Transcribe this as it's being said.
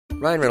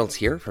Ryan Reynolds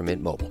here from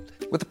Mint Mobile.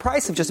 With the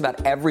price of just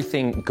about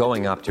everything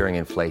going up during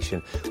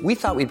inflation, we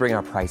thought we'd bring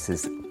our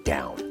prices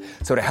down.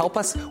 So to help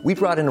us, we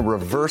brought in a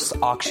reverse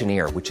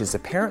auctioneer, which is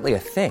apparently a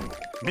thing.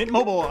 Mint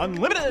Mobile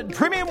Unlimited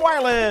Premium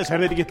Wireless. How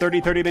to get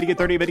 30, 30, bit to get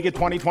 30, bit to get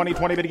 20, 20,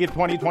 20, bit to get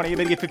 20, 20,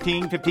 bit to get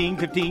 15, 15,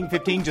 15,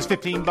 15, just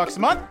 $15 a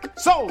month?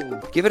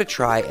 Sold! Give it a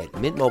try at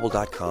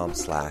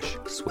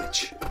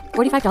mintmobile.com/switch.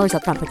 $45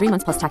 up front for 3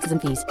 months plus taxes and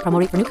fees. Promo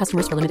rate for new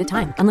customers for limited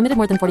time. Unlimited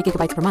more than 40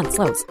 gigabytes per month.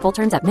 Slows full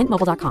terms at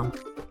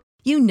mintmobile.com.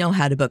 You know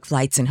how to book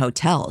flights and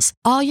hotels.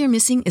 All you're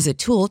missing is a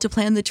tool to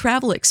plan the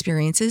travel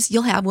experiences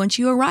you'll have once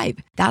you arrive.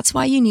 That's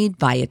why you need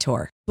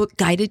Viator. Book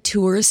guided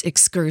tours,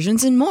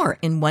 excursions, and more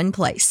in one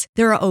place.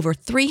 There are over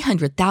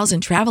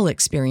 300,000 travel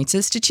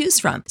experiences to choose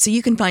from, so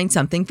you can find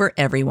something for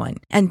everyone.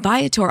 And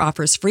Viator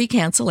offers free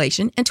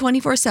cancellation and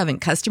 24/7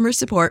 customer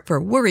support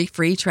for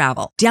worry-free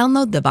travel.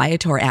 Download the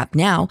Viator app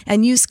now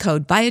and use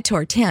code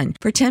Viator10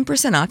 for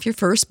 10% off your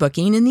first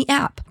booking in the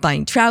app.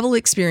 Find travel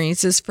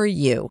experiences for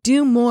you.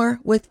 Do more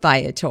with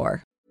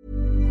Viator.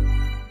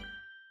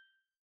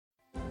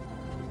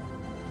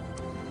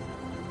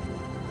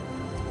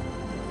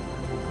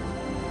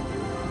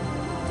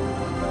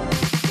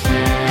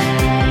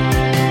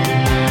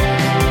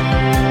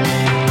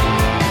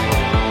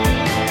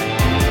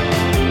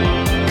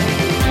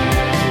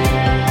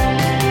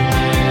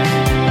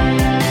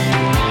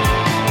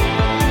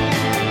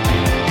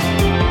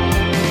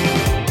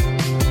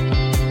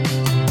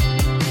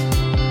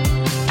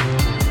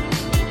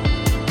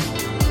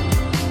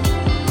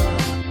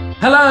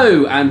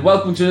 Hello and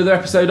welcome to another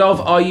episode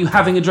of Are You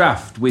Having a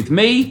Draft? With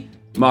me,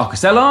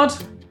 Marcus Ellard.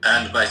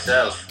 And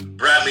myself,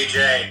 Bradley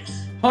James.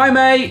 Hi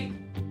mate.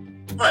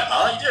 Right,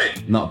 how are you doing?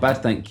 Not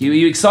bad, thank you. Are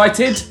you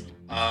excited?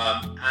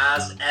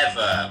 As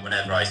ever,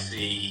 whenever I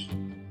see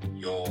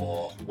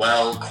your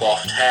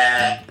well-coiffed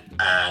hair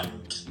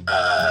and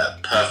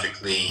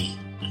perfectly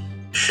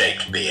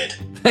shaped beard.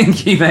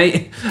 Thank you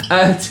mate.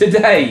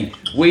 Today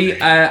we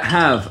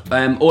have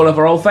all of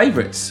our old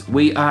favourites.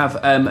 We have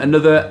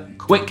another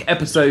quick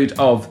episode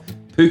of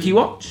Pookie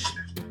Watch.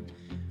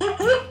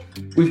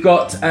 We've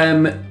got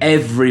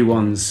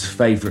everyone's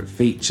favourite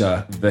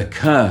feature, The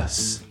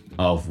Curse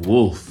of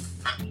Wolf.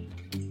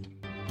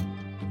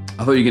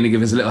 I thought you were going to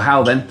give us a little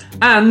howl then.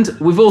 And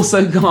we've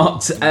also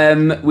got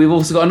an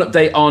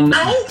update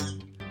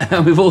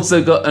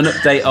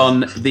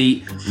on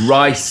the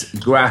rice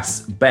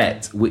grass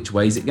bet. Which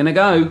way is it going to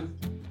go?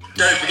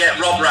 Don't forget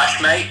Rob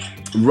Rash, mate.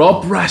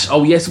 Rob Rash.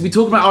 Oh yes, we'll be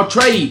talking about our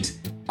trade.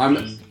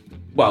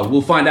 Well,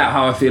 we'll find out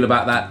how I feel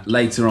about that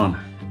later on.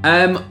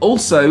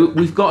 Also,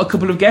 we've got a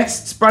couple of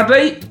guests.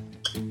 Bradley?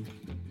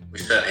 We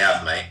certainly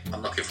have, mate.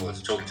 I'm looking forward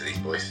to talking to these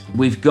boys.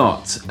 We've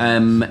got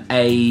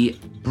a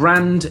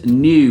brand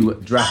new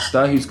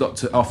drafter who's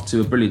got off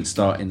to a brilliant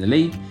start in the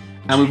league.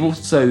 And we've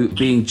also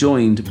been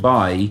joined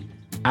by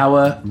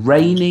our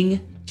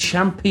reigning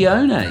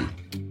champione.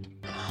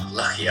 Oh,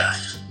 lucky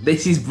us.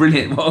 This is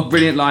brilliant. What a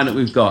brilliant lineup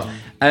we've got.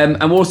 And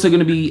we're also going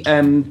to be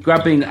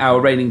grabbing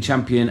our reigning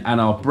champion and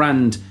our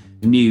brand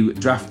new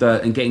drafter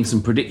and getting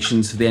some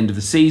predictions for the end of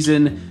the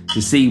season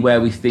to see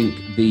where we think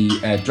the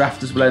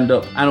drafters will end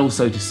up and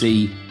also to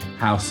see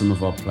how some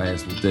of our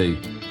players will do.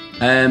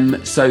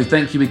 So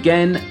thank you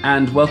again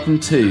and welcome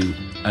to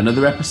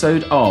another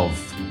episode of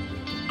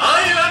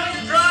Are You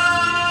Having a Draft?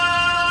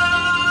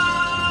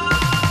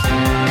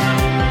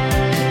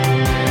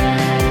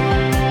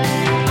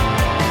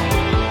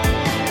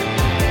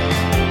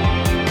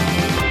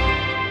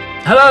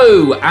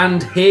 Hello,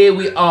 and here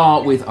we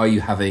are with Are You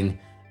Having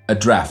a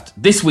Draft?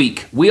 This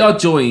week we are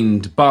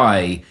joined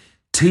by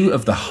two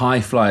of the high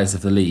flyers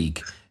of the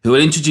league who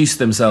will introduce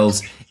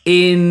themselves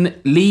in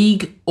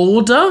league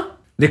order.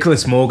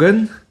 Nicholas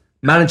Morgan,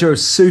 manager of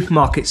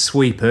Supermarket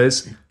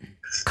Sweepers,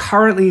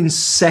 currently in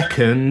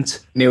second.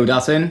 Neil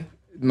Dutton,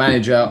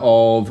 manager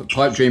of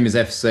Pipe Dreamers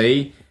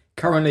FC,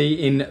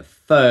 currently in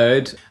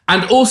third.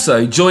 And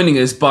also joining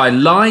us by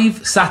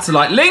live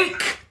satellite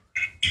link.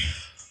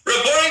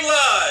 Reporting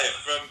live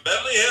from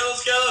Beverly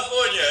Hills,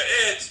 California,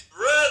 it's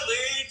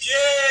Bradley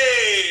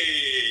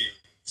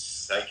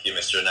James. Thank you,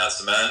 Mr.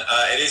 Announcer Man.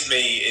 It is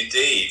me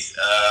indeed.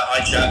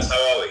 Hi, chaps. How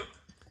are we?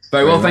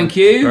 Very well, thank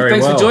you.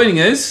 Thanks for joining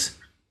us.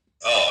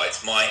 Oh,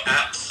 it's my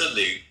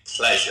absolute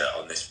pleasure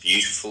on this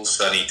beautiful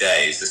sunny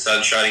day. Is the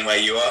sun shining where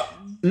you are?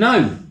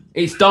 No,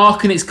 it's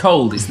dark and it's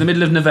cold. It's the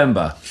middle of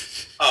November.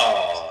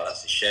 Oh,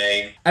 that's a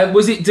shame.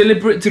 Was it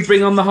deliberate to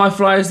bring on the high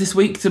flyers this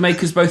week to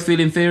make us both feel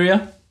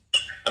inferior?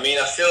 I mean,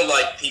 I feel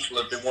like people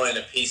have been wanting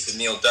a piece of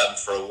Neil Dutton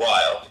for a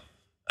while,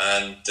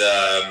 and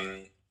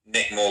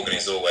Nick Morgan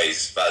is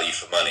always value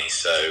for money,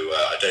 so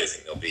I don't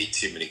think there'll be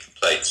too many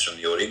complaints from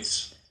the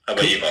audience. How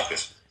about you,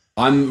 Marcus?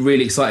 I'm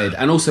really excited,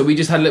 and also we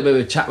just had a little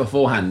bit of a chat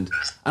beforehand,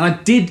 and I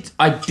did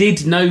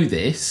know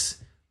this.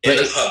 In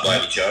the pub, by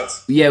any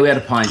chance? Yeah, we had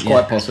a pint.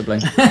 Quite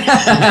possibly.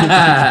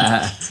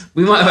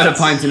 We might have had a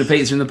pint and a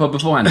pizza in the pub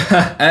beforehand,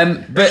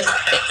 but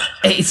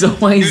it's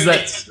always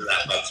that.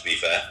 That pub, to be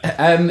fair.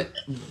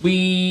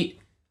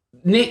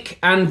 Nick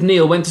and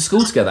Neil went to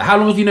school together. How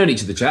long have you known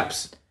each other,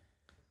 chaps?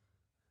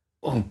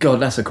 Oh, God,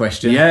 that's a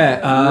question.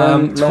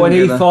 Yeah,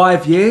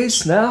 25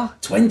 years now.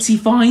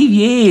 25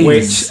 years.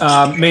 Which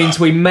means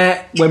we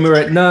met when we were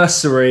at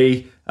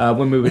nursery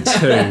when we were 2.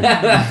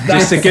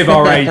 Just to give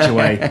our age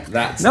away.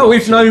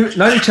 We've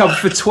known each other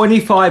for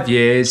 25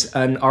 years,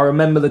 and I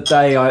remember the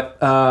day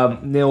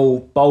Neil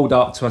bowled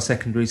up to our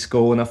secondary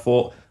school, and I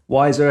thought,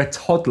 why is there a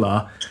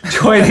toddler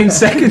joining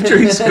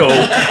secondary school?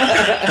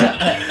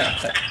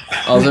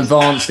 I was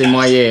advanced in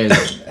my years.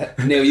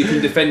 Neil, you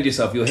can defend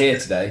yourself. You're here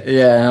today.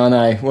 Yeah, I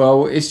know.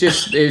 Well, it was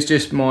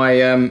just my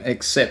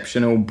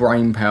exceptional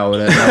brain power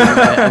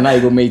that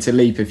enabled me to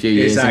leap a few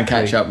years and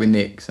catch up with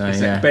Nick. So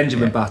yeah,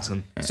 Benjamin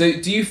Button. So,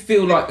 do you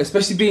feel like,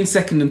 especially being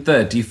second and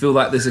third, do you feel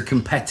like there's a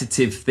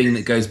competitive thing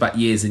that goes back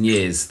years and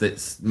years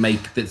that's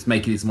making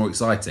it more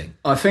exciting?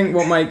 I think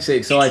what makes it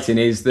exciting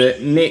is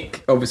that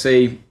Nick,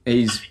 obviously,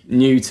 he's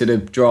new to the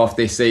draft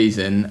this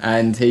season,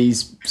 and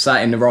he's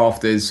sat in the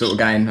rafters, sort of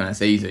going,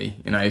 "That's easy,"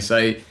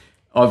 So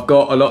I've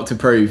got a lot to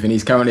prove, and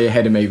he's currently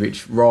ahead of me,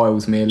 which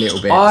riles me a little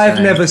bit.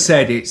 I've never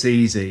said it's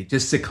easy,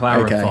 just to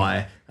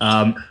clarify.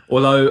 Okay.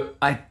 Although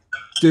I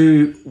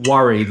do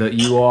worry that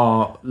you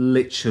are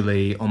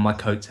literally on my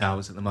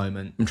coattails at the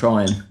moment. I'm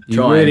trying.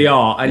 You really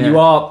are. And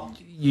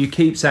you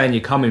keep saying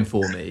you're coming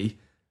for me,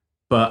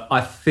 but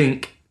I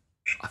think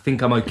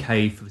I'm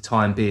okay for the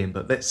time being,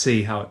 but let's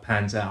see how it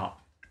pans out.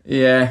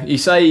 Yeah, you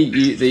say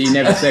that you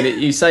never said it.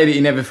 You say that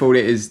you never thought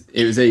it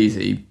was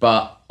easy,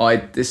 but I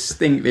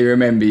distinctly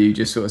remember you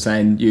just sort of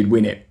saying you'd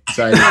win it.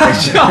 So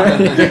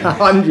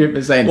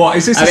 100%. What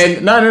is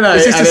this? No.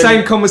 Is this the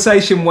same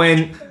conversation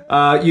when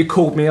you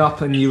called me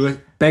up and you were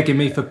begging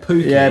me for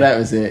Pookie? Yeah, that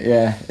was it.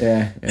 Yeah.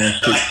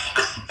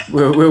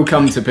 We'll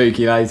come to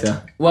Pookie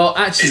later. Well,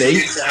 actually,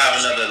 it's good to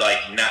have another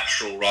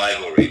natural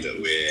rivalry that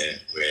we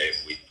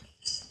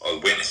are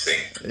witnessing.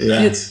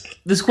 Yeah.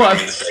 There's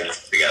quite a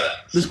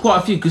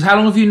few. Because how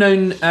long have you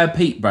known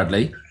Pete,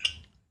 Bradley?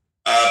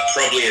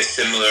 Probably a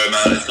similar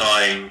amount of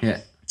time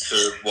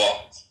to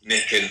what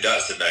Nick and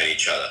Dutz have known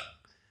each other.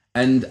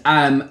 And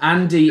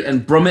Andy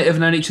and Brummett have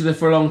known each other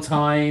for a long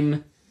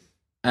time.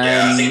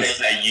 I think they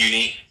met at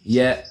uni.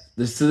 Yeah,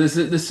 there's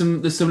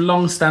some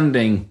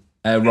long-standing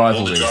rivalries.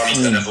 All the Drama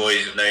Centre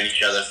boys have known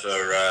each other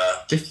for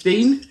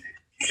 15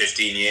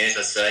 years,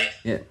 I'd say.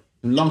 Yeah,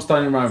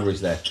 long-standing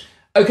rivalries there.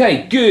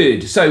 Okay,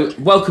 good. So,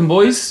 welcome,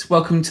 boys.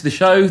 Welcome to the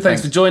show.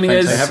 Thanks for joining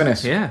us. Thanks for having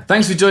us. Yeah.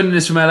 Thanks for joining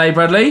us from LA,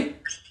 Bradley.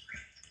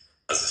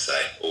 As I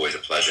say, always a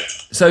pleasure.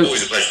 So,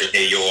 always a pleasure to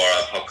hear your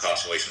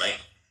podcast voice, mate.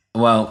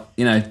 Well,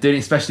 doing it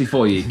especially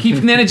for you.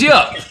 Keeping the energy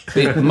up.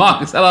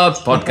 Marcus Ellard's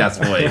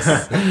podcast voice.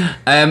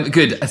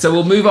 Good. So,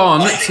 we'll move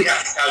on. I think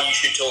that's how you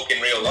should talk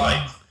in real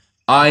life.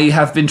 I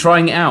have been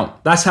trying it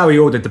out. That's how he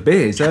ordered the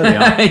beers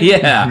earlier.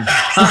 Yeah.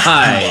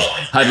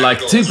 Hi. I'd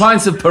like 2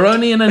 pints of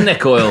Peroni and a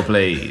neck oil,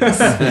 please.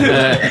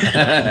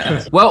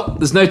 Well,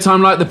 there's no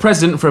time like the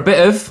present for a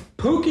bit of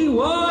Pookie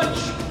Watch.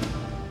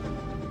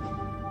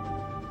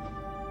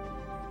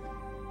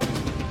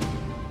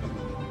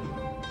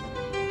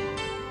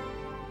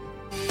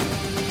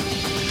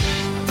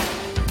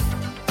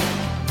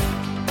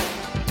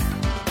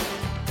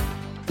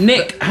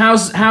 Nick,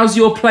 how's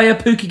your player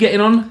Pookie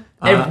getting on?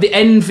 The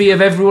envy of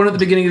everyone at the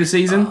beginning of the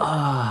season?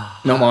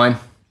 Not mine.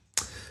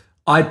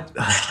 I'm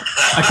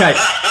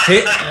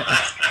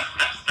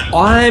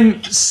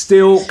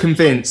still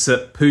convinced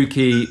that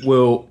Pookie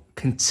will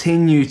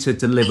continue to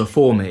deliver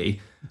for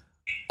me.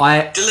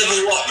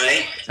 Deliver what,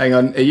 mate? Hang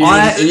on. Are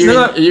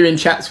you in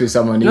chats with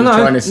someone? Are you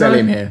trying to sell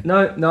him here?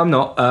 No, I'm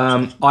not.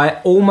 I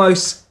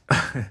almost,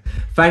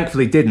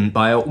 thankfully didn't,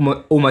 but I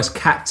almost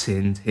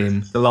captained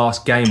him the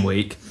last game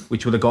week,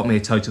 which would have got me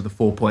a total of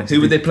 4 points. Who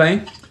were they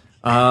playing?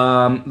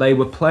 They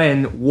were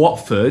playing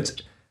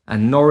Watford,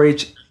 and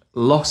Norwich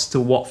lost to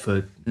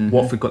Watford. Mm-hmm.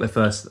 Watford got their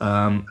first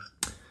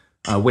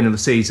win of the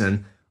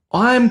season.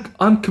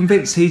 I'm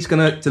convinced he's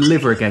going to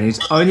deliver again. It's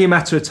only a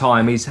matter of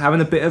time. He's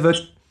having a bit of a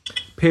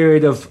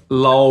period of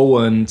lull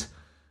and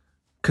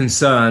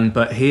concern,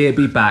 but he'll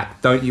be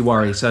back. Don't you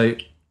worry. So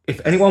if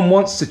anyone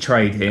wants to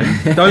trade him,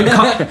 don't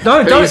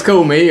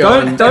call me.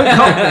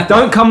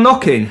 Don't come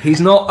knocking.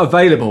 He's not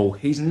available.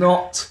 He's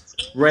not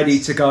ready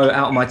to go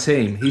out of my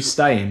team. He's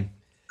staying.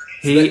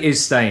 He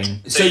is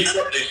staying. So you've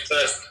got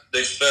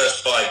those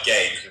first 5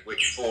 games, of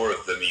which 4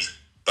 of them he's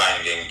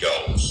banged in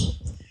goals.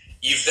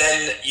 You've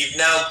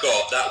now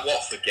got that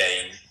Watford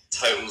game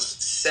totals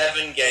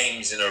 7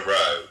 games in a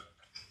row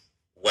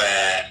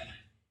where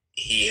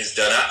he has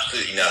done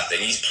absolutely nothing.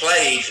 He's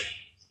played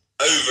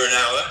over an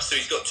hour, so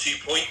he's got 2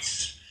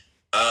 points.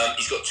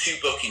 He's got 2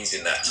 bookings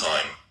in that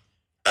time.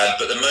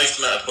 But the most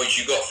amount of points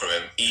you got from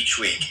him each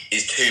week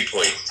is 2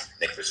 points,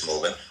 Nicholas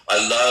Morgan. I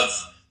love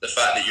the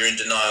fact that you're in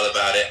denial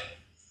about it.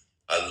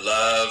 I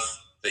love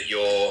that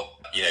you're,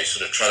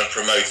 sort of trying to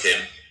promote him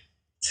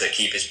to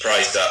keep his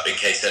price up in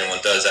case anyone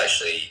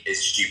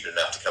is stupid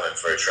enough to come in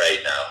for a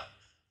trade now.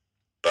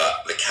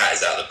 But the cat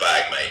is out of the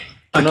bag, mate.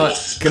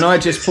 Can I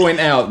just point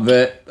out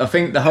that I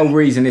think the whole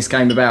reason this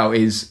came about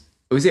was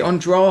it on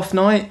draft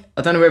night?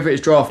 I don't know whether it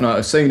was draft night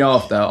or soon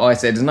after. I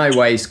said there's no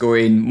way he's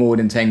scoring more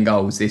than 10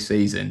 goals this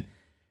season.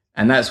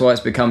 And that's why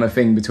it's become a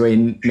thing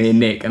between me and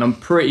Nick. And I'm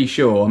pretty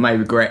sure, I may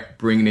regret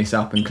bringing this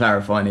up and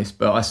clarifying this,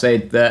 but I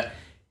said that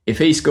if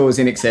he scores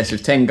in excess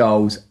of 10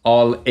 goals,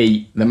 I'll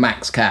eat the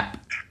max cap.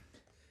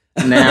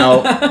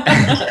 Now...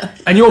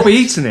 And you'll be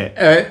eating it.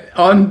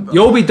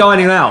 You'll be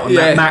dining out on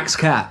that max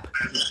cap.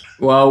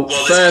 Well,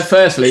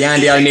 firstly,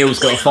 Andy O'Neill's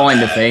got to find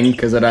the thing,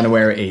 because I don't know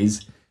where it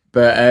is.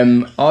 But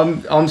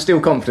I'm still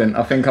confident.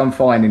 I think I'm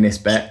fine in this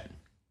bet.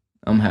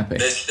 I'm happy.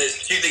 There's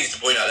two things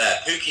to point out there.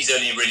 Pookie's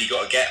only really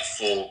got to get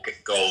 4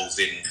 goals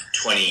in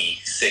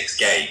 26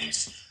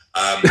 games.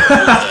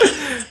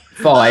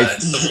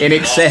 5 in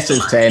excess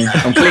of 10.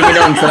 I'm clinging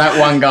on to that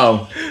 1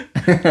 goal.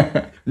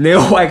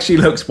 Neil actually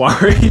looks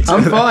worried.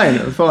 I'm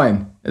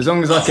fine. As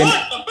long as I can.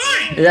 I'm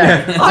fine.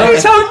 Yeah. Oh,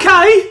 it's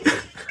okay.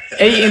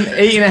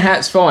 Eating a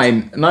hat's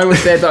fine. No one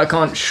said that I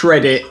can't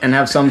shred it and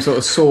have some sort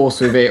of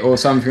sauce with it or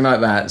something like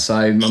that. So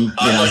I'm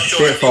not sure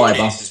bit of if the fibre.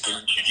 audience has been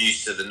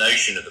introduced to the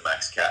notion of the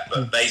max cap,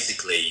 but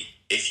basically,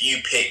 if you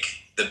pick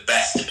the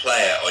best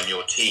player on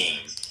your team,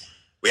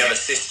 we have a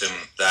system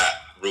that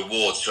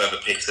rewards whoever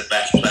picks the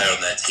best player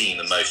on their team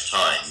the most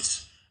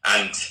times,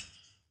 and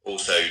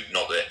also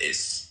not that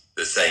it's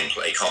the same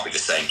play. It can't be the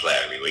same player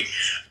every week.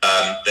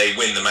 They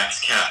win the max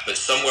cap, but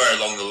somewhere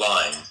along the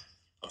line,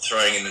 I'm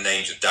throwing in the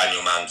names of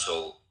Daniel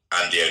Mantle,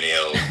 Andy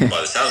O'Neill.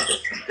 By the sound of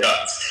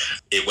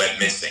it went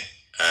missing,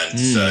 and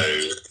so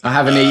I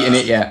haven't eaten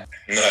it yet.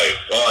 No,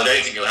 well, I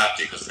don't think you'll have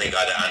to, because I think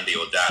either Andy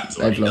or Dan's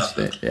already They've lost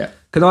done it. Yeah.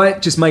 Can I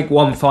just make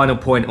one final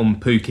point on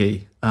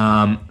Pookie?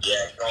 Yeah,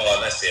 go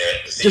on, let's hear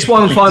it. Just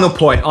one final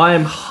point. I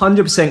am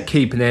 100%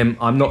 keeping him.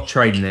 I'm not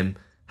trading him.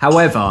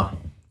 However,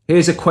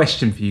 here's a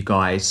question for you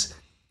guys.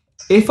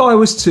 If I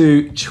was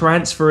to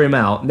transfer him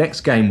out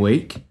next game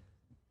week,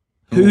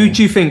 who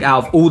do you think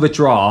out of all the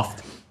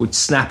draft would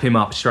snap him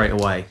up straight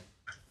away?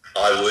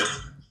 I would.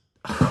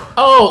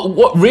 Oh,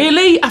 what?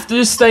 Really? After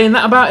just saying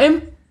that about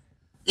him?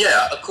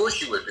 Yeah, of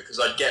course you would, because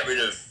I'd get rid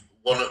of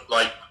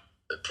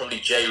probably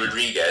Jay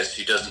Rodriguez,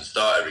 who doesn't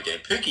start every game.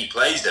 Pookie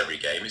plays every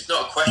game. It's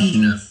not a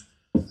question of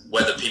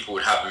whether people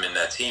would have him in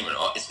their team or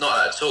not. It's not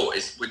that at all.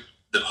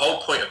 The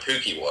whole point of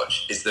Pookie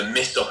Watch is the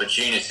missed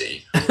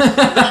opportunity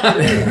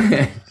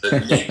that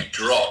Nick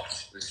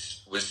dropped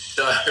was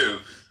so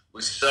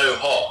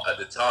hot at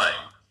the time,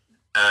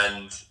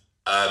 and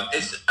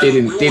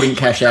didn't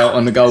cash out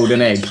on the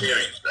golden egg.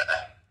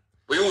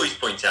 We always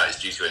point out it's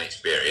due to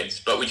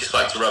inexperience, but we just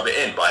like to rub it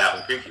in by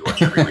having Pookie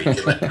Watch every week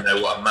and let you know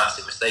what a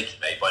massive mistake he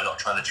made by not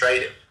trying to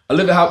trade him. I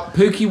love how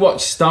Pookie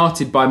Watch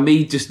started by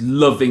me just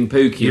loving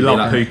Pookie. You love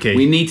Pookie.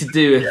 We need to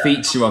do a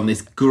feature on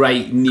this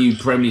great new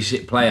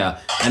Premiership player,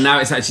 and now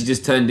it's actually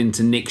just turned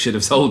into Nick should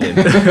have sold him.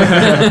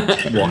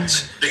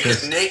 Watch.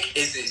 Because Nick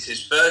it's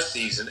his first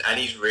season, and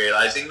he's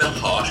realising the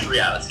harsh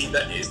reality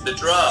that is the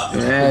draft.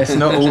 Yeah, it's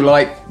not all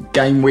like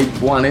game week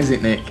 1, is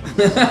it, Nick?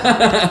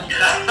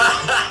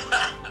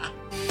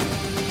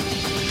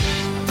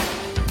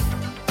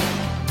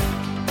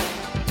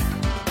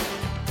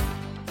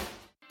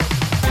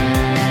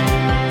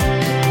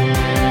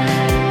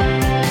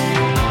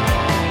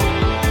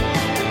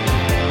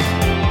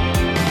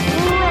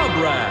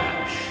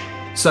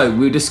 So, we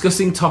were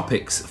discussing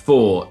topics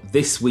for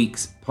this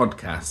week's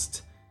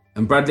podcast,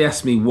 and Bradley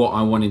asked me what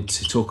I wanted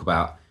to talk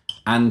about.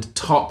 And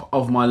top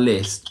of my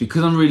list,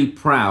 because I'm really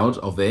proud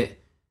of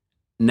it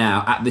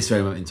now, at this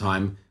very moment in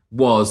time,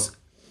 was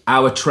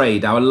our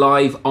trade, our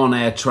live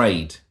on-air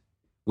trade,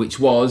 which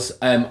was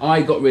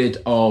I got rid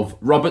of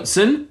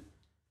Robertson,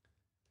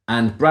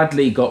 and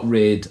Bradley got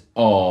rid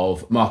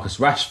of Marcus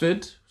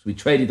Rashford. So we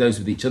traded those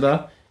with each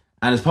other.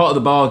 And as part of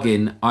the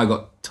bargain, I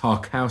got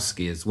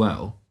Tarkowski as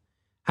well.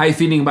 How are you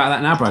feeling about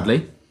that now,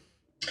 Bradley?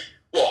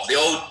 What, the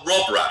old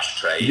Rob Rash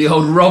trade? The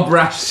old Rob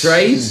Rash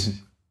trade,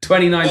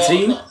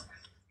 2019. Well,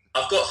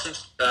 I've got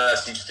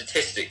some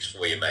statistics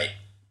for you, mate.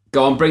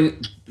 Go on, bring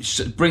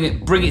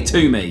it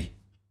to me.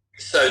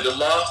 So the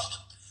last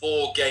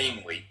 4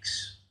 game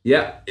weeks,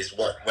 is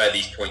where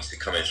these points are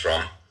coming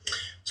from.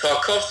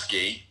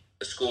 Tarkowski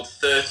has scored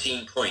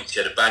 13 points.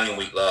 He had a banging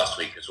week last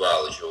week as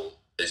well, as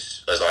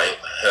I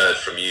heard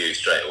from you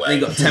straight away. He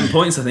got 10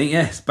 points, I think.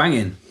 Yes,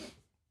 banging.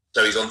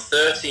 So he's on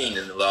 13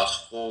 in the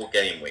last 4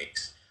 game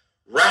weeks.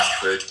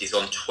 Rashford is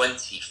on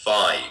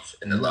 25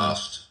 in the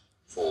last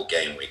 4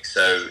 game weeks.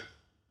 So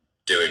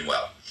doing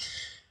well.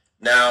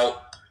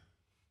 Now,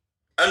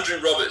 Andrew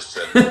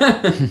Robertson.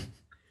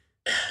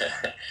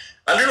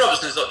 Andrew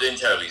Robertson's not doing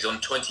terribly. He's on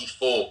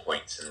 24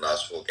 points in the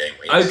last 4 game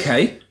weeks.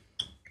 Okay.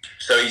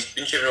 So he's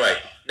been chipping away.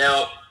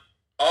 Now,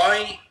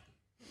 I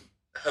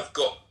have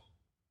got,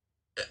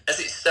 as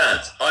it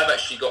stands, I've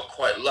actually got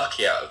quite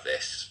lucky out of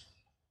this.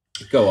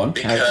 Go on.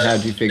 How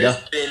do you figure?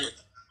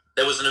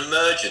 There was an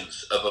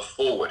emergence of a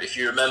forward. If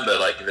you remember,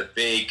 like the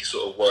big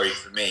sort of worry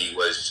for me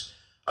was,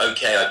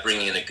 okay, I bring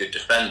in a good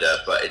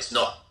defender, but it's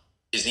not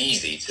as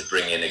easy to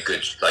bring in a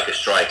good, like a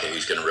striker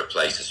who's going to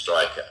replace a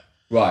striker.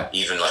 Right.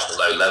 Even like a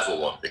low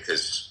level one,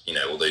 because, you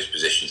know, all those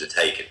positions are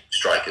taken.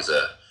 Strikers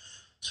are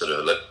sort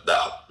of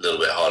that little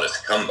bit harder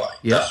to come by.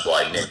 Yeah. That's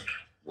why Nick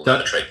will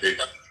never trade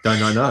Pookie. Don't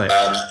know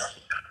that.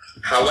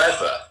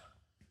 However,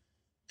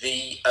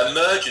 the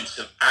emergence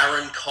of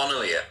Aaron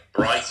Connolly at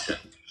Brighton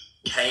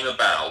came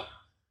about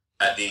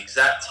at the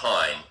exact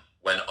time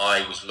when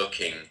I was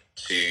looking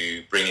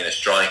to bring in a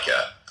striker,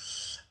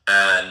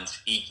 and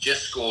he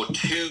just scored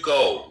 2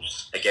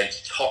 goals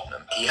against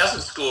Tottenham. He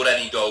hasn't scored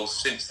any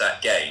goals since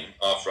that game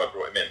after I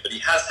brought him in, but he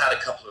has had a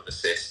couple of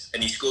assists,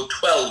 and he scored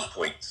 12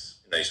 points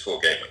in those 4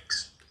 game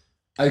weeks.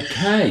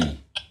 Okay.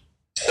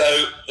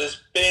 So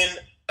there's been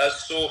a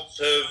sort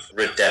of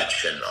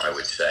redemption, I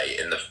would say,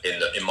 in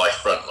my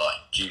front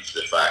line due to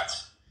the fact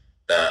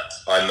that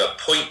I'm a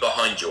point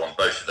behind you on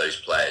both of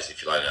those players,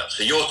 if you line up.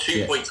 So you're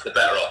 2 points the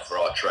better off for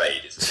our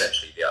trade is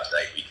essentially the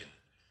update we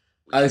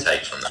can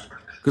take from that.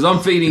 Because I'm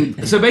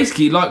feeling so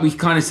basically, like we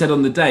kind of said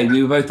on the day,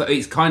 we were both like,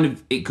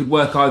 it could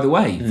work either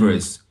way for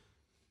us.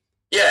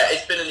 Yeah,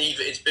 it's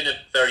been a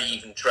very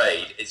even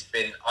trade. It's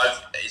been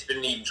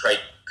an even trade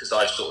because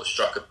I've sort of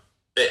struck a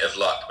bit of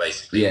luck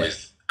basically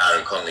with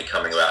Aaron Connolly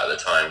coming about at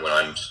the time when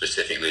I'm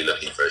specifically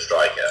looking for a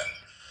striker.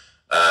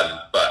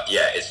 But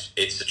yeah,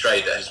 it's a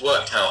trade that has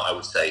worked out, I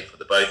would say, for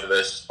the both of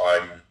us.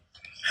 I'm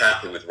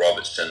happy with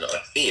Robertson. I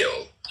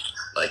feel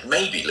like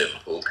maybe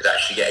Liverpool could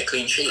actually get a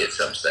clean sheet at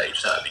some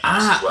stage. That would be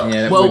nice as well.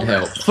 Yeah, that would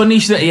help. Funny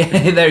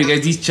there he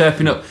goes. He's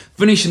chirping up.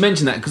 Funny you should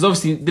mention that because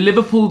obviously the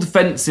Liverpool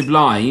defensive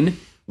line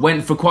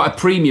went for quite a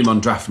premium on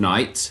draft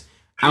night,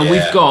 and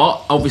we've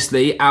got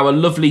obviously our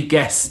lovely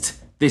guest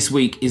this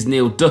week is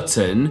Neil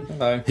Dutton,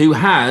 who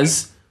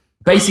has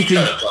basically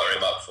What are you trying to butter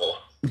him up for?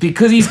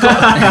 because he's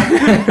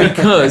got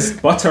because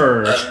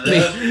Butter.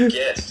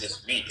 Yes,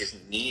 this week is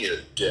Neil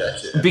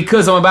Dutton.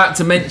 because I'm about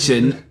to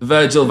mention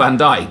Virgil van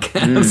Dijk,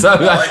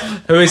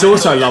 Who is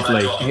also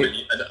lovely.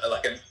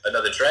 Like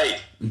another trade.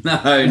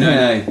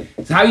 No.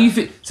 So how you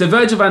feel? So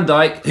Virgil van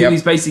Dijk, who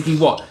is basically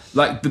what,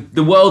 like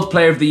the World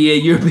Player of the Year,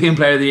 European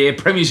Player of the Year,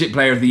 Premiership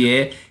Player of the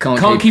Year,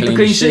 can't keep a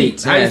clean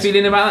sheet. How are you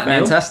feeling about that,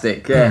 Neil?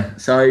 Fantastic, yeah.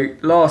 So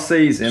last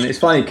season, it's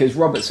funny because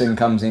Robertson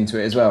comes into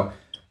it as well.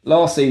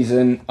 Last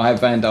season, I had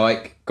Van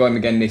Dijk, got him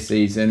again this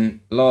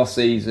season. Last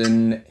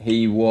season,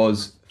 he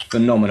was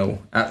phenomenal.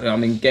 I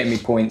mean, getting me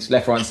points,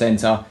 left, right,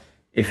 centre.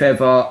 If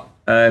ever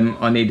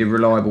I needed a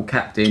reliable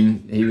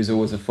captain, he was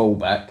always a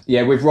fullback.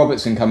 Yeah, with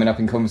Robertson coming up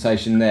in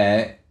conversation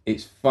there,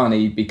 it's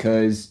funny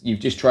because you've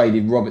just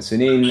traded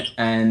Robertson in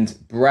and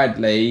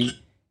Bradley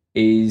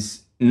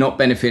is not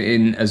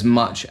benefiting as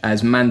much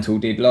as Mantle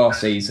did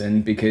last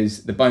season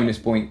because the bonus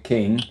point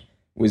king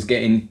was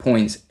getting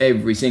points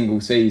every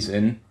single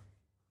season,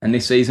 and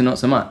this season not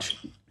so much.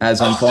 As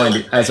I'm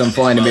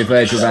finding with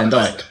Virgil van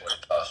Dijk.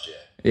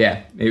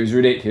 Yeah, it was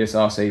ridiculous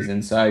last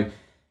season. So,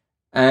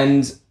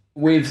 and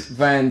with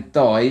Van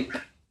Dijk,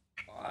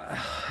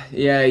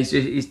 yeah,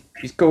 he's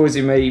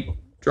causing me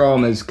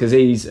dramas because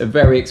he's a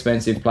very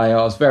expensive player.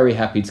 I was very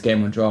happy to get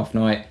him on draft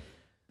night,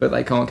 but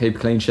they can't keep a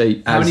clean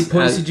sheet. How many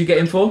points did you get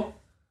him for?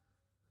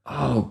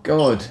 Oh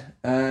God,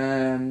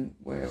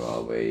 where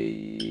are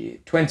we?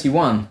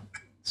 21.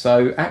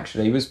 So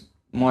actually, he was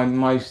my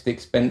most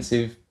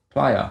expensive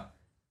player,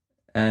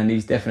 and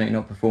he's definitely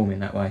not performing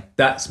that way.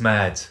 That's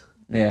mad.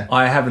 Yeah,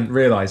 I haven't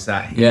realised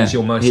that. He's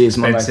your most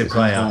expensive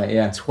player.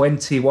 Yeah,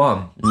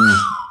 21.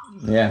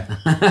 Yeah.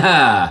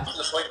 On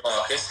the point,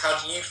 Marcus, how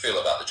do you feel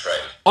about the trade?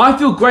 I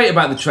feel great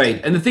about the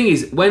trade. And the thing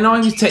is, when I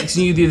was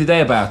texting you the other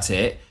day about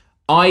it,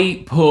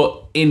 I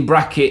put in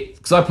bracket,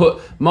 because I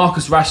put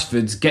Marcus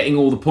Rashford's getting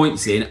all the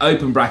points in,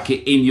 open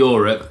bracket, in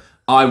Europe,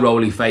 eye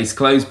rolly face,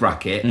 close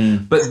bracket.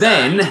 But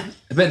then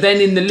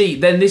in the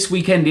league, then this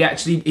weekend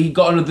he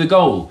got another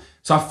goal.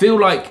 So I feel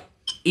like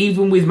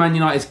even with Man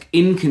United's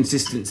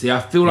inconsistency,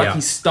 I feel like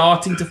he's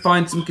starting to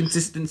find some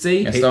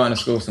consistency. He's starting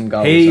to score some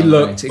goals. He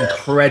looked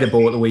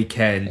incredible at the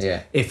weekend.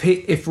 Yeah. If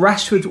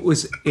Rashford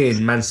was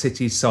in Man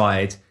City's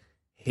side,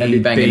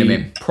 he'd banging him be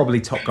in. probably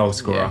top goal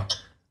scorer. Yeah.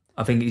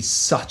 I think he's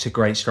such a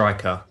great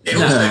striker. It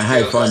also how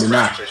feels finding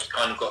like that? Rashford's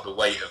kind of got the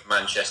weight of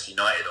Manchester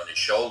United on his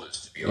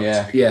shoulders, to be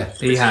honest. Yeah.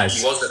 Because he has.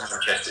 If he was at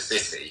Manchester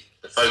City,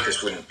 the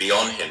focus wouldn't be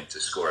on him to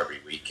score every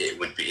week.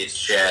 It's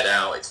shared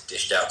out, it's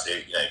dished out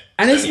to,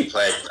 And so many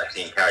players in that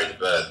team carry the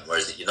burden.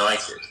 Whereas at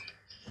United,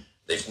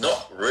 they've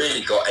not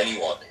really got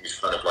anyone who's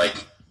kind of like,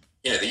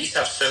 they used to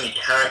have so many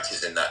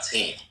characters in that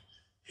team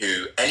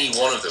who any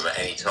one of them at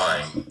any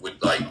time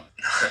would like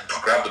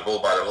grab the ball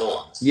by the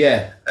horns.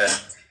 Yeah.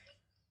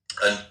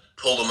 And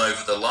pull them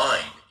over the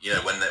line,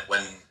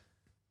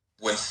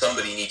 when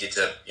somebody needed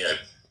to,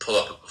 pull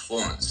up a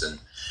performance, and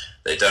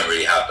they don't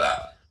really have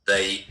that.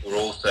 They were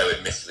also,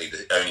 admittedly,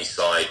 the only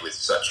side with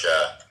such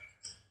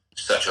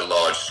a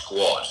large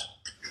squad,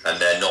 and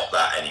they're not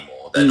that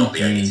anymore. They're not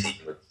the only team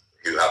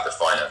who have the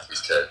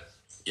finances to,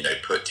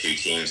 put 2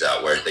 teams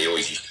out, whereas they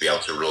always used to be able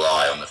to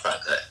rely on the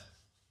fact that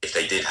if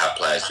they did have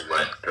players who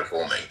weren't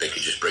performing, they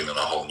could just bring on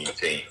a whole new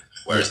team.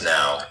 Whereas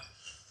now,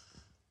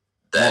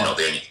 they're not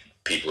the only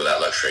people with that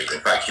luxury.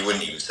 In fact, you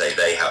wouldn't even say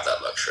they have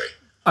that luxury.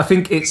 I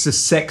think it's the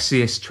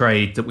sexiest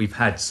trade that we've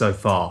had so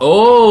far.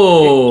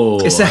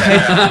 Oh! It's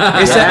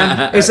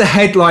a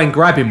headline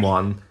grabbing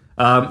one.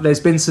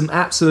 There's been some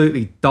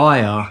absolutely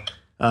dire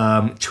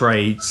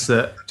trades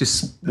that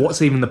just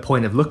what's even the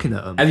point of looking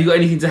at them? Have you got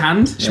anything to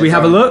hand? Should we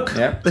have a look?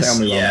 Yeah, tell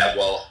me one. Yeah,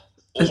 well,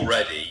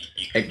 already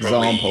you could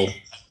Example.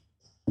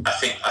 I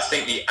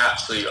think the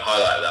absolute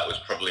highlight of that was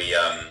probably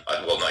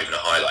well, not even a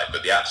highlight,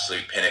 but the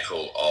absolute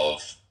pinnacle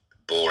of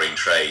boring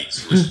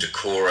trades was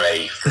Decore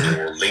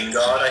for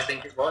Lingard. I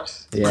think it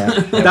was.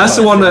 Yeah, That's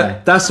the one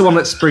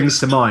that springs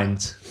to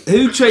mind.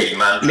 Who traded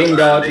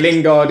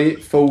Lingard,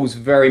 it falls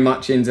very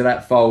much into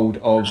that fold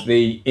of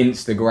the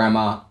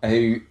Instagrammer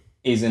who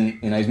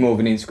isn't, he's more of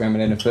an Instagrammer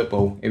than a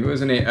football. It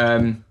wasn't it.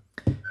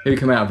 Who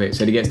came out of it?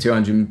 Said he gets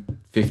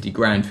 250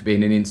 grand for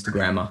being an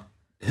Instagrammer.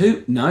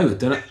 Who? No, I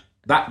don't know.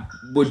 That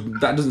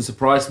doesn't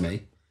surprise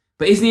me.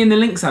 But isn't he in the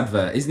Lynx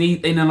advert? Isn't he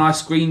in an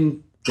ice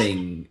cream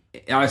thing?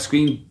 Ice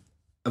cream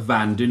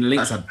van doing a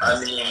Lynx advert? I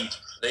mean,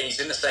 he's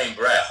in the same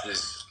breath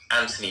as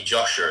Anthony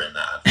Joshua in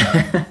that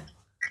advert.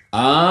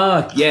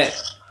 Yeah.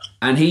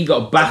 And he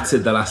got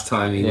battered the last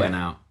time he went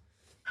out.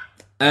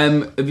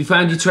 Have you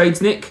found your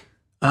trades, Nick?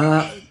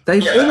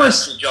 They've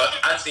almost...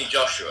 Anthony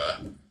Joshua,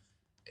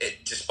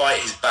 despite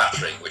his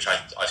battering, which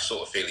I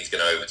sort of feel he's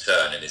going to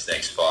overturn in his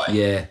next fight,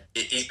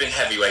 he's been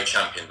heavyweight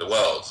champion of the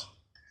world.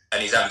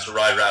 And he's having to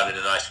ride around in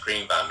an ice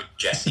cream van with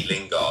Jesse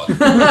Lingard.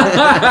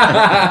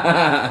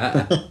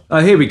 Oh,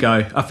 here we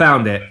go. I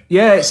found it.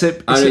 Yeah,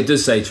 it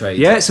does say trade.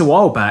 Yeah, it's a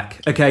while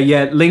back. Okay,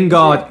 yeah,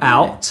 Lingard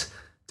out,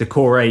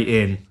 Decore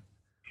in.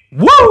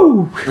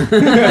 Woo! I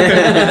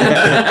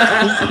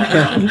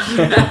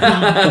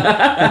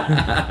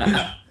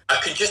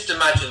can just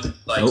imagine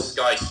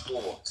Sky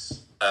Sports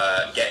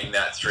getting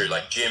that through,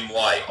 like Jim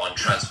White on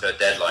transfer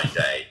deadline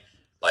day,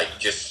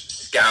 just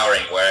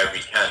scouring wherever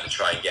he can to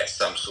try and get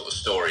some sort of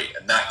story,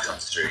 and that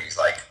comes through. He's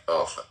like,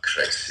 "Oh, for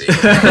Christ's sake!"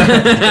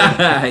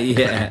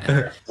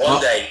 Yeah.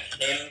 One day,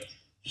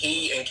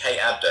 he and Kate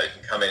Abdo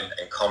can come in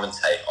and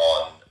commentate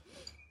on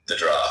the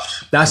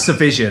draft. That's the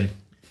vision.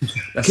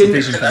 That's the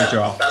vision for the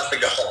draft. That's the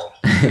goal.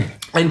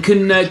 And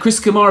can Chris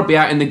Kamara be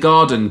out in the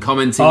garden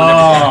commenting?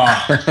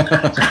 I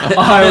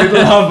would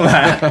love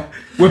that.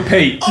 With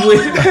Pete. Sorry,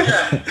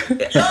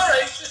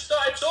 just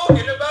started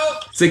talking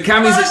about. So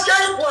Cammy's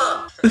game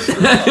plan.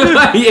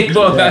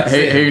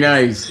 Who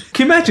knows?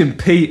 Can you imagine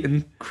Pete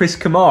and Chris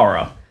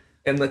Kamara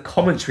in the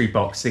commentary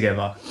box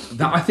together?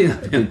 I think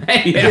that'd be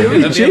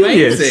amazing. That'd be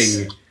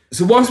amazing.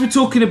 So whilst we're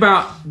talking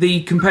about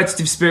the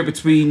competitive spirit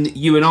between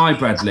you and I,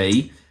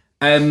 Bradley,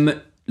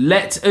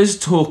 let us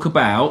talk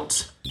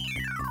about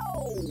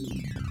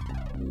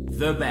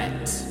the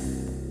bet.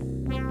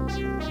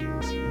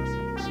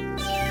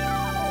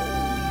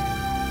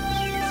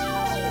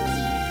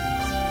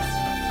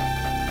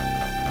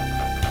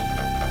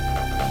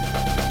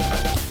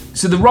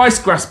 So the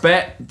Ricegrass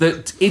bet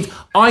that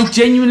I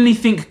genuinely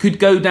think could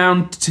go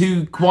down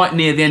to quite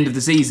near the end of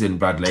the season,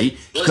 Bradley.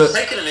 Well, it's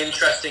taken an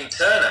interesting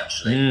turn,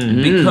 actually.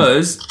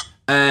 Because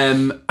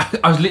I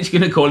was literally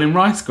going to call him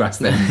Ricegrass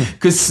then.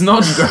 Because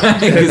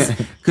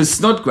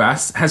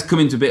Snodgrass has come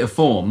into a bit of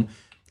form,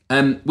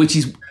 which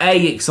is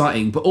A,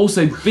 exciting, but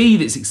also B,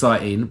 that's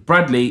exciting.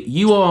 Bradley,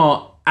 you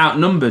are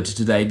outnumbered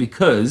today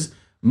because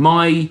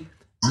my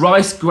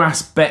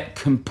Ricegrass bet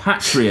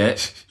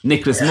compatriot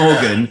Nicholas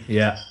Morgan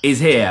is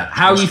here.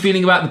 How are you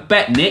feeling about the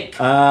bet, Nick?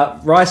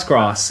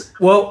 Ricegrass.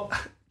 Well,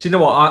 do you know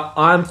what?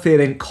 I'm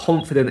feeling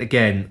confident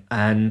again,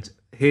 and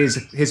here's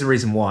a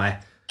reason why.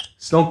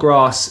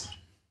 Snodgrass,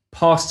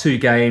 past 2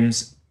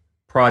 games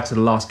prior to the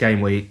last game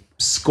week,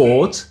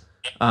 scored.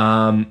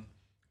 Got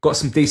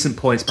some decent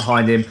points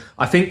behind him.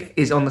 I think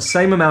is on the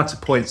same amount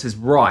of points as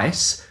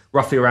Rice,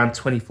 roughly around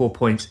 24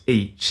 points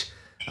each.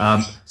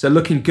 So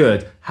looking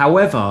good.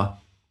 However,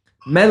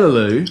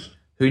 Melalou,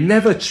 who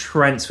never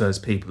transfers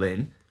people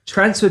in,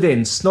 transferred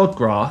in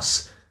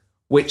Snodgrass,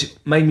 which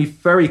made me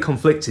very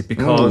conflicted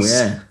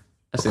because,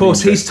 of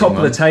course, he's top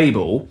of the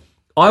table.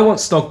 I want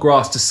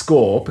Snodgrass to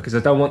score because I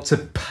don't want to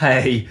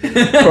pay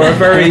for a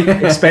very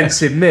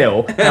expensive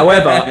meal.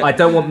 However, I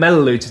don't want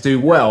Melalou to do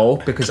well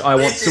because I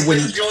want to win.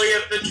 This is the joy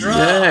of the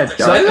draft.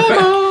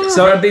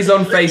 So Bradley's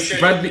on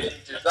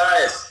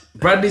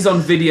Bradley's on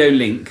video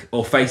link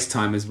or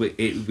FaceTime,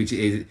 which it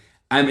is.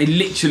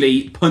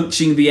 Literally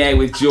punching the air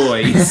with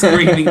joy,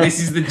 screaming, "This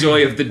is the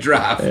joy of the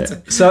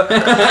draft." So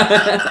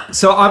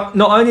I'm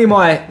not only am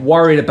I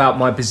worried about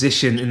my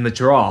position in the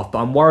draft, but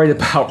I'm worried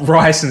about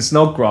Rice and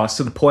Snodgrass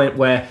to the point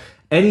where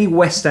any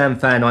West Ham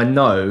fan I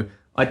know,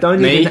 I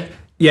don't even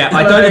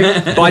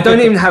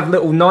have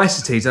little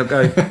niceties. I'll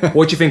go,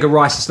 "What do you think of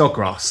Rice and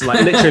Snodgrass?"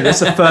 Like literally,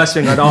 that's the first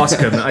thing I'd ask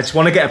them. I just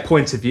want to get a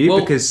point of view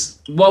because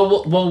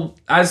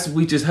as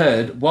we just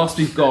heard, whilst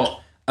we've got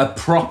a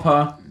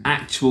proper,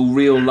 actual,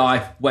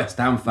 real-life West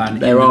Ham fan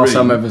there in the are room.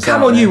 some of us.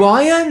 Come on, you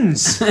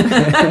Irons!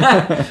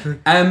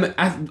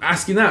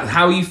 Asking that,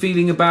 how are you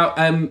feeling about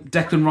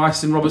Declan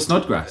Rice and Robert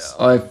Snodgrass?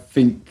 I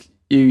think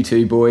you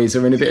two boys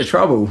are in a bit of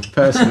trouble,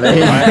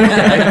 personally.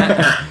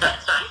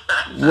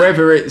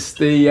 Whether it's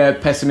the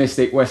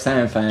pessimistic West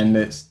Ham fan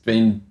that's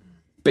been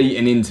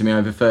beaten into me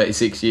over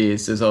 36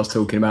 years, as I was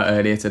talking about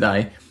earlier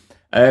today,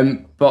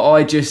 but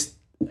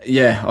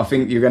Yeah, I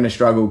think you're going to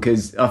struggle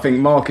because I think,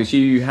 Marcus,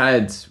 you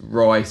had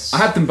Rice. I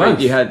had them both.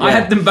 I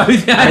had them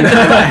both. I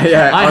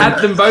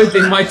had them both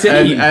in my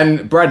team.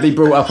 And Bradley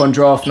brought up on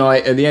draft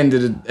night at the end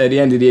of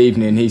the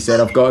evening. He said,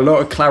 "I've got a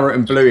lot of claret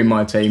and blue in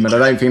my team, and I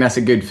don't think that's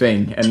a good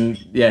thing." And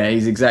yeah,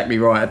 he's exactly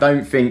right. I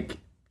don't think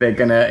they're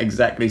going to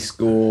exactly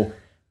score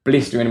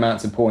blistering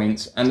amounts of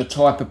points. And the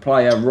type of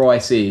player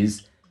Rice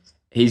is,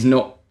 he's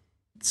not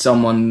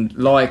someone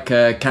like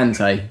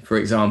Kante, for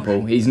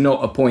example. He's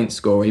not a point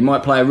scorer. He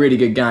might play a really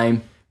good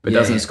game, but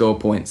doesn't score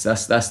points.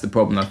 That's the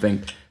problem, I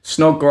think.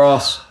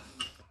 Snodgrass,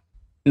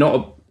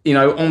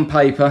 on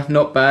paper,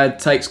 not bad.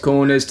 Takes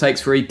corners,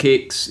 takes free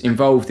kicks,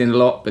 involved in a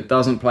lot, but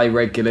doesn't play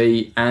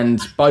regularly. And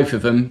both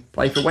of them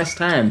play for West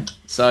Ham.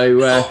 So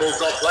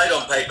football's not played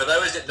on paper,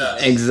 though, is it?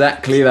 Does?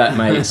 Exactly that,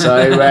 mate.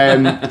 So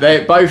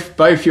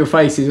both your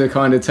faces are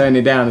kind of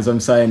turning down as I'm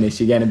saying this.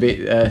 You're getting a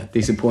bit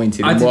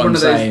disappointed in what I'm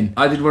saying.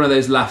 I did one of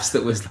those laughs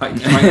that was like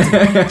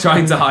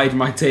trying to hide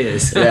my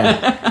tears.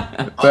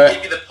 Yeah, I'll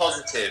give you the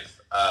positive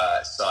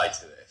side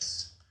to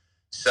this.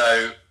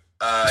 So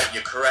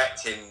you're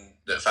correct in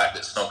the fact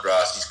that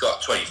Snodgrass, he's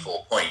got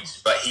 24 points,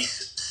 but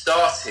he's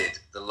started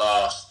the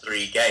last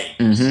 3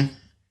 games, and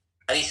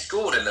he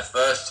scored in the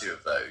first 2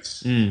 of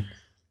those.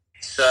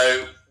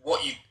 So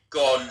what you've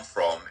gone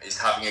from is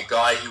having a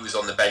guy who was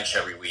on the bench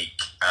every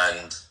week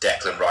and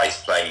Declan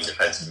Rice playing in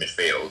defensive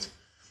midfield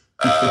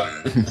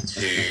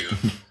to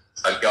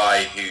a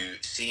guy who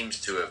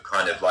seems to have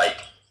kind of like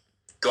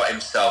got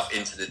himself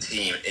into the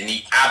team in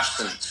the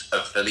absence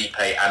of Felipe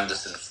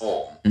Anderson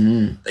form.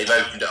 They've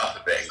opened it up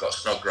a bit and got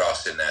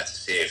Snodgrass in there to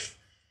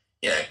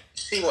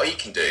see what he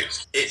can do.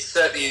 It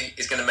certainly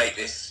is going to make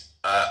this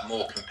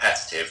more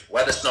competitive.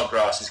 Whether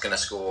Snodgrass is going to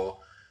score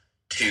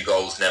 2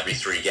 goals in every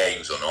 3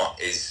 games or not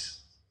is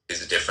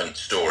a different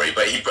story.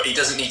 But he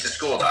doesn't need to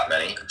score that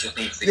many. He just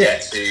needs to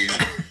get to.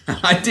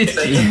 I did. If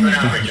they get to an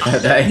average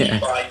of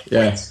 75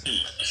 points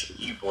each,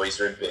 you boys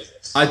are in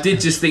business. I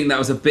did just think that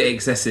was a bit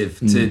excessive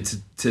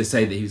to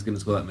say that he was going to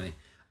score that many.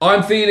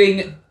 I'm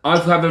feeling I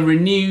have a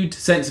renewed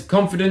sense of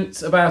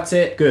confidence about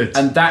it. Good.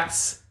 And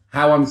that's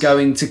how I'm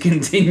going to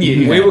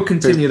continue. We will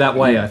continue that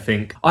way, I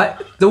think.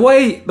 The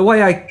way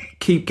I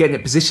keep getting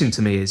it positioned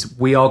to me is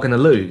we are going to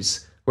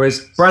lose.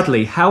 Whereas,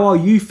 Bradley, how are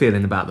you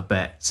feeling about the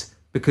bet?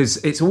 Because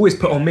it's always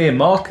put on me and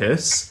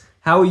Marcus.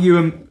 How are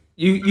you?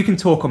 You can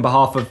talk on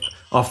behalf of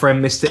our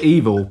friend Mr.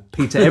 Evil,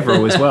 Peter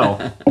Everill, as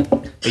well.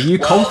 Are you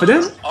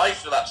confident? I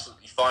feel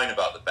absolutely fine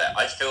about the bet.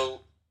 I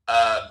feel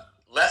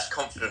less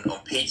confident on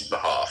Pete's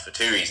behalf for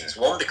 2 reasons.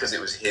 One, because it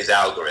was his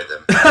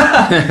algorithm.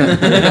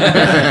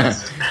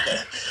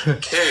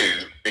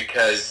 2,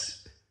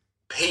 because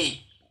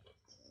Pete,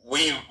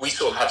 we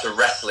sort of had to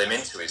wrestle him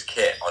into his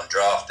kit on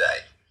draft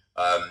day.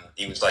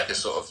 He was like a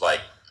sort of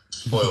like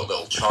spoiled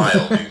little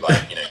child who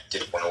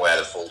didn't want to wear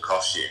the full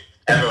costume.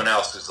 Everyone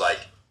else was like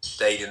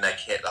stayed in their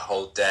kit the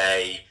whole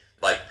day.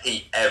 Like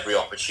Pete, every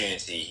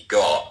opportunity he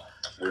got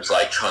was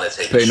like trying to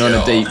take putting on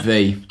a deep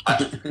V. I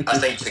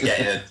think to get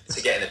in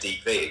a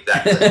deep V,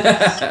 exactly.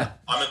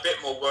 I'm a bit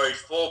more worried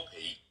for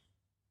Pete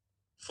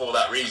for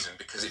that reason,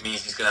 because it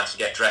means he's going to have to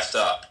get dressed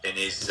up in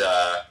his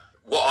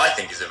what I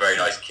think is a very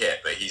nice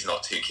kit, but he's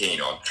not too keen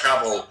on.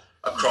 Travel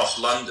across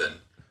London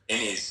in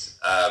his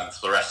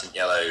fluorescent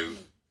yellow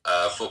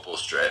football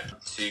strip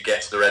to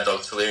get to the Red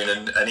Dog Saloon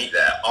and eat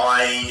there.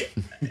 I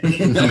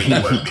mean,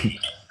 it won't be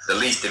the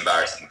least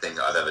embarrassing thing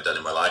that I've ever done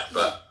in my life,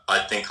 but I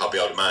think I'll be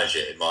able to manage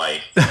it in my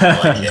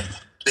kit.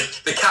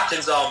 The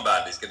captain's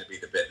armband is going to be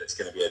the bit that's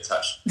going to be a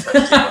touch too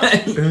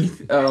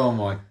much. Oh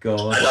my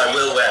god! And I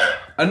will wear it.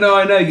 I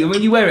know.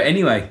 When you wear it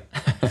anyway.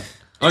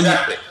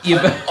 Exactly.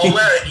 I'll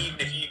wear it even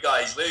if you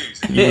guys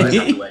lose and you guys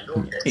have to wear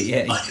your kits.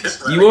 Yeah.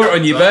 You wore it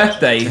on your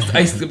birthday.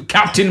 It's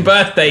Captain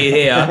Birthday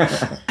here.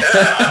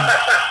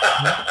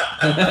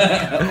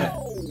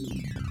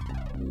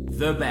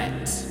 The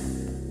bet.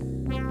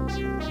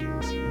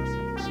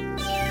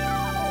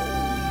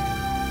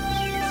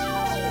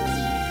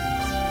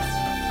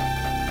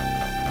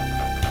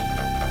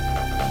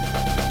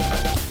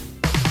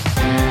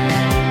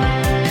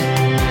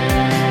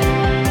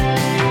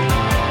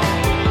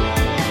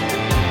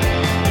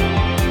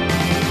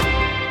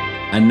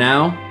 And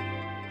now,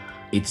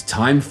 it's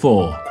time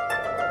for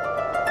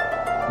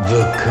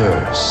The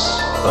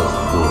Curse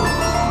of Wolf.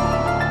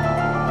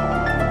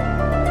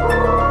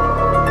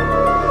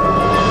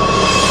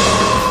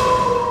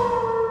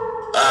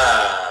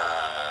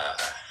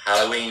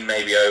 Halloween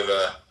may be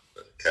over,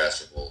 but the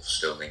Curse of Wolf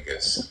still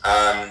lingers.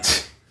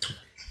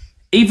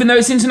 Even though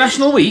it's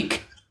International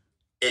Week?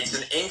 It's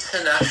an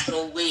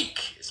international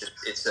week.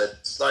 It's a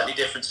slightly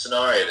different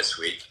scenario this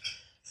week.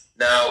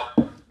 Now,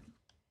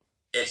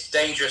 it's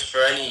dangerous for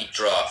any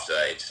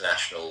drafter,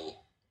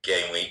 international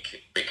game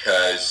week,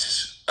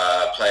 because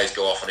players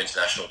go off on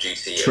international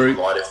duty. True. And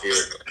quite a few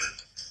of them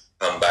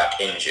come back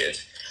injured.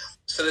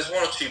 So there's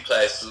 1 or 2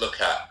 players to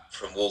look at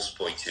from Wolves'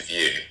 point of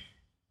view.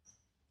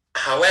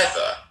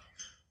 However,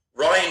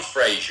 Ryan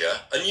Fraser,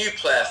 a new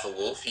player for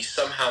Wolves, he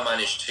somehow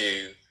managed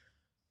to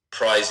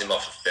prize him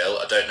off of Phil.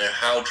 I don't know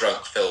how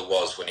drunk Phil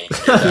was when he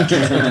did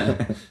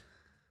that.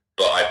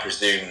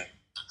 presume,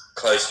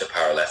 close to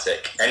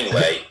paralytic.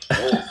 Anyway,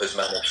 Wolf has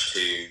managed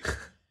to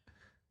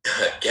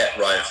get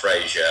Ryan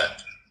Fraser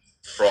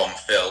from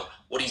Phil.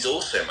 What he's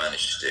also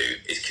managed to do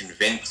is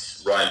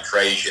convince Ryan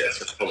Fraser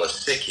to pull a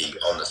sickie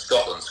on the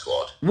Scotland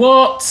squad.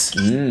 What?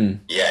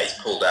 Yeah, he's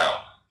pulled out.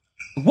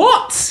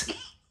 What?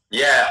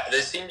 Yeah,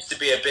 there seems to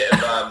be a bit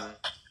of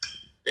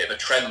a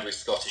trend with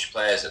Scottish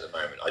players at the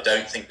moment. I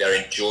don't think they're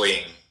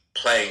enjoying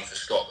playing for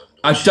Scotland.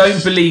 I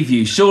don't believe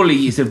you. Surely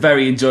it's a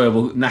very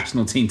enjoyable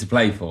national team to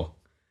play for.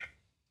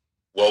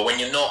 Well, when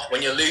you're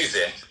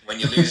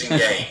losing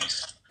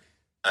games,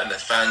 and the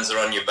fans are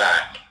on your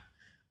back,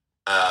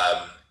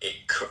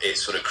 it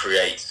sort of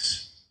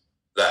creates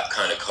that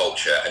kind of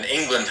culture. And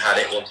England had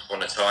it once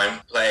upon a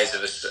time. Players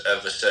of a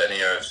certain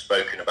era have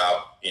spoken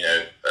about,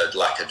 a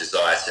lack of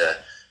desire to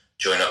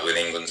join up with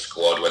England's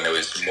squad when there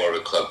was more of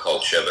a club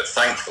culture. But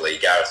thankfully,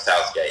 Gareth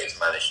Southgate has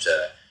managed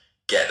to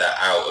get that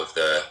out of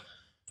the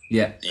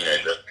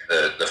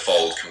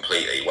fold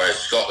completely. Whereas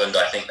Scotland,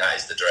 I think that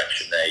is the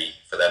direction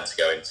for them to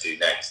go into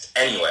next.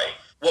 Anyway,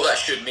 what that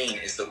should mean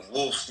is that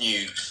Wolf's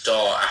new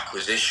star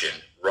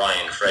acquisition,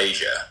 Ryan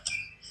Fraser,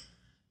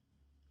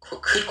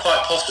 could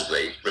quite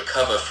possibly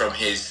recover from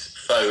his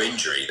faux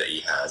injury that he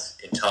has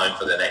in time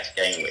for the next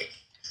game week.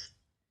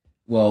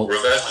 Well,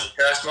 reverse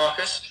the curse,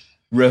 Marcus?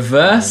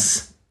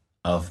 Reverse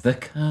of the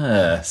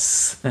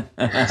curse. But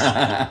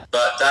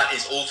that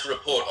is all to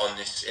report on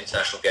this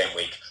international game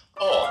week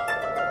on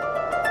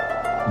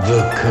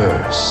The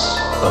Curse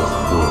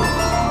of Wolf.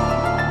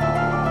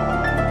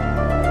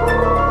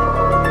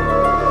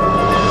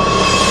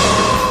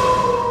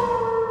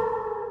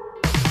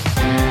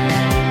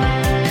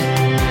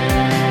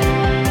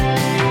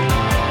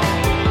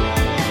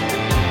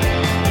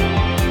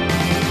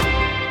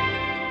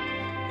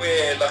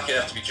 We're lucky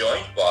enough to be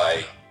joined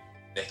by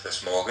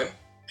Nicholas Morgan,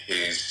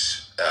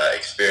 who's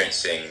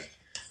experiencing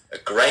a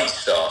great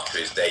start to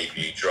his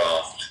debut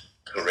draft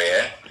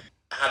career.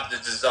 Had the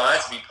desire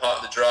to be part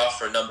of the draft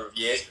for a number of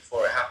years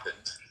before it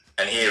happened,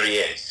 and here he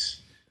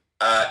is.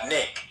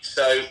 Nick,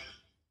 so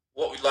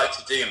what we'd like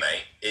to do,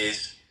 mate,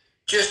 is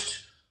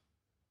just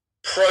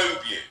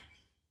probe you.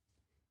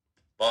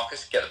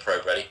 Marcus, get the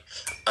probe ready.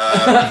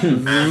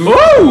 And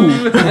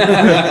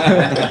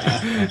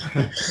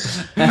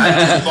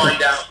just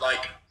find out,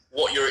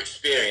 what your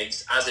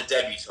experience as a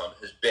debutant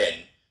has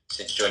been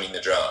since joining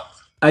the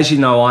draft. As you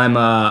know, I'm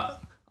a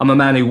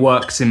man who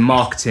works in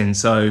marketing,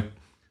 so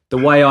the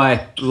way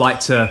I like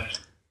to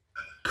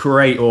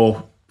create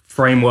or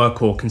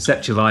framework or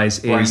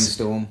conceptualize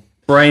is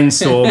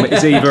brainstorm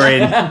is either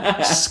in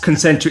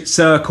concentric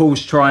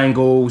circles,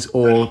 triangles,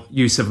 or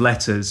use of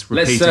letters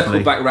repeatedly. Let's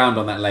circle back round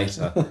on that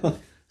later.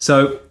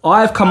 So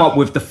I've come up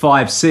with the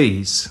 5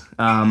 C's.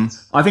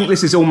 I think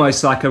this is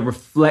almost like a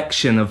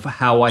reflection of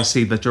how I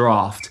see the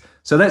draft.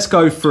 So let's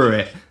go through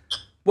it.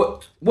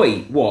 What?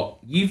 Wait, what?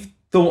 You've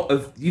thought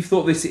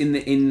this in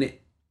the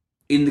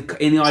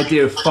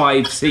idea of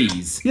 5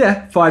 C's?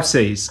 Yeah, 5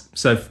 C's.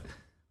 So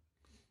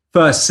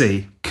first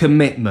C,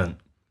 commitment.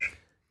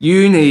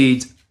 You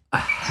need a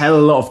hell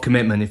of a lot of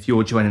commitment if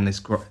you're joining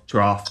this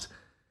draft.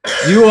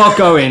 You are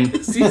going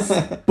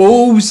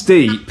balls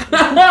deep.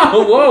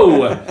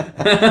 Whoa!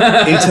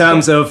 In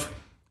terms of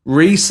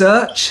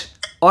research.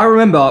 I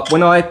remember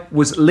when I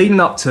was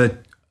leading up to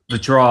the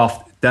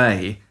draft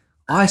day,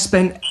 I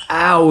spent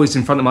hours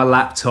in front of my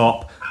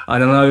laptop. I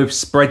don't know,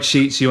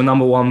 spreadsheets are your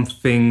number one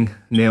thing,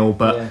 Neil,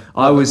 but yeah,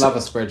 I was... love a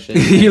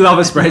spreadsheet. You love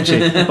a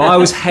spreadsheet. But I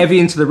was heavy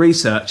into the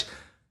research.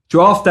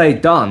 Draft day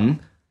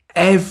done,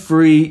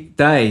 every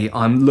day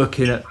I'm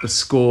looking at the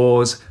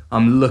scores,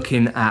 I'm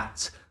looking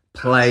at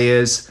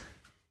players.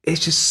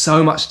 It's just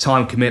so much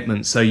time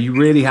commitment, so you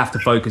really have to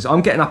focus.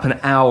 I'm getting up an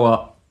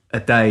hour a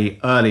day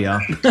earlier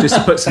just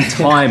to put some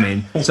time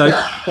in. So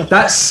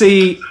that's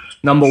C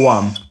number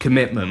 1,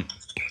 commitment.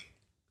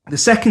 The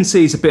second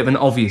C is a bit of an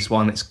obvious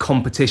one. It's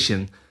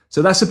competition.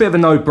 So that's a bit of a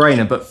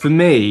no-brainer. But for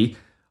me,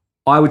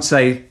 I would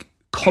say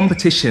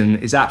competition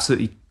is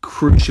absolutely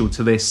crucial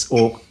to this,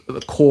 or the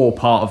core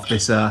part of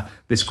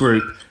this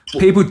group.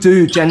 People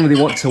do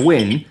generally want to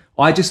win.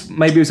 I just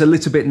maybe was a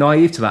little bit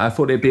naive to that. I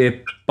thought it'd be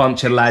a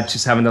bunch of lads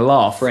just having a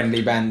laugh.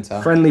 Friendly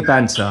banter.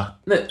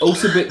 Look,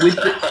 also, but with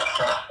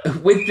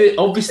the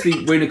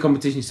obviously we're in a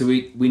competition, so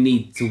we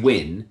need to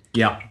win.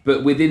 Yeah.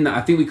 But within that,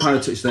 I think we kind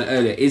of touched on it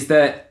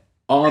earlier.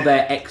 Are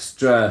there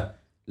extra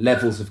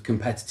levels of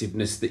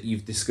competitiveness that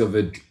you've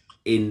discovered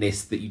in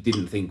this that you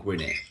didn't think were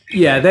in it?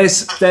 Yeah,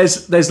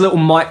 there's little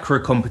micro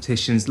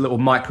competitions, little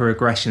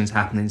microaggressions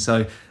happening.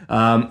 So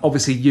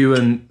obviously you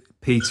and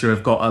Peter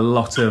have got a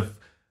lot of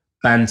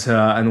banter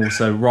and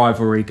also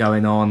rivalry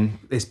going on.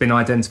 It's been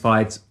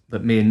identified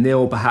that me and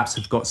Neil perhaps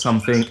have got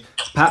something.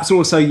 Perhaps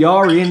also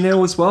Yari and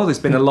Neil as well. There's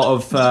been a lot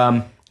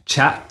of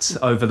chat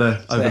over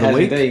the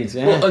week. Indeed,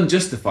 yeah. Well,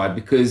 unjustified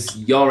because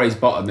Yare's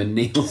bottom and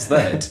Neil's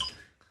third.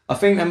 I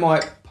think that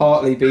might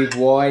partly be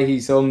why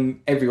he's on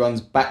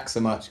everyone's back so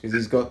much, because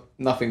he's got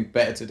nothing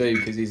better to do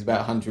because he's about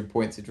 100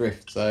 points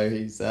adrift. So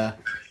he's got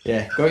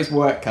his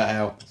work cut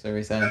out, so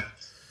he's saying.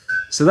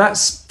 So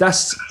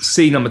that's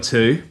C number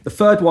 2. The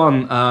third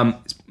one,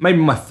 is maybe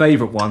my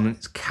favourite one.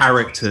 It's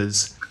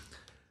characters.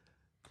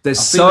 There's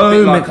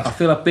so many. I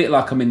feel a bit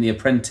like I'm in The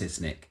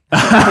Apprentice, Nick.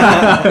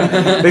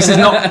 This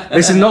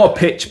is not a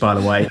pitch, by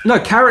the way. No,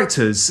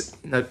 characters.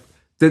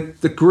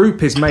 The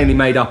group is mainly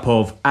made up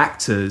of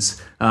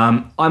actors.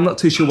 I'm not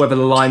too sure whether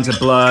the lines are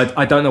blurred.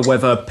 I don't know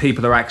whether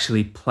people are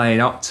actually playing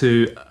up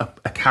to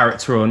a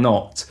character or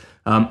not.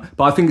 But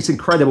I think it's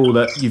incredible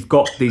that you've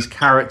got these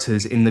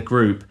characters in the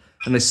group,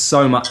 and there's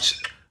so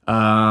much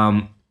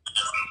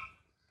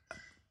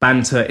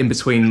banter in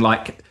between,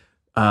 like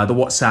the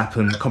WhatsApp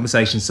and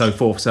conversation and so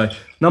forth. So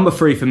number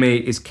 3 for me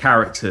is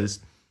characters.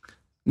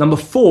 Number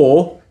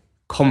 4,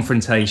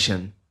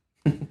 confrontation.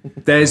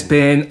 There's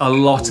been a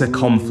lot of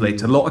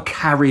conflict, a lot of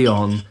carry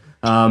on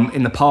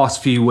in the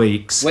past few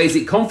weeks. Wait, is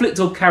it conflict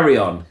or carry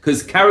on?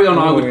 Because carry on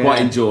I would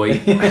quite enjoy. You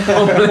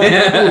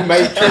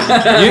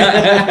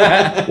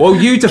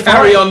define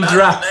Carry on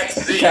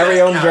drafting.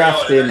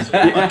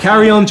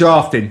 Carry on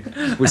drafting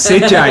with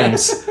Sid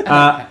James.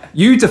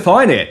 You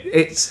define it.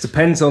 It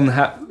depends on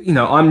how.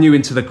 I'm new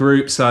into the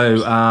group,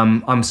 so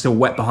I'm still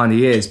wet behind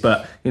the ears.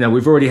 But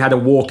we've already had a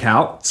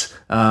walkout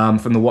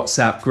from the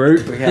WhatsApp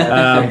group.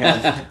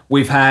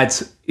 We've had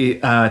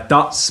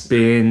Dutz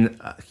being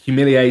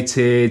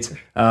humiliated,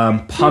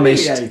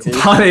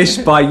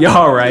 punished by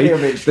Yare,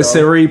 the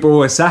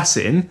cerebral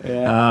assassin.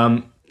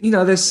 Yeah.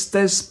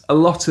 There's a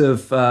lot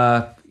of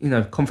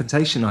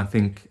confrontation, I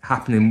think,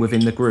 happening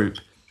within the group.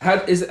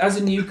 As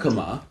a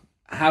newcomer,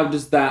 how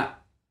does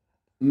that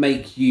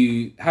make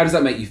you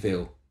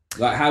feel?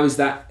 Like, how is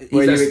that?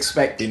 Were you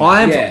expecting?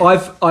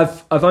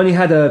 I've only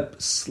had a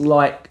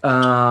slight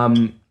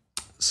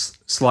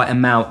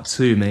amount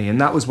to me, and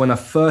that was when I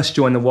first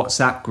joined the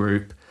WhatsApp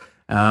group,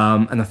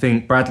 and I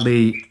think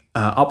Bradley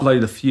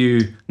uploaded a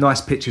few nice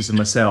pictures of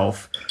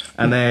myself,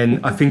 and then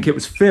I think it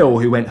was Phil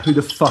who went, "Who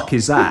the fuck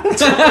is that?"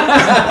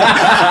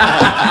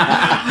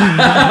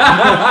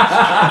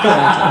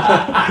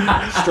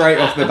 Straight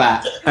off the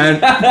bat. And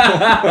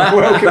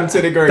welcome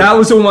to the group. That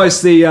was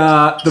almost the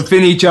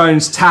Vinnie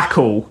Jones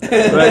tackle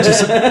that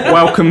just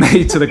welcomed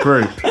me to the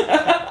group. But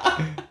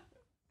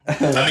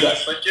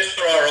just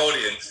for our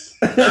audience,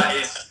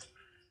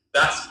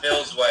 that's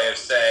Phil's way of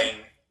saying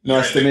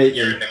nice to meet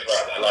you. You're in the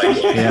club. I like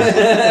it.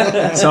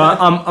 Yeah. So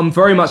I'm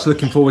very much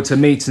looking forward to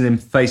meeting him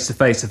face to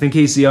face. I think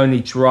he's the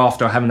only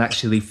drafter I haven't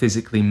actually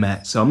physically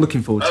met, so I'm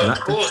looking forward to that.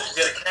 Of course,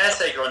 he had a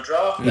caretaker on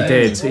draft. He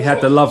did. He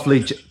had the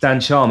lovely Dan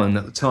Sharman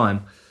at the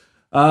time.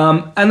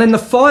 And then the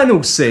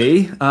final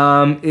C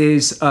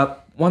is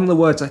one of the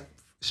words I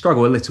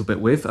struggle a little bit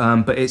with,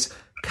 but it's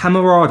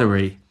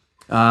camaraderie.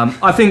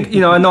 I think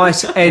a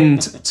nice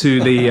end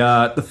to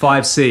the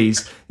 5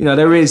 C's.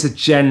 There is a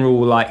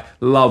general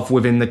love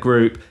within the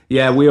group.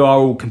 Yeah, we are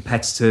all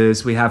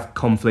competitors. We have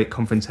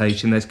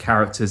confrontation. There's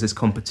characters. There's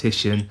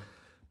competition,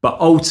 but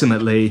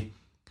ultimately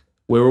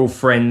we're all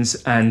friends.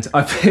 And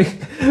I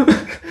think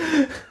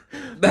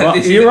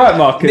you're right,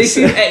 Marcus. This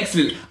is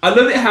excellent. I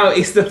love it how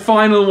it's the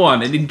final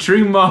one, and in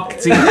true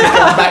marketing,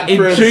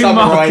 he's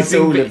summarised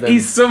all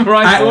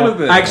of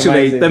them.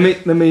 Actually, let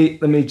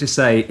me just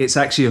say, it's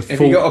actually a full.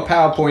 Have you got a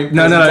PowerPoint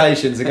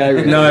presentation to go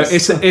with? No,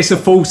 it's a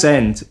false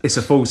end. It's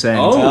a false end.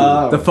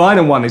 Oh. The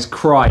final one is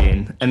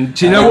crying, and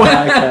do you know what?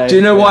 Okay. Do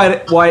you know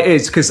why it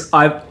is? Because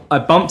I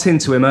bumped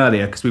into him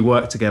earlier because we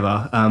worked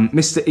together.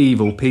 Mr.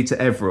 Evil, Peter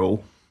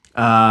Everall,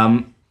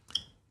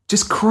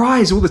 just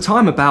cries all the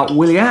time about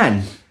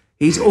Willie-Anne.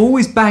 He's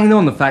always banging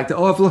on the fact that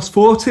I've lost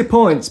 40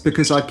 points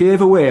because I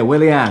gave away a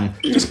Willie-Anne.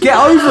 Just get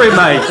over it,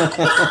 mate.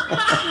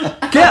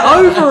 Get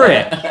over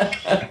it.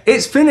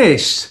 It's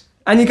finished.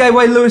 And you gave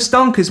away Lewis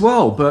Dunk as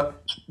well,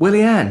 but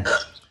Willie-Anne.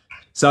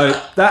 So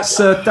that's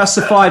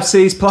the 5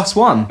 C's plus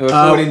 1.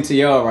 According to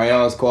Yare,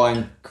 I was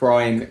crying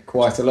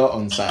quite a lot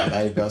on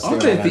Saturday. But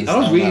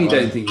I really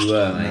don't think you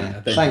were,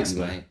 mate. No. Thanks,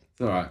 mate.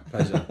 It's all right,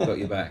 pleasure. Got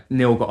you back.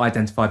 Neil got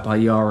identified by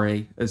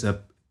Yare as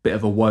a bit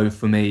of a woe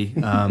for me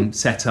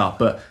set up,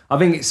 but I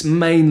think it's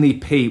mainly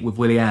Pete with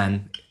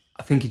Willie-Anne.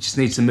 I think he just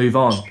needs to move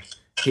on.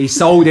 He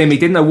sold him. He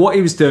didn't know what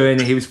he was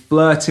doing. He was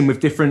flirting with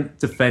different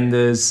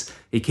defenders.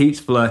 He keeps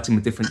flirting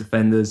with different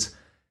defenders.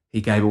 He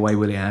gave away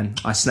Willie-Anne.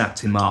 I snapped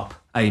him up.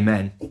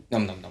 Amen.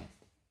 Nom nom nom.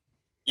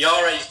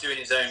 Yare's doing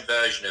his own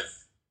version of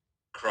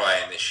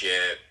crying this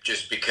year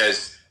just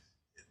because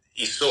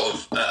he's sort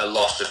of at a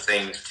loss of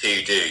things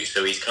to do.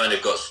 So he's kind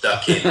of got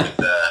stuck in with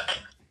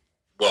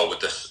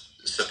the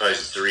supposed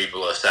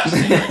cerebral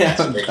assassin.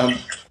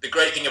 The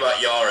great thing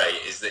about Yare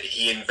is that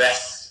he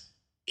invests,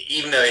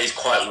 even though it is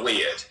quite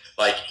weird,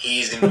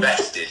 he's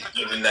invested,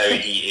 even though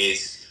he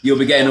is... You'll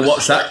be getting a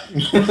WhatsApp.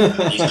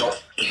 He's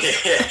not...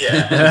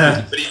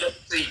 yeah. But he's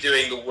obviously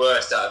doing the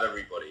worst out of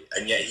everybody,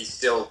 and yet he's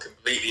still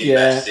completely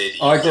invested.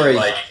 I agree.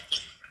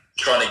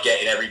 Trying to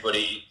get in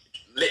everybody...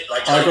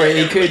 I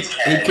agree.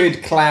 He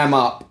could clam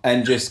up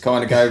and just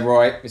kind of go,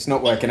 right, it's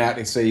not working out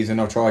this season,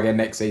 I'll try again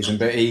next season.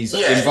 But he's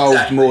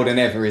involved more than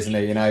ever, isn't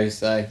he?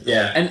 So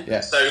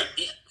So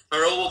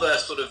for all the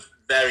sort of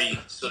very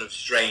sort of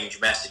strange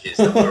messages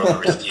that we're on the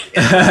receiving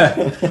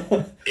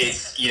end.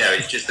 It's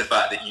just the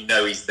fact that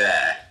he's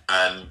there,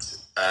 and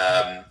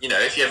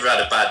if you ever had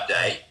a bad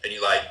day and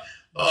you're like,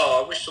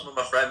 oh, I wish some of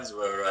my friends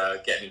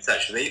were getting in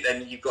touch with me,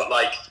 then you've got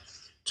like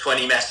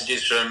 20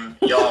 messages from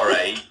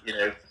Yare,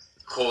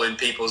 calling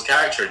people's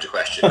character into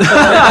question.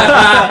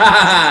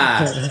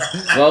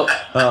 Well,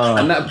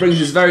 and that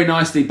brings us very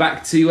nicely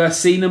back to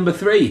scene number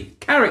 3,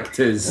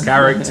 characters.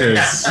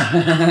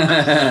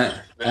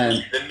 The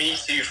Me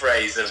Too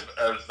phrase of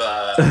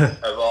our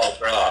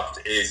draft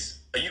is,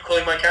 are you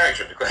calling my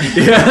character into question?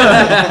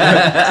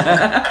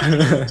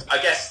 I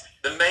guess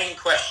the main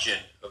question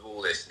of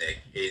all this, Nick,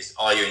 is,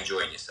 are you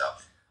enjoying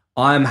yourself?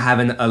 I'm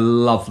having a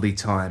lovely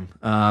time.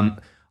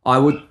 I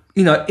would,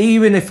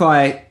 even if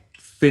I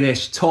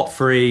finish top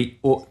 3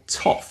 or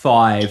top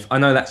 5, I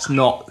know that's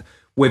not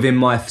within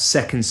my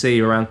second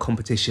seed around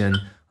competition.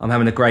 I'm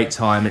having a great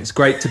time. It's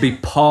great to be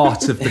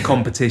part of the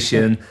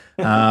competition.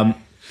 And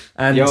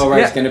Your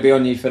rate's going to be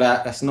on you for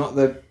that. That's not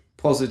the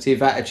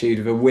positive attitude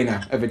of a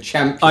winner, of a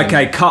champion.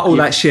 Okay, cut all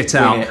that shit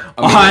out.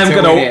 I'm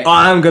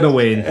gonna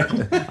win.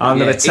 I'm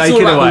gonna take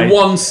it away. It's all about the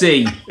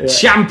 1C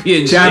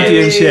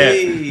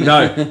championship.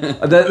 No,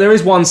 there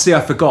is 1C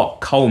I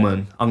forgot.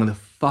 Coleman. I'm gonna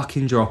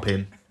fucking drop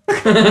him.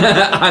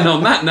 And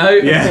on that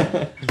note,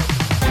 yeah.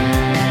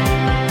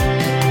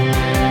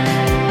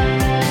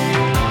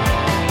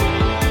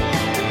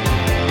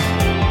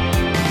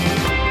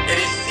 It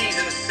is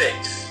season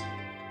 6,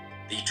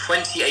 the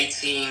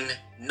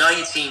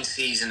 2018-19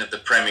 season of the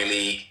Premier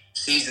League,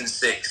 season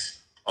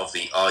 6 of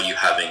the Are You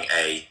Having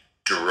a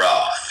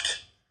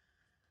Draft?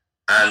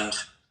 And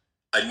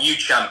a new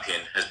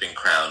champion has been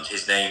crowned.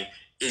 His name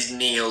is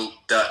Neil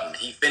Dutton.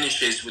 He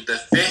finishes with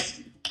the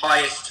 5th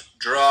highest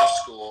draft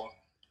score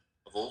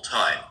of all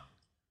time,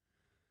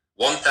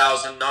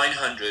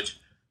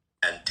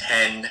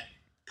 1,910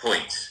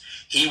 points.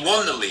 He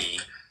won the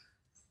league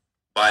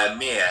by a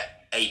mere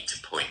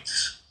 8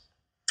 points.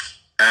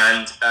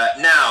 And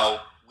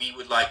now we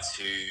would like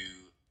to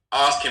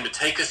ask him to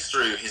take us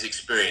through his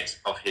experience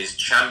of his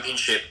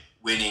championship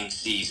winning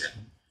season.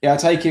 Yeah, I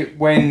take it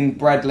when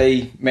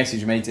Bradley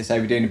messaged me to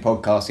say we're doing a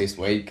podcast this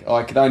week,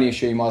 I could only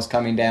assume I was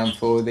coming down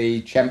for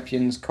the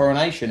Champions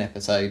Coronation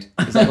episode.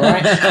 Is that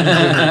right?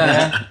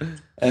 Yeah.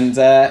 And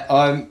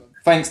I'm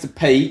thanks to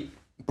Pete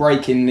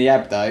breaking the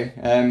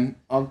abdo,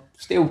 I'm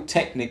still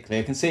technically,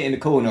 I can see it in the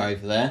corner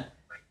over there.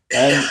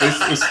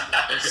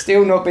 It's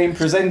still not being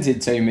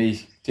presented to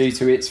me due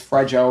to its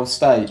fragile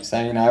state. So,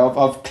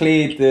 I've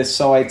cleared the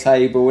side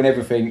table and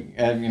everything,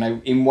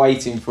 in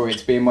waiting for it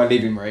to be in my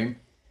living room.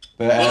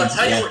 But, well, I'll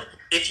tell you what,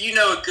 if you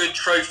know a good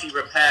trophy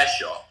repair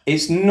shop...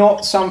 It's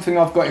not something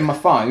I've got in my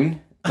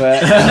phone,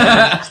 but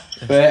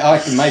but I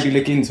can maybe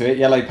look into it.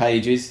 Yellow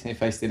Pages, if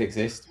they still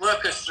exist.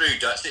 Work us through,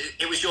 Dutch.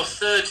 It was your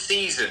 3rd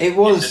season. It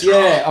was,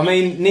 yeah. I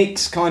mean,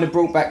 Nick's kind of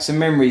brought back some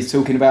memories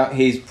talking about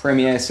his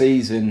premiere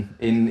season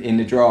in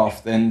the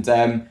draft.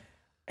 And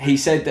he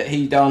said that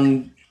he'd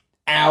done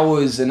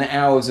hours and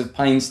hours of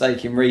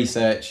painstaking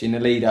research in the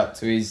lead up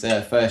to his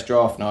first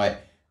draft night.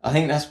 I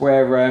think that's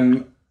where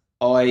I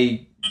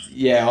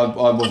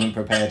wasn't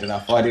prepared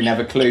enough. I didn't have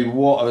a clue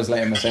what I was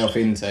letting myself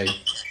into.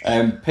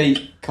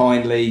 Pete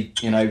kindly,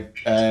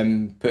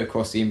 put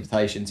across the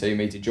invitation to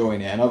me to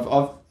join it. And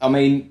I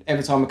mean,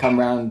 every time I come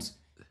around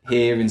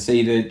here and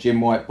see the gym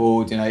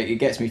whiteboard, it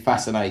gets me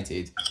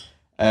fascinated.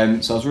 So I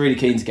was really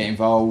keen to get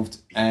involved.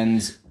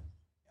 And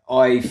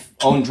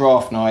on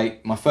draft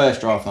night, my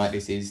first draft night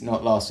this is,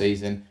 not last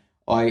season,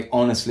 I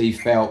honestly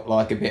felt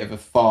like a bit of a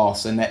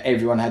farce and that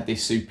everyone had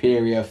this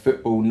superior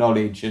football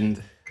knowledge,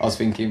 and I was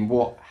thinking,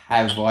 what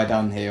have I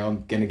done here?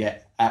 I'm going to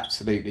get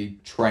absolutely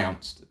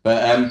trounced.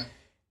 But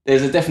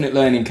there's a definite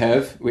learning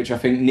curve, which I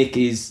think Nick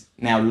is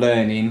now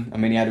learning. I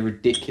mean, he had a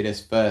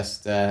ridiculous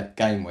first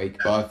game week,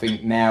 but I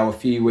think now, a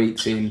few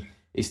weeks in,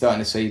 he's starting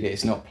to see that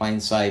it's not plain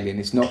sailing.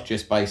 It's not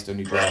just based on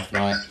your draft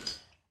night.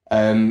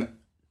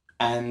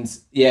 And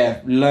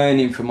yeah,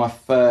 learning from my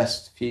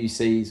first few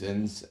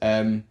seasons,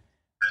 I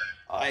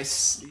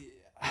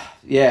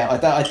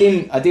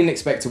didn't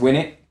expect to win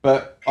it,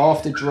 but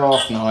after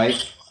draft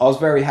night, I was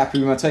very happy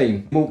with my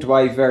team. Walked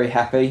away very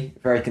happy,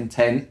 very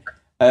content.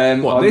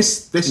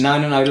 This? No,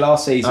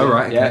 last season. Oh,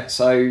 right, okay. Yeah,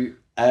 so,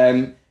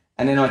 and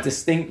then I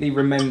distinctly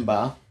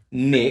remember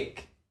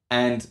Nick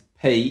and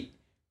Pete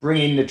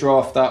bringing the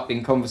draft up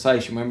in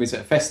conversation when we was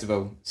at a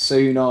festival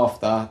soon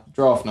after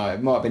draft night.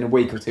 It might have been a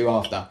week or two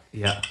after.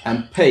 Yeah.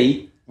 And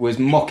Pete was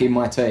mocking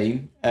my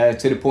team to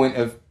the point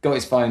of got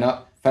his phone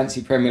up,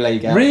 fancy Premier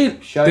League out. Really?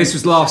 This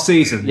was last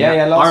season?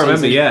 Yeah, last season. I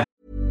remember, yeah.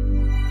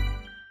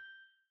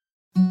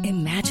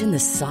 Imagine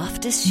Imagine the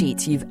softest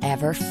sheets you've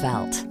ever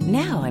felt.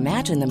 Now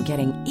imagine them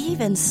getting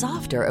even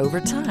softer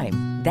over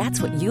time.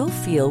 That's what you'll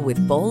feel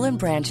with Boll &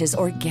 Branch's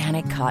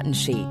organic cotton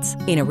sheets.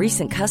 In a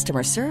recent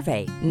customer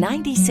survey,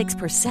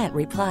 96%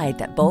 replied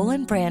that Boll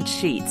 & Branch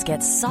sheets get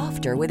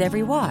softer with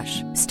every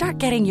wash. Start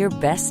getting your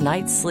best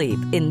night's sleep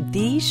in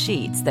these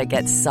sheets that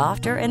get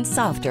softer and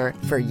softer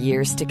for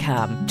years to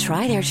come.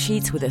 Try their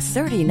sheets with a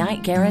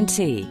 30-night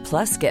guarantee.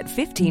 Plus, get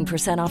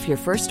 15% off your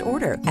first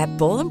order at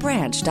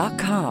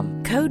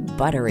bollandbranch.com. Code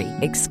BUTTERY.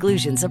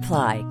 Exclusions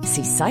apply.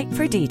 See site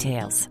for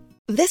details.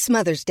 This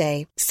Mother's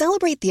Day,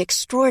 celebrate the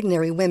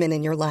extraordinary women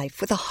in your life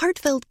with a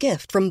heartfelt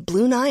gift from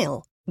Blue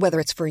Nile.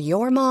 Whether it's for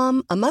your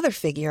mom, a mother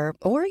figure,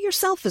 or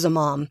yourself as a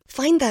mom,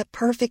 find that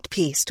perfect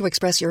piece to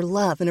express your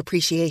love and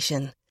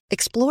appreciation.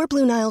 Explore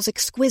Blue Nile's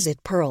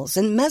exquisite pearls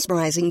and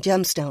mesmerizing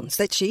gemstones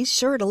that she's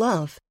sure to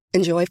love.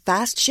 Enjoy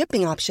fast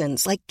shipping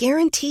options like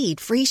guaranteed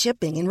free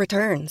shipping and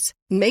returns.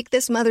 Make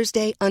this Mother's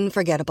Day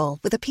unforgettable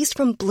with a piece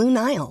from Blue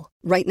Nile.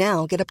 Right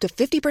now, get up to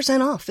 50%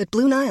 off at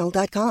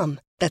BlueNile.com.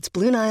 That's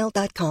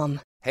BlueNile.com.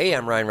 Hey,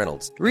 I'm Ryan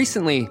Reynolds.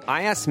 Recently,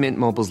 I asked Mint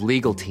Mobile's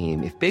legal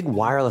team if big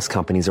wireless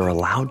companies are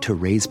allowed to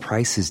raise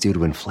prices due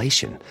to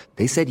inflation.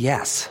 They said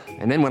yes.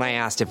 And then when I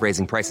asked if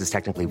raising prices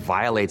technically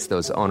violates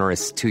those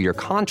onerous 2-year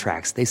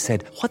contracts, they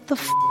said, "What the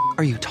f***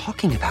 are you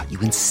talking about,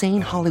 you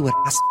insane Hollywood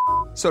ass?"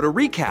 So to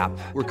recap,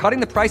 we're cutting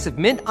the price of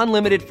Mint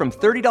Unlimited from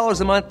 $30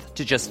 a month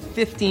to just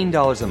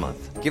 $15 a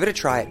month. Give it a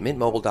try at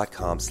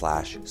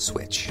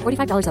mintmobile.com/switch.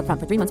 $45 up front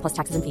for 3 months plus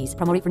taxes and fees.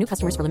 Promo rate for new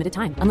customers for limited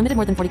time. Unlimited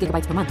more than 40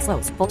 gigabytes per month.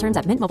 Slows full terms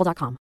at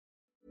mintmobile.com.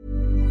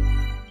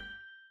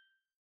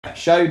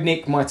 Showed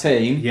Nick my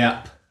team.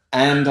 Yep.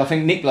 And I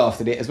think Nick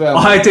laughed at it as well.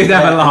 I did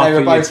have a laugh. They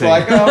were both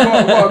like, "Oh,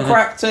 what a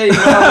crap team!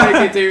 What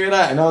do you do with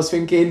that?" And I was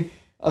thinking,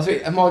 have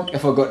I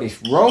got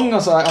this wrong? I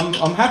was like,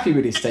 I'm happy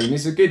with this team.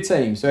 It's a good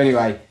team. So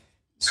anyway,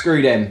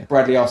 screw them.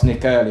 Bradley asked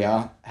Nick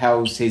earlier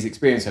how's his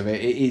experience of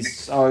it. It is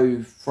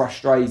so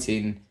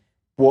frustrating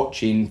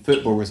watching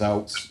football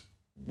results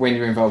when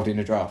you're involved in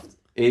a draft.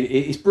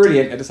 It's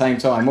brilliant at the same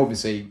time,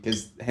 obviously,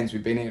 because hence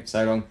we've been in it for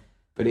so long.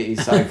 But it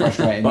is so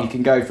frustrating. You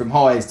can go from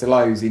highs to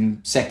lows in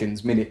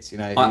seconds, minutes. You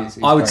know, it's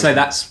I would crazy. say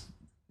that's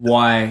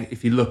why,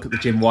 if you look at the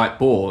Jim White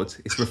board,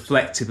 it's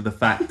reflective of the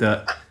fact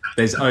that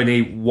there's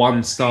only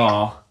 1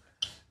 star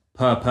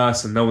per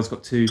person. No one's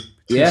got two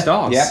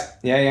stars.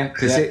 Yeah.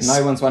 Because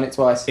no one's won it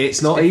twice.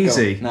 It's not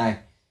easy. No.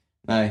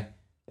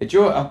 Do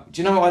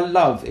you know what I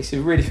love? It's a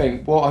really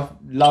thing. What I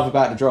love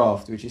about the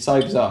draft, which is so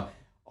bizarre.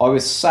 I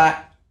was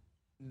sat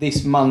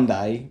this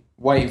Monday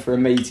waiting for a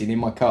meeting in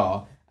my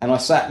car. And I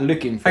sat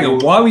looking for. Hang on,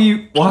 why were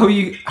you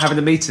having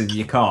a meeting in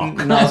your car?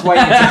 No, I was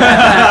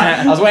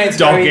waiting to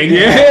dogging. go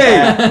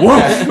in.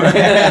 Woof.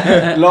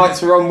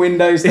 Lights were on,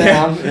 windows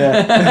down.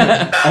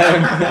 Yeah.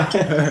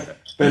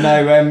 But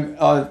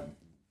no,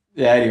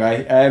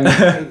 anyway,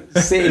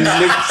 sitting.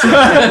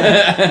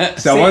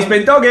 Someone's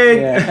been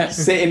dogging. Yeah,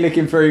 sitting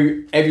looking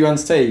through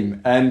everyone's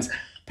team, and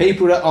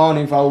people that aren't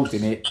involved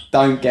in it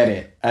don't get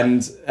it.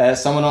 And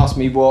someone asked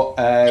me what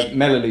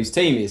Melalu's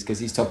team is because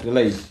he's top of the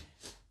league.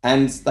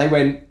 And they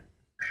went,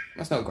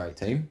 "That's not a great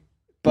team,"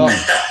 but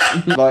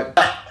like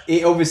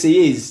it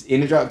obviously is in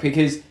the draft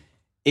because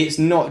it's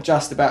not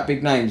just about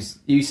big names.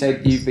 You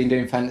said you've been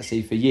doing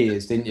fantasy for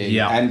years, didn't you?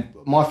 Yeah. And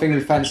my thing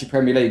with Fantasy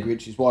Premier League,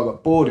 which is why I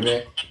got bored of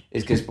it,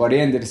 is because by the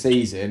end of the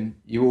season,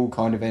 you all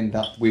kind of end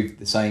up with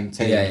the same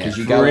team because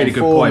you go really on good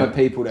former point.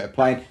 people that are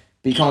playing.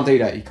 But you can't do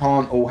that. You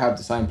can't all have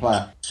the same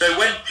player. So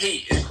when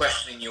Pete is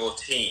questioning your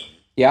team,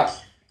 Yeah.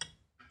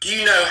 do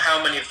you know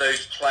how many of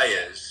those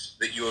players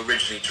that you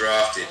originally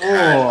drafted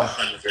had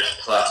 100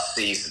 plus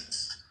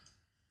seasons?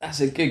 That's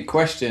a good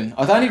question.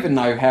 I don't even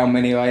know how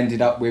many I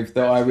ended up with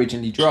that I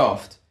originally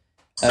drafted.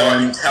 So I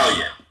can tell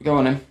you. Go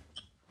on then.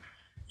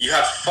 You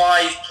have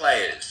 5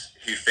 players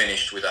who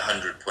finished with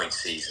 100-point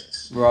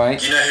seasons. Right.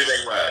 Do you know who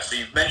they were? So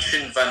you've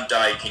mentioned Van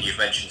Dijk and you've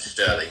mentioned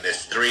Sterling.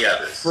 There's 3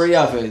 others. 3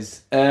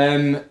 others.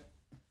 I'm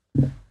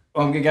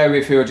going to go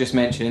with who I just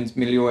mentioned,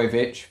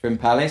 Milivojevic from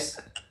Palace.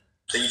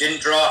 So you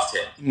didn't draft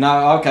him?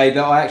 No, okay,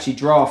 that I actually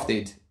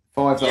drafted.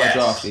 5 that I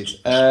drafted.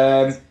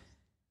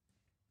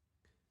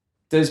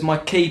 Does my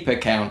keeper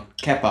count?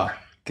 Kepa?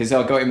 Because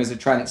I got him as a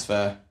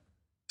transfer.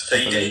 So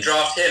you didn't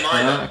draft him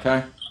either?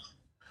 Okay.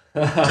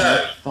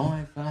 So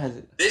 5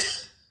 players.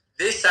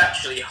 This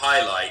actually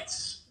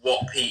highlights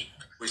what Pete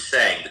was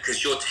saying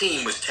because your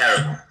team was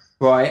terrible.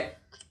 Right.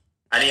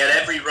 And he had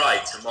every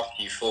right to mock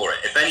you for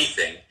it. If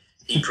anything,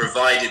 he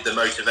provided the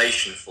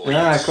motivation for you.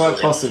 Yeah, quite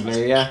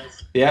possibly, yeah.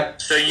 Yeah.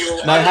 So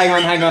you're No,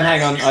 hang on.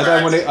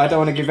 I don't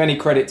want to give any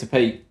credit to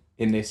Pete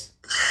in this.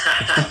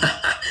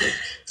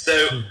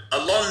 So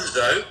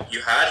Alonso,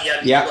 you got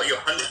your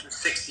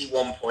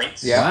 161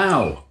 points. Yeah.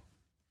 Wow.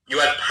 You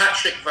had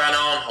Patrick Van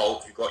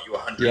Aanholt, who got you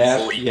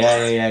 140 points.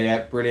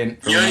 Yeah. Brilliant.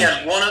 You only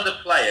had one other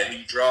player who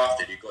you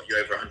drafted who got you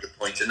over 100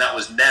 points, and that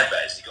was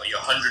Neves. He got you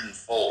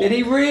 104. Did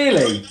he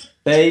really?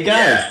 There you go.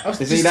 Yeah.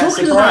 Is he that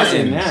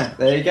surprising? Yeah,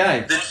 there you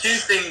go. The 2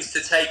 things to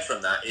take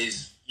from that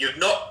is you've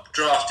not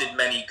drafted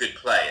many good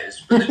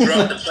players, but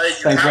the players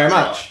you Thank you very have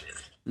much.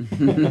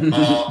 drafted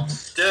are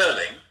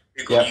Sterling,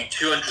 who got you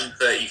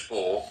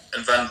 234,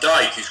 and Van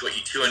Dijk, who's got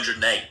you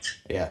 208.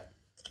 Yeah.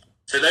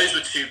 So those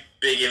were two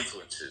big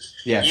influences.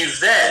 Yeah.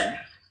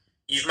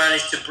 You've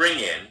managed to bring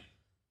in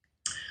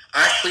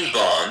Ashley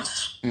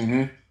Barnes,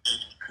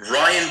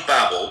 Ryan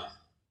Babel,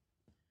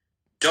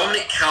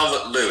 Dominic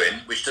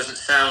Calvert-Lewin, which doesn't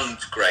sound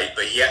great,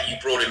 but you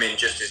brought him in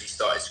just as he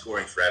started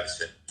scoring for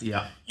Everton.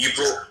 Yeah. You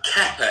brought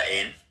Kepa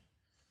in,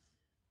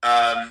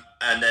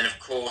 and then of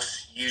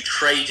course you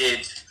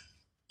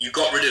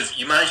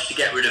managed to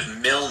get rid of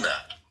Milner,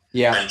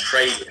 and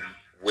trade him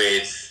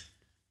with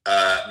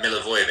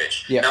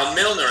Milivojevic. Yeah. Now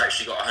Milner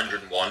actually got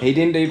 101. He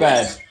didn't do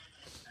bad.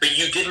 But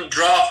you didn't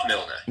draft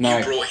Milner. No.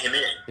 You brought him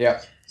in.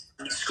 Yeah.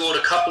 You scored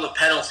a couple of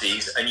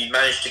penalties, and you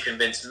managed to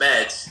convince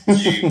Meds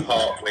to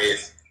part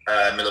with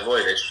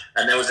Milivojevic,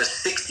 and there was a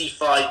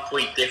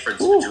 65-point difference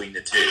between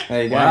the two.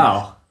 There you go.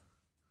 Wow.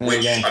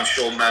 Which I'm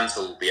sure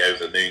Mantle will be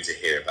over the moon to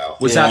hear about.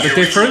 Was that the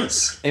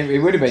difference?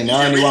 It would have been.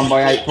 I only won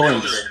by 8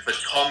 points. For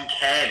Tom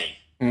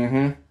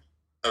Kearney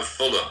of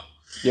Fulham.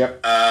 Yep.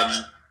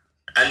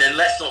 And then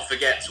let's not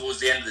forget towards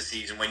the end of the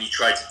season when you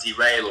tried to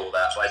derail all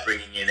that by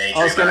bringing in AJ.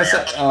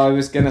 I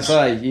was going to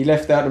say you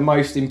left out the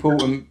most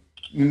important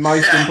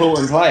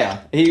player.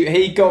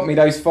 He got me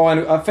those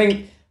final. I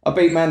think I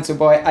beat Mantle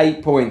by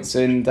 8 points,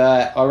 and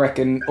I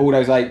reckon all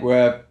those 8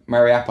 were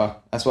Mariappa.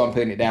 That's what I'm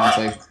putting it down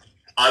to.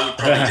 I would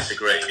probably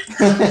disagree.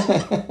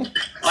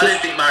 I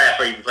don't think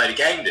Mariappa even played a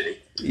game, did he?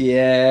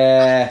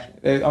 Yeah,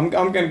 I'm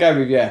going to go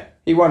with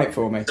He won it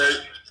for me. So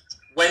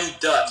when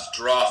Dutz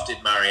drafted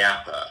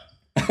Mariappa,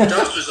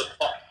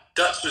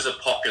 Dutz was a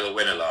popular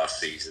winner last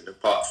season,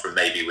 apart from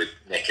maybe with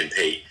Nick and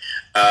Pete.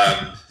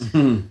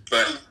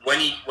 But when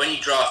he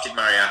drafted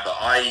Mariappa,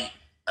 I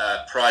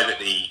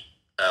privately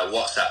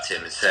WhatsApped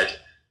him and said,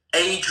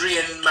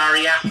 Adrian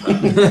Mariappa.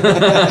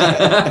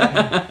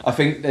 I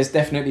think there's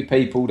definitely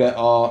people that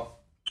are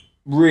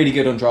really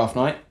good on draft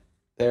night.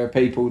 There are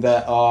people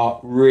that are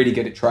really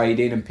good at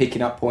trading and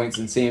picking up points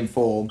and seeing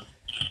form.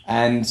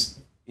 And,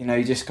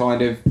 you just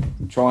kind of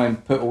try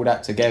and put all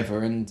that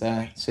together and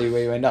see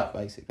where you end up,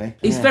 basically.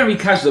 It's very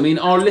casual. I mean,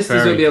 our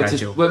listeners won't be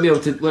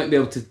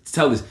able to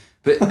tell this,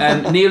 but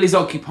Neil is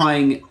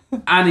occupying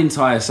an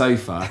entire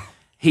sofa.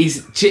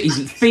 His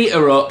feet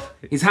are up,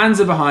 his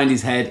hands are behind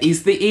his head. He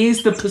is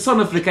the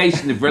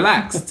personification of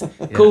relaxed,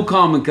 cool,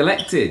 calm, and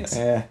collected.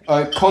 Yeah.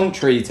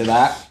 Contrary to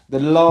that, the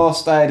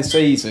last day of the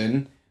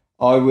season,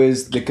 I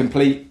was the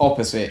complete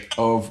opposite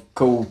of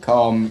cool,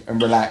 calm,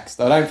 and relaxed.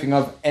 I don't think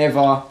I've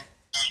ever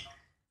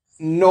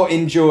not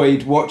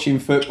enjoyed watching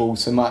football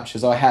so much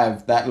as I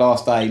have that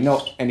last day.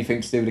 Not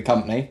anything to do with the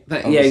company.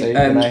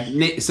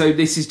 So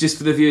this is just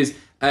for the viewers.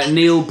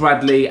 Neil,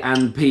 Bradley,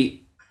 and Pete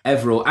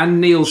Everall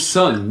and Neil's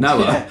son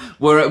Noah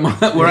were at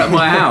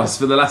my house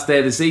for the last day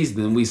of the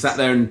season, and we sat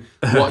there and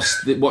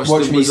watched the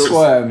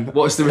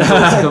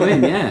results come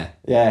in.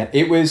 Yeah,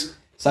 it was.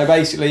 So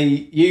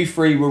basically, you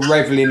three were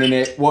revelling in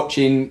it,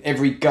 watching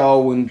every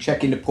goal and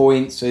checking the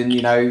points, and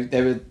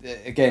there were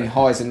again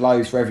highs and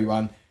lows for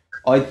everyone.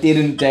 I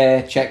didn't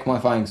dare check my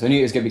phone because I knew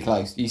it was going to be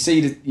close. You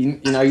see,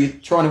 you're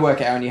trying to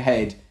work it out in your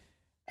head.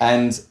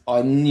 And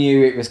I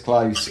knew it was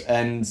close,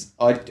 and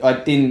I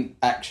didn't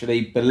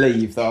actually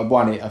believe that I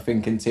won it. I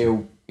think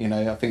until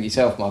I think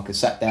yourself, Marcus,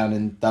 sat down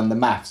and done the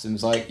maths and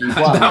was like, "You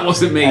won." That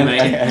wasn't me,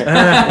 mate.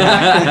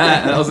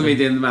 That wasn't me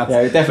doing the maths.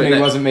 Yeah, it definitely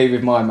wasn't me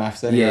with my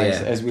maths.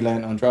 Anyways, as we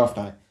learned on draft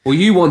night. Well,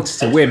 you wanted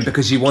to win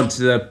because you wanted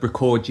to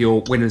record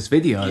your winner's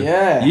video.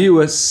 Yeah, you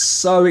were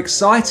so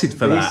excited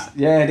for that.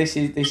 Yeah, this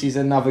is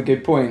another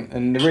good point,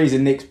 and the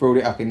reason Nick's brought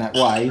it up in that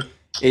way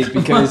is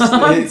because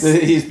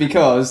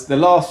the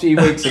last few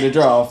weeks of the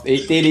draft,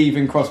 it did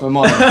even cross my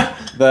mind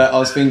that I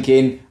was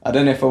thinking, I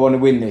don't know if I want to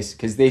win this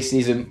because this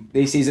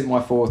isn't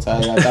my forte.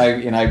 I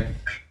don't,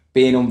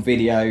 being on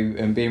video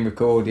and being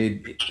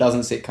recorded, it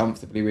doesn't sit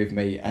comfortably with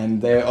me.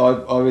 And I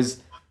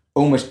was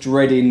almost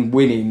dreading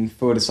winning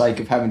for the sake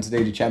of having to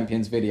do the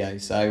Champions video.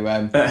 So,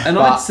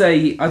 I'd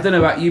say, I don't know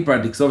about you,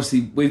 Bradley, because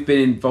obviously we've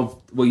been involved.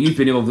 Well, you've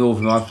been involved with all of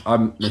them.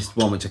 I've missed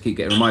one, which I keep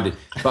getting reminded.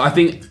 But I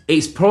think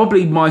it's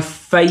probably my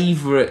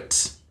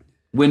favourite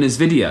winner's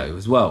video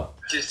as well.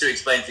 Just to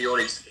explain for the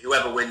audience,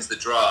 whoever wins the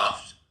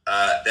draft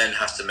then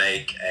has to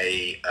make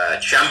a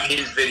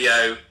Champions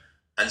video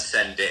and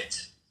send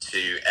it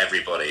to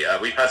everybody.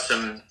 We've had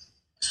some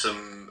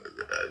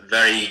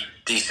very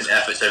decent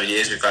efforts over the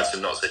years. We've had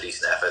some not so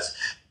decent efforts.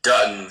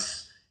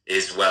 Dutton's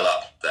is well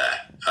up there.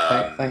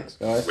 Thanks,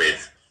 guys.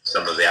 With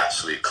some of the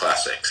absolute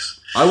classics.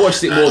 I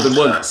watched it more than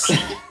once.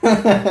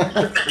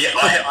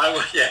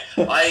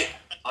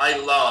 I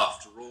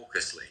laughed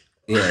raucously.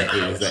 Yeah,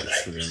 it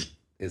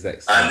was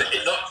excellent.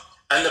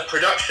 And the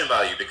production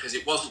value, because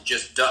it wasn't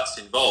just Dutz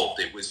involved,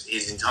 it was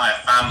his entire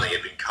family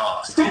had been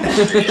cast in the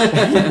studio.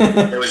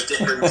 There was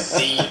different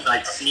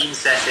scene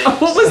settings.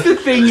 What was the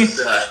thing?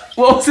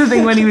 What was the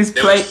thing when he was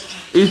playing?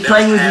 He was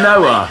playing with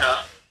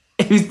Noah.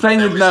 He was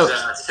playing with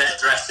Noah. Set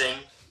dressing.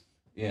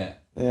 Yeah.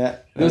 Yeah.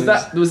 There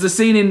was the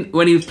scene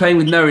when he was playing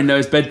with Noah in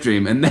Noah's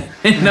bedroom, and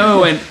then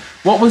Noah went,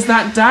 "What was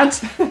that, Dad?"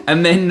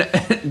 And then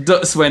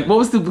Dutz went, "What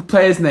was the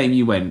player's name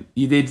you went?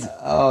 You did."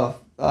 Oh,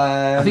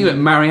 I think about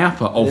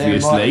Mariappa,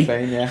 obviously.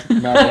 Yeah,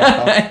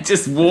 Mariappa.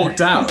 Just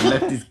walked out and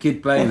left his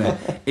kid playing there.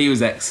 He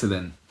was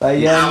excellent.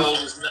 How old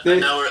was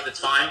Noah at the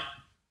time?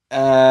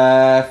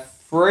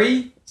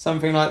 3,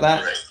 something like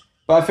that. 3.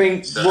 But I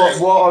think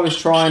what I was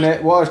trying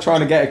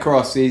to get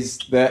across is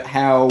that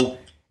how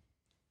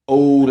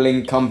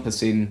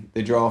all-encompassing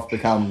the draft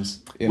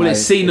becomes.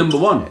 It's C number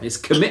 1. It's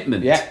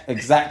commitment. Yeah,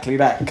 exactly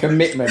that.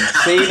 Commitment.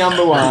 C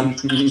number 1.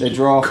 The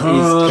draft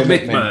is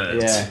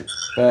commitment. Yeah,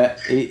 but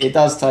it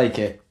does take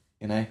it.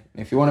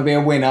 If you want to be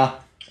a winner,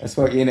 that's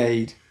what you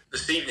need.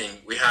 This evening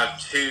we have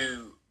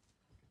 2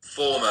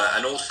 former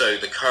and also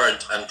the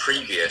current and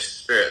previous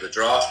Spirit of the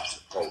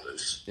Draft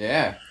holders.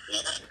 Yeah.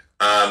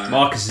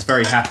 Marcus is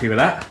very happy with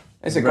that.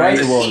 It's a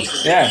great award.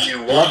 Yeah,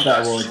 love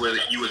that award.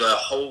 You were the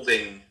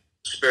holding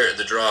Spirit of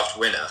the Draft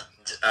winner.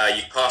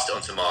 You passed it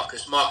on to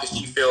Marcus. Marcus, do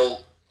you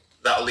feel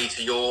that will lead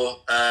to your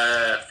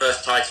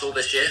first title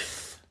this year?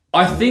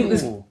 I think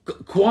there's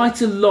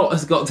quite a lot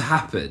has got to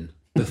happen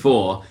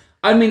before.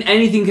 I mean,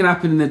 anything can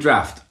happen in the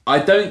draft. I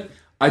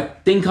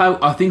think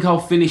I'll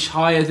finish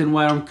higher than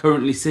where I'm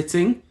currently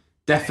sitting.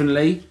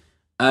 Definitely.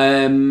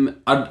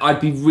 I'd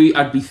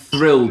be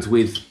thrilled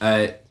with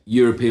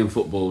European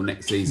football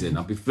next season.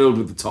 I'll be thrilled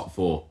with the top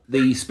 4.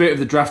 The Spirit of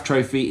the Draft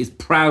trophy is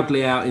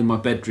proudly out in my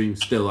bedroom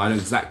still. I know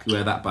exactly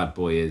where that bad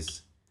boy is.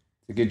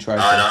 It's a good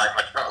trophy.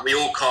 We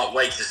all can't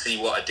wait to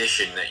see what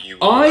edition that you.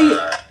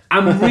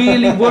 I'm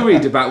really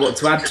worried about what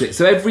to add to it.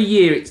 So every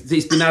year it's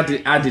been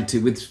added to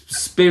with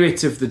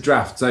Spirit of the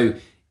Draft. So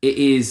it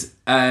is.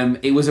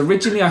 It was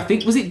originally, I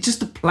think, was it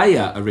just a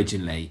player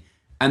originally,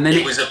 and then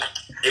it was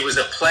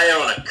a player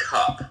on a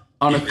cup.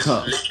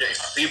 Cup.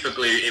 Super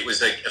glue. It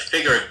was a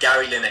figure of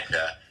Gary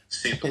Lineker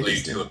super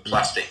glued to a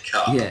plastic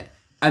cup. Yeah.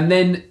 And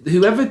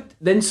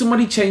then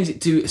somebody changed it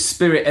to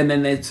Spirit, and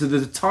then there's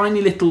a tiny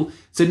little.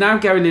 So now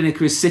Gary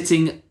Lineker is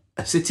sitting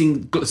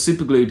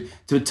super glued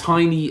to a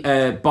tiny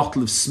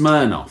bottle of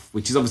Smirnoff,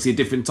 which is obviously a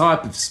different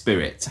type of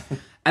spirit.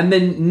 And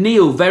then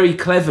Neil very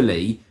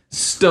cleverly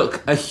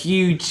stuck a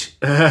huge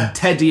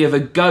teddy of a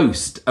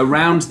ghost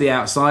around the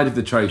outside of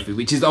the trophy,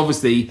 which is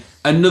obviously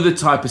another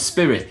type of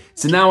spirit.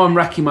 So now I'm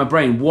racking my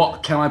brain.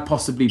 What can I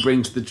possibly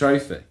bring to the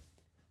trophy?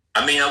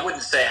 I mean, I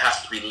wouldn't say it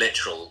has to be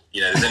literal.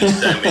 There's only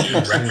so many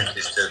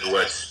references to the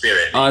word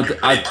spirit.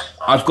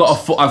 I've got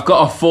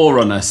a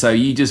forerunner, so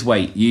you just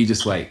wait.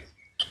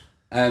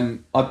 I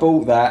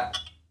bought that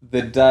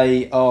the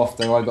day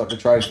after I got the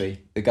trophy,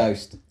 the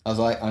ghost. I was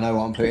like, I know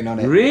what I'm putting on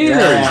it. Really?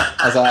 Yeah.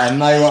 I was like, I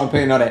know what I'm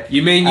putting on it.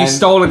 You mean you've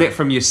stolen it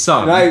from your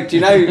son? No, do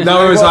you know?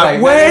 Noah was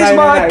like, where's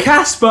my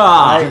Casper?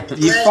 No,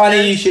 it's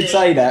funny you should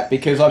say that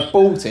because I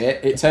bought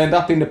it. It turned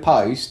up in the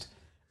post.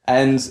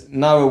 And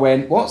Noah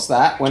went, what's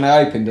that? When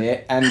I opened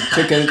it and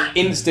took an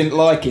instant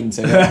liking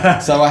to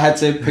it. So I had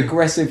to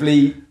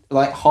progressively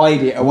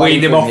hide it away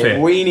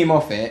wean him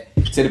off it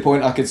to the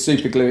point I could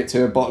super glue it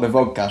to a bottle of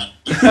vodka.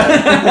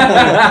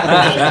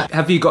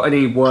 Have you got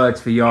any words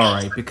for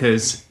Yare?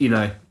 Because,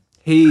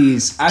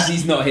 he's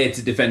not here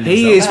to defend himself.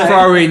 He is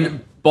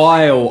throwing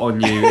bile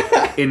on you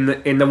in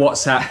the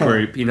WhatsApp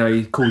group.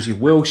 He calls you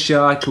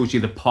Wilshire, he calls you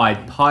the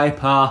Pied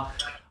Piper.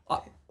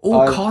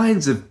 All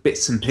kinds of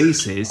bits and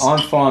pieces.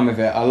 I'm fine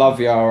with it. I love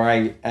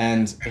Yare,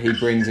 and he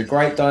brings a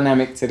great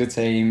dynamic to the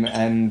team.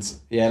 And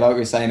yeah, like we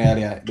were saying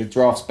earlier, the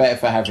draft's better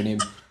for having him.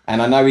 And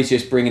I know he's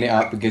just bringing it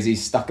up because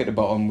he's stuck at the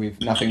bottom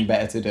with nothing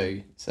better to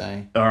do.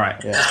 So, all right,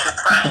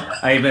 yeah,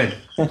 amen.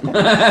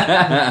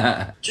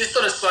 Just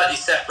on a slightly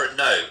separate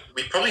note,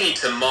 we probably need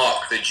to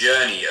mark the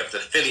journey of the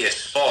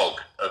Phileas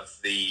Fogg of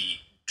the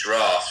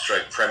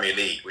draft/Premier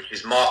League, which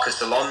is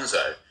Marcus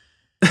Alonso.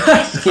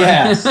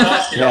 Yeah,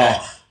 started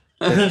off.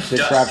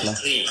 The traveller.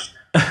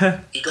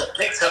 He got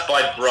picked up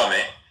by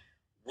Bromit.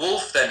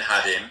 Wolf then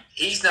had him.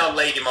 He's now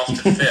laid him off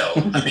to Phil.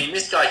 I mean,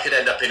 this guy could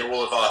end up in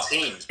all of our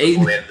teams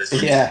before the end of the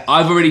season. Yeah.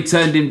 I've already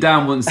turned him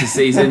down once this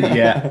season.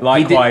 Yeah,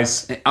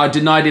 likewise. I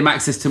denied him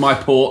access to my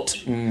port.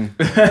 He's coming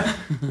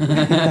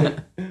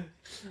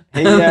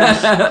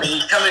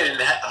in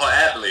hot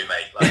air balloon,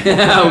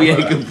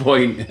 mate. Good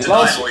point.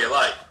 Deny what you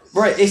like.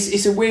 Right,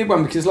 it's a weird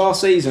one because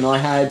last season I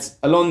had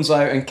Alonso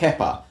and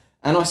Kepa.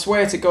 And I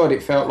swear to God,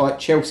 it felt like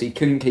Chelsea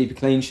couldn't keep a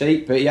clean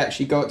sheet, but he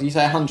actually got, did you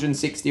say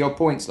 160 odd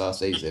points last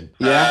season?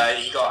 Yeah.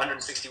 He got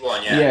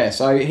 161, yeah. Yeah,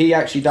 so he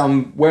actually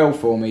done well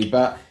for me,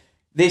 but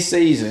this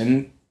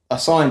season, I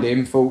signed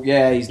him, thought,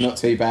 yeah, he's not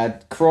too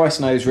bad. Christ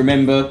knows,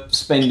 remember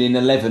spending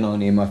 11 on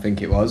him, I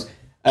think it was.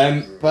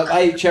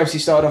 But Chelsea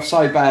started off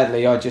so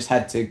badly, I just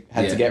had to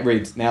get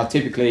rid. Now,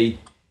 typically,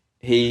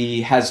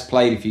 he has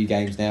played a few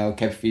games now,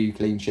 kept a few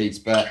clean sheets,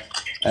 but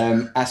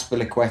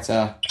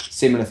Azpilicueta,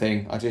 similar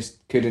thing. I just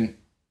couldn't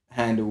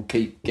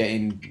keep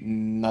getting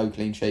no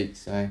clean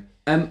sheets. So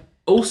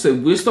also,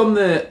 just on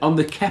the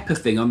Kepa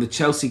thing, on the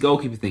Chelsea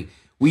goalkeeper thing,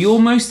 we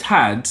almost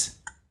had,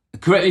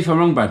 correct me if I'm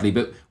wrong, Bradley,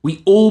 but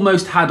we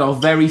almost had our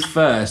very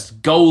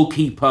first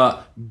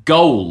goalkeeper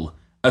goal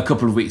a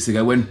couple of weeks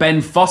ago when Ben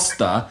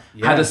Foster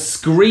had a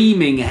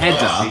screaming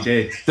header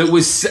that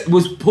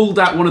was pulled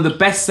out one of the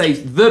best save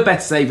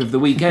of the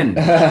weekend.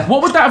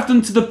 What would that have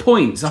done to the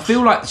points? I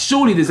feel like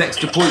surely there's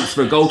extra points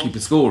for a goalkeeper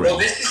scoring. Well,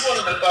 this is one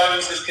of the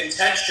bones of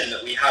contention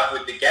that we have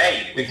with the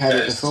game. We've had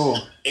it before.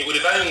 It would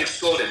have only have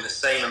scored him the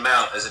same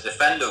amount as a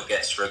defender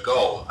gets for a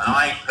goal. And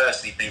I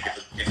personally think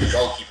if a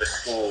goalkeeper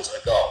scores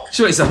a goal...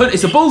 Sure, it's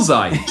a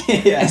bullseye.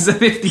 It's a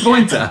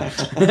 50-pointer.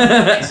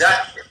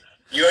 Exactly.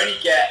 You only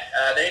get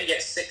they only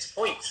get 6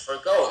 points for a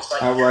goal. It's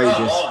like, outrageous.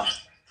 come on,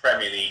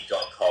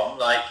 PremierLeague.com.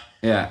 Like,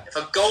 if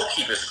a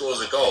goalkeeper scores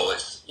a goal,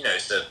 it's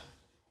it's a.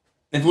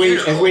 Have we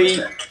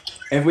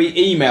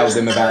emailed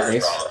them about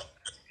this?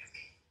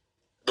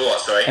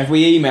 What? Sorry. Have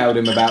we emailed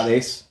them about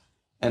this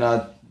and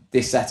our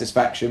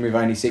dissatisfaction with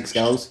only 6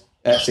 goals?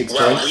 6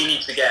 Well, points. we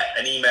need to get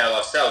an email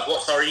ourselves.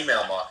 What's our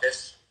email,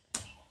 Marcus?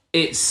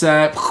 It's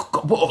 .com.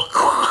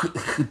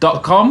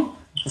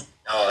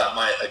 Oh, that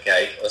might...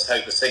 Okay, let's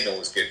hope the signal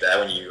was good there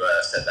when you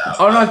said that.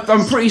 Oh, no,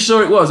 I'm pretty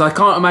sure it was. I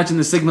can't imagine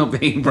the signal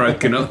being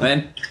broken up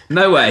then.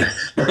 No way.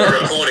 For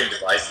a recording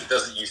device that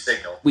doesn't use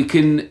signal. We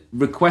can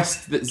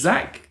request that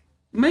Zach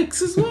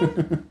makes us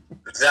one.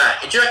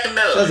 Zach, do you reckon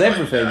Melanie... Does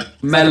everything.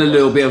 Melanie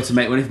will be able to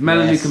make one. If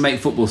Melanie can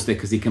make football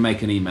stickers, he can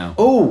make an email.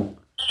 Oh,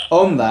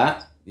 on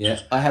that, Yeah.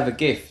 I have a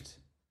gift.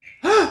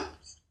 Neil's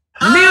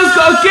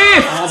got a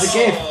gift! I have a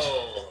gift.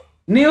 Oh,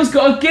 Neil's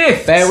got a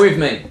gift! Bear with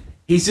me.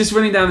 He's just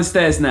running down the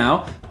stairs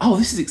now. Oh,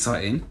 this is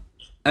exciting.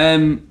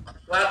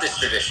 glad this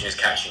tradition is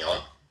catching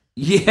on.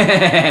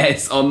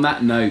 Yes, on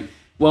that note.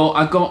 Well,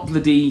 I got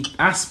bloody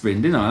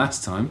aspirin, didn't I,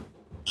 last time?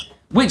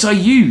 Which I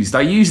used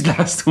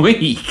last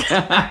week.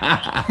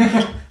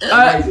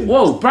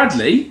 Whoa,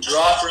 Bradley.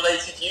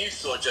 Draft-related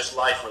use or just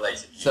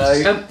life-related use?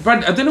 So,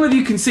 Brad, I don't know whether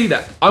you can see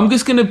that. I'm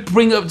just going to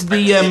bring it up to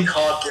the...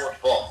 cardboard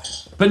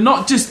box. but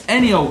not just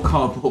any old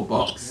cardboard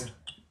box.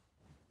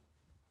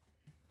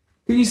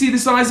 Can you see the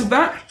size of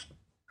that?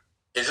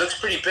 It looks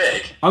pretty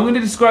big. I'm going to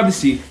describe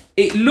this to you.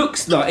 It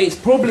looks like it's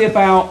probably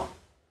about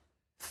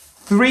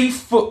 3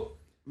 foot,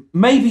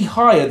 maybe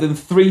higher than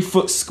 3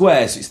 foot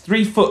square. So it's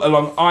 3 foot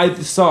along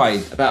either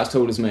side. about as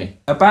tall as me.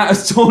 About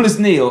as tall as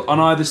Neil on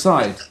either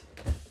side.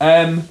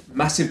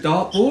 Massive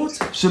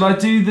dartboard. Shall I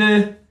do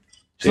the...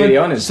 Do the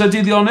honours. Shall I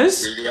do the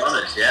honours? To be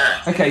honest,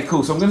 yeah. Okay,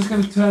 cool. So I'm just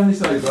going to turn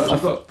this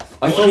over.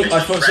 I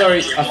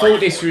thought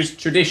this was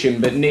tradition,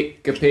 but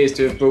Nick appears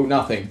to have brought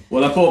nothing.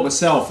 Well, I bought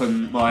myself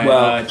and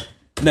my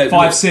no,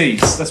 5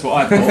 C's. That's what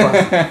I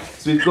bought.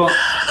 So we've got...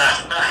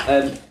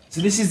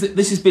 so this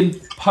has been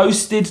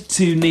posted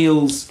to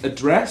Neil's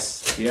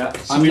address. Yeah.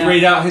 Should we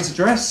read out his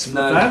address?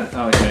 No.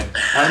 Oh, okay.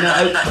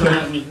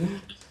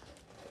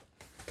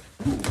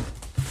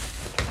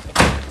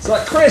 It's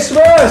like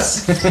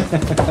Christmas!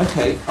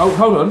 Okay. Oh,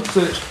 hold on.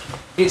 So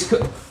it's...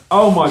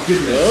 Oh my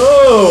goodness.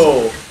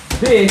 Oh!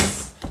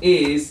 This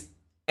is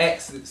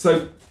excellent.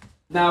 So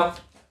now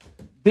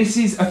this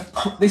is a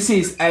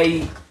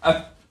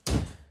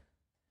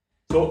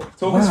Talk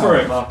us through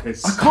it,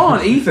 Marcus. I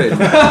can't even.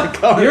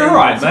 You're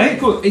alright,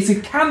 mate. It's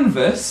a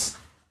canvas,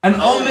 and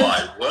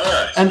my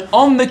word. and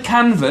on the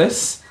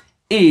canvas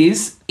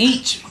is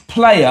each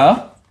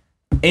player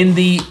in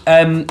the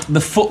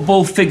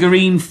football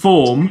figurine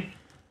form.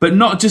 But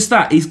not just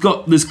that.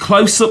 There's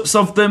close-ups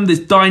of them.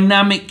 There's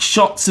dynamic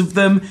shots of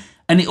them,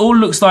 and it all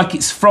looks like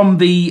it's from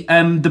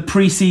the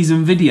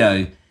pre-season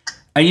video.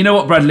 And you know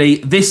what, Bradley?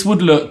 This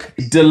would look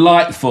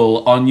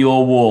delightful on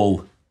your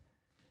wall.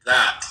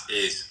 That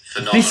is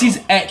phenomenal. This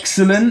is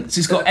excellent. So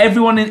it's got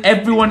everyone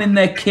in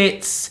their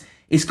kits.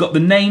 It's got the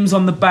names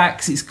on the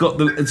backs. It's got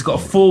a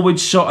forward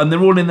shot, and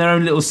they're all in their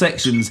own little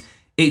sections.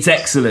 It's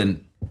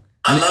excellent.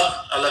 I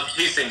love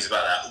 2 things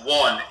about that.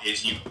 One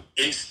is you've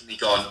instantly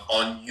gone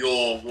on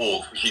your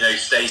wall, because you know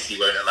Stacey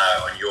won't allow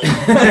it on your wall.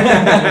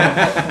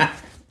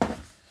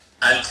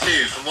 And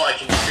 2, from what I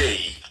can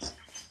see,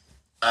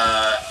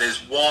 there's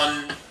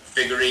one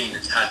figurine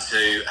that's had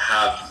to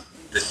have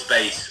the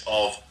space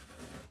of...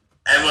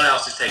 Everyone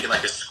else has taken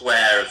like a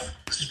square of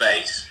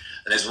space,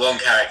 and there's one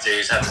character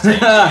who's had to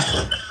take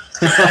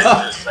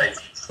of space,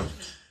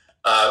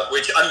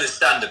 which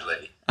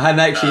understandably... I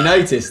hadn't actually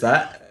noticed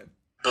that.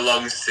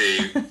 Belongs to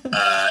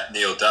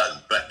Neil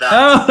Dutton, but that...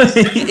 Oh,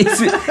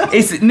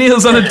 it's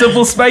Neil's on a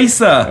double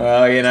spacer.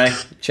 Well, you know,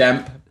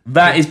 champ.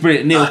 That is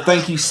brilliant. Neil,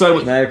 thank you so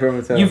much. No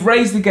problem at all. You've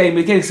raised the game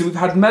again. So we've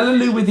had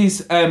Melaloo with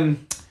his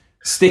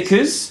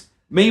stickers,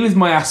 me with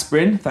my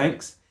aspirin,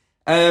 thanks,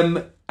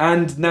 and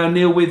now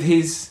Neil with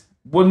his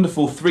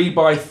wonderful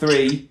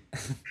 3x3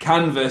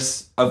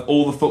 canvas of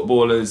all the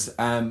footballers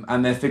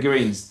and their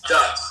figurines.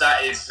 That's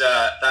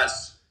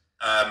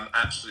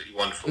absolutely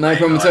wonderful. No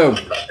problem at all.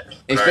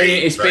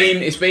 It's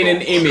been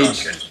an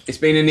image. It's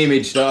been an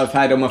image that I've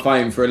had on my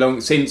phone for a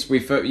long since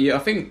I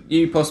think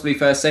you possibly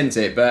first sent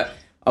it, but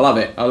I love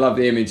it. I love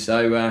the image.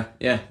 So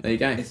yeah, there you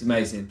go. It's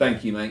amazing.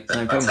 Thank you, mate.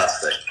 No problem.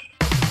 Fantastic.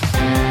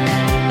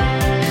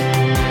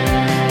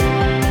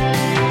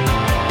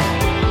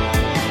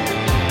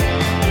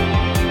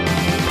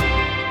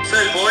 So,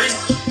 boys,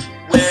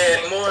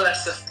 we're more or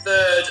less a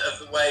third of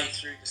the way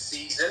through the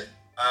season.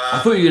 I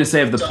thought you were going to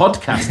say of the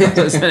podcast. I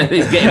thought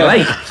it's getting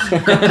late.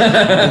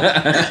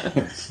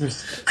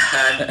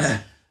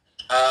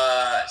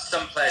 And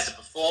some players have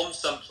performed,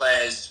 some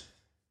players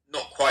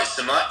not quite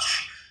so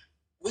much.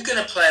 We're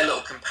going to play a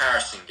little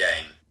comparison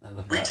game.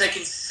 We've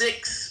taken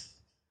 6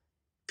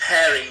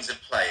 pairings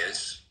of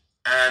players,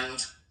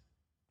 and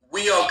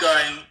we are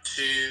going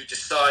to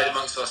decide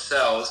amongst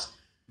ourselves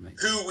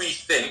who we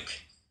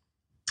think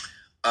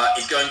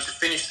is going to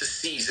finish the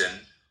season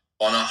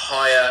on a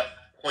higher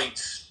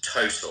points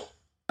total.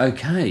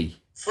 Okay.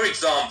 For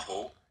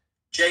example,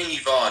 Jamie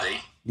Vardy,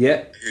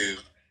 who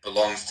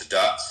belongs to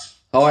Duts,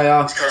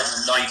 Higher. is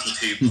currently on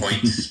 92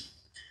 points.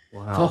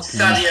 Wow.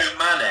 Sadio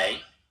Mane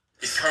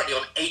is currently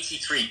on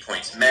 83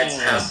 points. Meds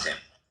has him.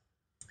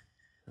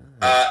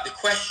 The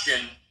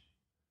question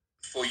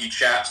for you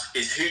chaps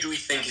is, who do we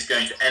think is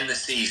going to end the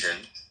season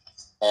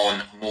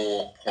on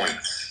more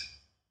points?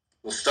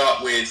 We'll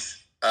start with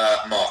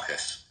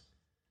Marcus.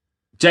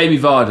 Jamie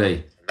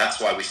Vardy. And that's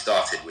why we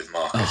started with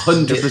Marcus.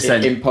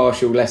 100%.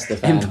 Impartial Leicester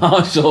fan.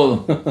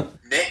 Impartial.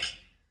 Nick.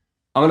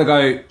 I'm going to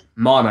go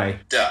Mane.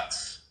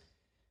 Duts.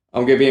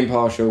 I'm going to be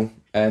impartial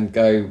and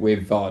go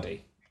with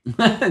Vardy.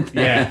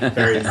 Yeah,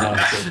 very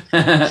impartial.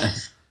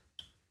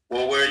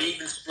 Well, we're an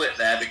even split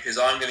there because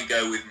I'm going to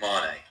go with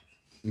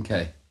Mane.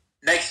 Okay.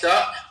 Next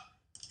up,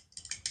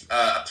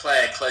 a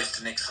player close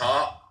to Nick's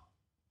heart,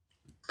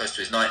 close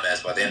to his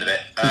nightmares by the end of it,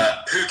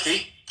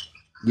 Pookie.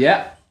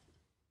 Yeah.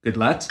 Good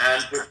lad.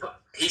 And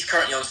he's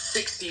currently on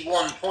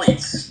 61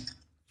 points.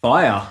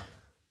 Fire.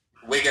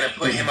 We're going to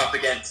put him up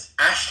against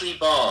Ashley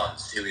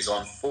Barnes, who is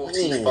on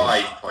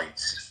 45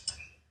 points.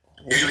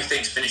 Who do we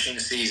think is finishing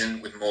the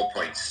season with more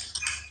points?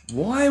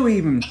 Why are we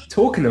even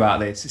talking about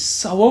this? It's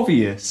so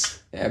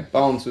obvious. Yeah,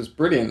 Barnes was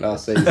brilliant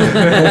last season.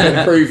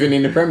 Improving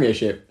in the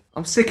Premiership.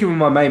 I'm sticking with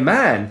my main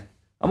man.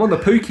 I'm on the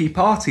Pookie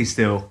party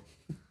still.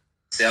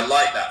 See, I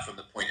like that from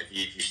the point of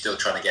view of you still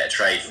trying to get a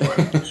trade for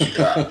him. Keep it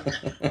up.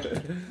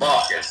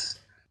 Marcus.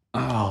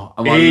 Oh,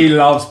 he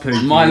loves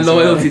Pookie. My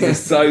loyalties are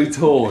so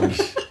torn.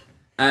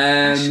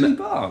 Ashley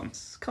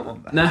Barnes. Come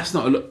on, man. No, it's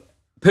not a look.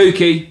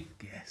 Pookie.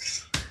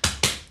 Yes.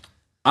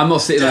 I'm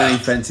not sitting on any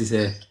fences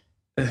here.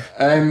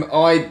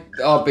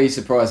 I'd be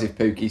surprised if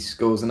Pookie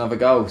scores another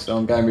goal, so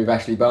I'm going with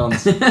Ashley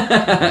Barnes.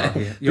 But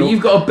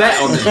you've got a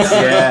bet on this.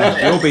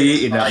 Yeah, you'll be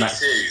eating that,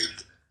 Matt.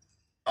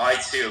 I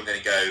too am going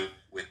to go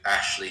with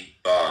Ashley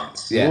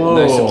Barnes. Yeah,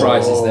 no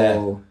surprises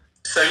there.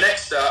 So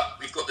next up,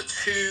 we've got the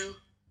 2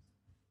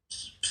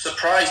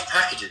 surprise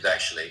packages,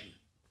 actually,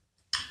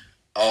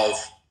 of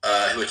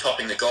who are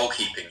topping the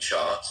goalkeeping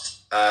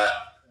charts.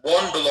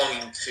 One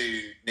belonging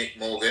to Nick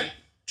Morgan,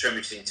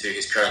 attributing to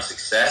his current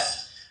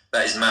success.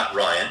 That is Matt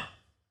Ryan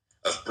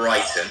of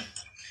Brighton.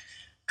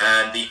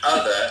 And the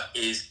other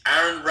is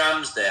Aaron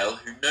Ramsdale,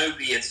 who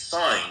nobody had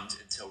signed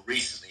until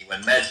recently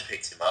when Meds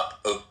picked him up,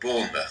 of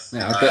Bournemouth.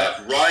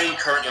 Yeah, Ryan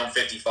currently on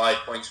 55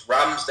 points,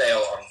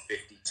 Ramsdale on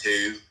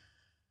 52.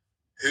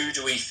 Who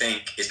do we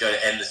think is going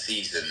to end the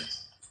season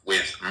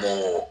with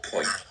more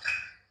points?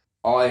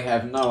 I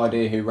have no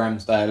idea who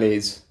Ramsdale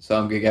is, so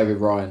I'm going to go with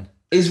Ryan.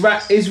 Is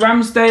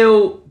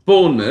Ramsdale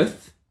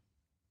Bournemouth?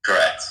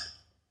 Correct.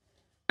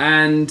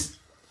 And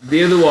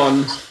the other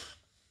one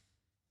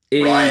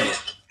is...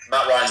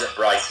 Matt Ryan's at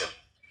Brighton.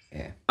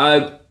 Yeah.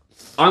 I'm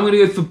going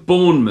to go for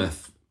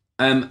Bournemouth.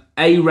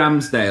 A.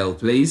 Ramsdale,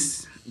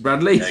 please.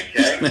 Bradley? Okay.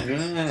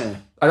 Yeah.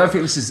 I don't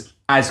think this is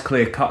as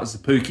clear cut as the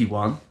Pookie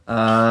one.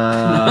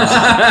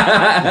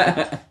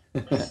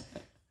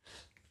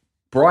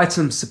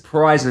 Brighton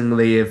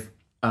surprisingly have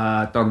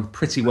done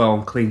pretty well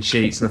on clean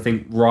sheets, and I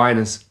think Ryan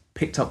has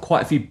picked up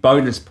quite a few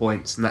bonus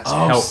points, and that's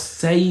helped.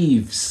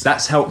 Saves.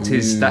 That's helped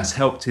his. That's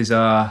helped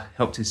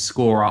his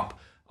score up.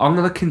 I'm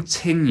going to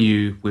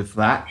continue with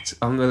that.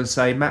 I'm going to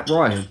say Matt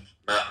Ryan.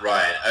 Matt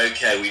Ryan.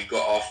 Okay, we've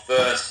got our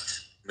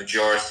first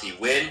majority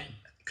win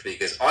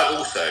because I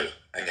also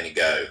am going to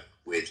go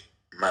with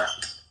Matt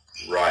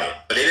Ryan.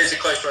 But it is a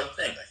close run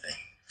thing, I think.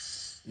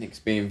 Nick's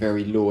being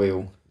very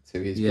loyal to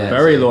his Yeah,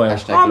 very loyal.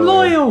 I'm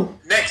loyal.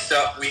 Next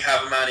up, we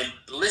have a man in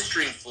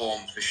blistering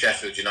form for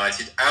Sheffield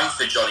United and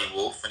for Johnny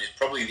Wolf, and it's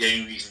probably the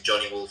only reason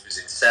Johnny Wolf is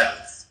in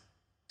 7th,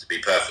 to be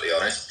perfectly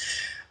honest.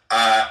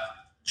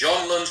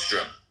 John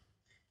Lundstrom.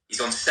 He's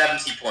on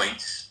 70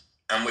 points,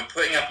 and we're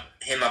putting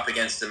him up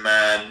against a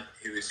man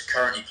who is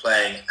currently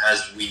playing,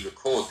 as we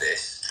record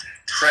this,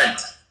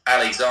 Trent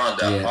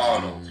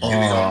Alexander-Arnold, who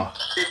is on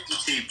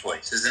 52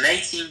 points. There's an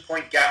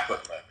 18-point gap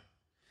at the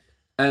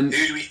moment.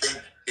 Who do we think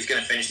is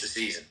going to finish the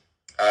season?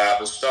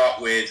 We'll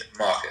start with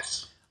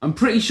Marcus. I'm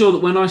pretty sure that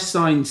when I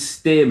signed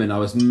Stearman, I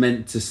was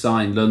meant to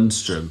sign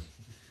Lundstrom,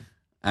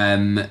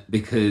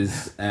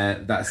 because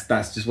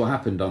that's just what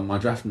happened on my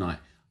draft night.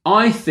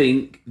 I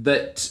think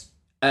that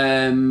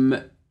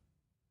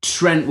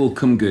Trent will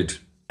come good,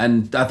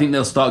 and I think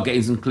they'll start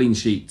getting some clean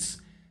sheets.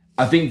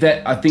 I think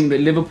that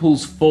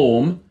Liverpool's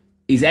form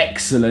is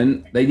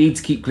excellent. They need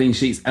to keep clean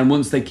sheets, and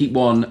once they keep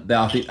one,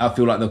 I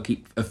feel like they'll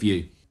keep a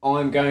few.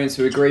 I'm going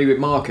to agree with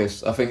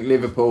Marcus. I think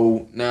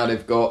Liverpool, now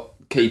they've got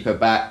keeper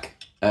back,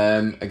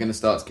 are going to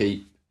start to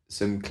keep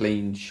some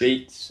clean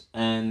sheets.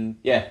 And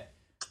yeah,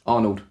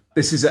 Arnold.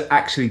 This is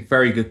actually a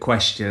very good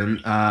question.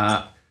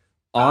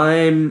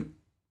 Lundstrom,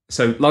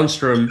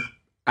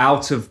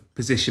 out of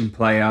position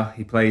player.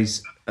 He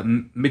plays a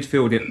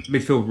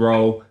midfield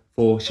role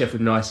for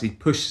Sheffield United. He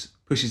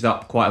pushes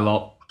up quite a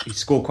lot. He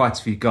scored quite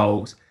a few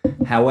goals.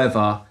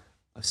 However,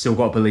 I've still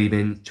got to believe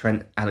in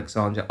Trent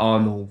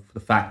Alexander-Arnold for the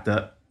fact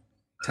that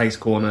he takes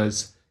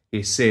corners, he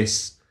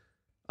assists.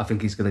 I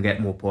think he's going to get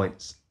more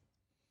points.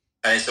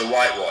 And it's a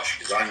whitewash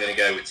because I'm going to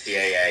go with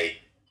TAA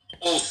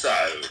also.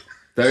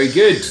 Very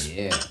good.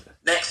 Yeah.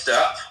 Next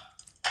up,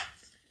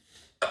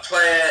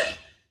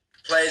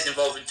 players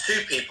involving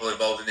 2 people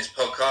involved in this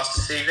podcast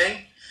this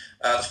evening.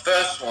 The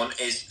first one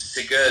is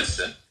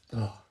Sigurdsson.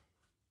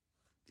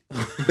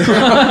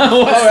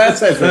 That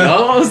says a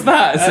lot. What was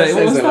that?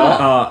 What was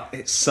that?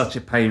 It's such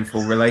a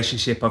painful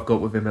relationship I've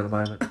got with him at the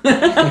moment.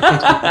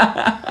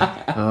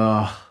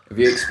 Have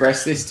you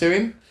expressed this to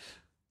him?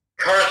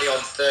 Currently on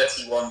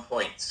 31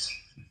 points.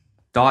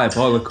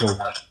 Diabolical.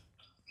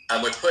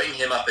 And we're putting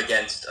him up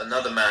against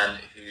another man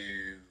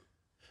who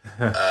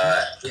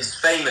is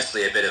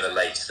famously a bit of a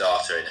late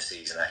starter in a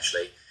season,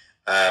 actually.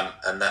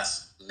 And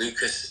that's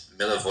Lukas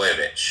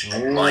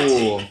Milivojevic, my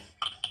team.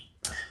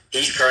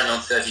 He's currently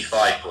on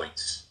 35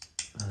 points.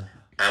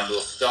 And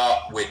we'll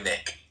start with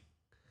Nick.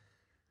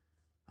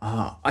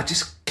 I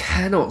just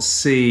cannot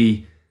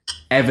see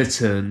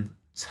Everton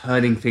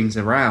turning things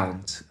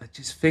around. I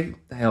just think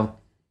they are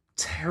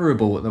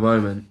terrible at the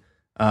moment.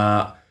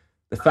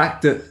 The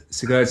fact that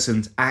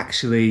Sigurdsson's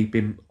actually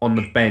been on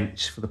the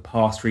bench for the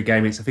past 3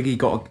 game weeks, I think he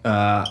got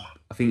a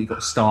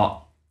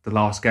start the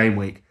last game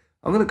week.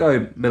 I'm going to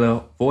go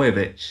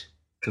Milivojevic.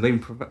 Did they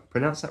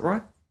pronounce that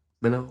right?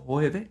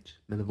 Milivojevic?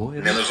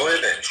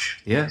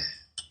 Yeah.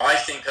 I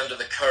think under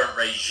the current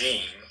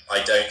regime,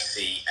 I don't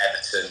see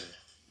Everton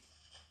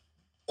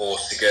or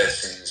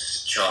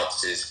Sigurdsson's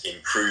chances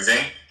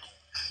improving.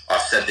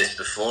 I've said this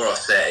before, I'll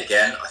say it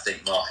again. I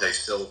think Marco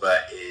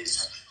Silva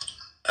is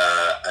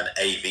an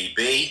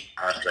AVB,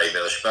 Andre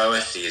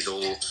Villas-Boas. He is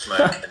all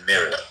smoke and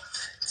mirror.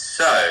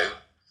 So,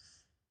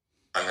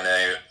 I'm going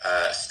to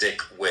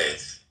stick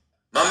with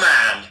my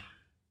man,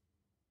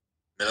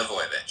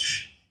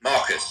 Milivojevic.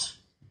 Marcus.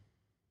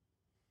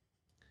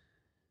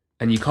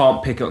 And you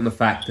can't pick it on the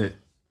fact that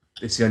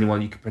it's the only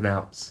one you can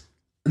pronounce.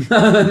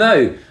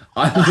 No.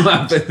 I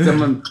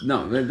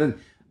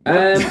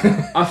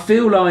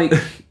feel like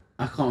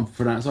I can't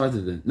pronounce either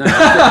of them. No,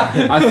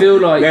 I feel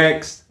like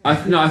next. I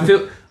feel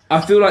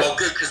like. Well,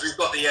 good because we've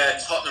got the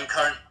Tottenham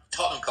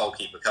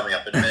goalkeeper coming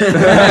up in a minute.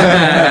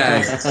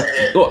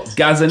 What,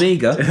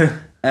 Gazaniga?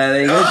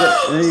 There you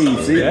go.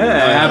 See,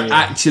 I have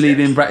actually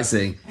been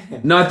practicing.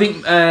 No, I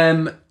think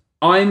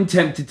I'm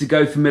tempted to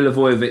go for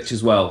Milivojevic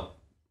as well.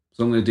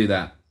 So I'm going to do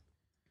that.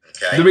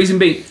 Okay. The reason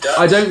being,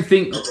 I don't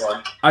think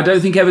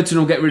Everton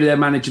will get rid of their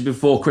manager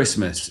before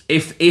Christmas.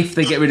 If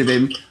they get rid of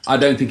him, I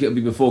don't think it'll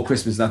be before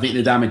Christmas, and I think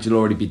the damage will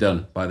already be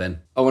done by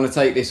then. I want to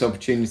take this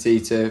opportunity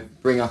to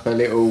bring up a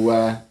little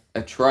a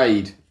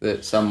trade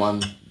that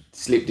someone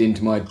slipped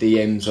into my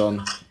DMs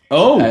on.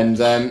 Oh,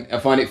 and I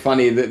find it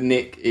funny that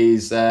Nick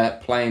is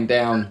playing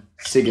down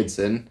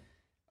Sigurdsson.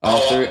 I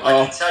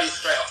can tell you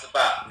straight off the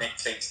bat, Nick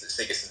thinks that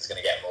Sigurdsson's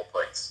going to get more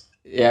points.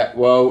 Yeah,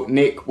 well,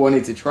 Nick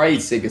wanted to trade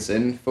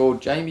Sigurdsson for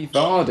Jamie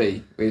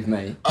Vardy with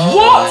me.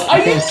 What? Are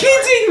you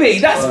kidding me?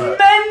 That's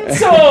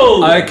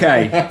mental!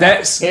 Okay,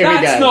 that's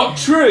not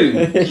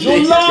true.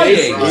 You're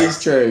lying.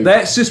 It's true.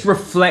 Let's just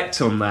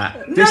reflect on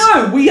that.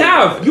 No, we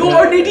have.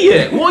 You're an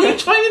idiot. What are you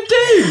trying to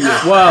do?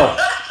 Well,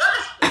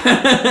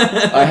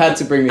 I had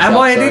to bring this up. Am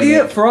I an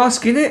idiot for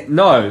asking it?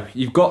 No,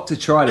 you've got to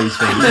try these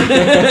things.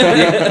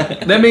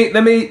 Let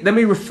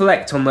me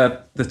reflect on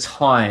the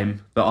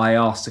time that I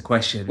asked the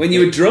question. When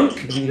you were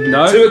drunk?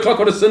 No. 2:00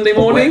 on a Sunday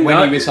morning?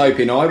 When he was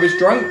hoping I was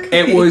drunk?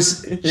 It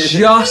was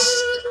just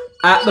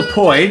at the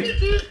point.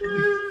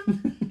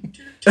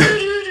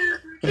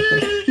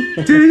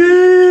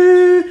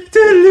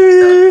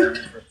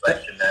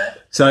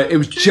 So it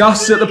was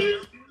just at the.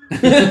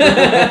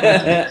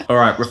 All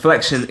right,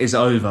 reflection is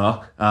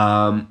over.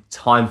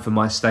 Time for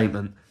my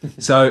statement.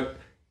 So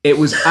it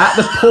was at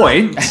the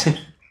point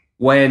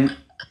when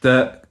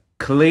the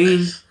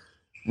clean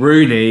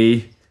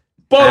Rooney.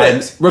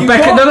 Bollocks!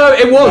 Rebecca,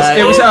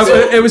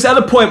 it was at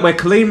the point where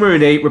Colleen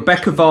Rooney,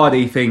 Rebecca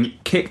Vardy thing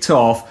kicked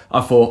off.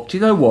 I thought, do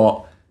you know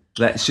what?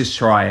 Let's just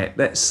try it.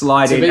 Let's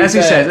slide in. As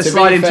he said, let's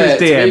slide into his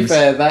DMs. To be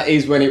fair, that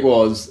is when it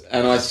was,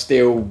 and I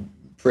still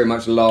pretty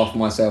much laughed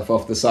myself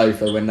off the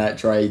sofa when that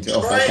trade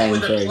offer came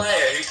through. With a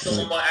player who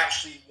someone might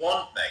actually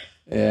want, mate.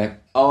 Yeah,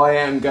 I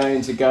am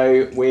going to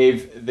go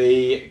with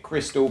the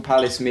Crystal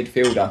Palace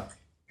midfielder.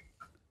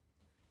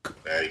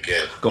 Very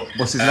good.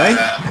 What's his name?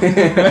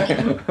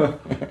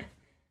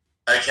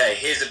 Okay,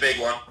 here's a big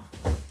one.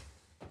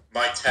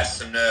 Might test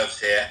some nerves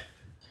here.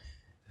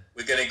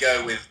 We're going to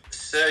go with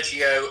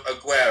Sergio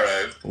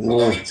Aguero,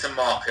 belonging to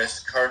Marcus,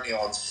 currently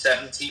on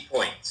 70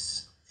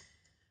 points.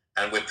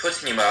 And we're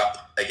putting him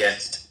up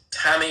against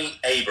Tammy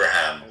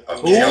Abraham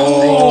of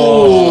Chelsea.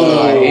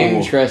 Oh,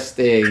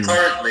 interesting.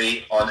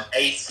 Currently on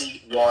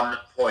 81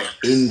 points.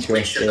 Interesting.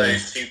 Which of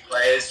those two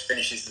players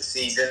finishes the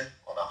season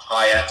on a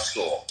higher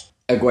score?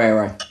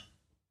 Aguero.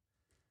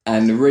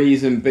 And the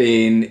reason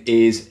being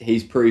is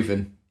he's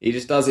proven. He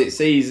just does it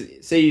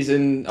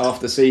season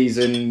after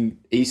season.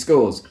 He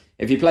scores.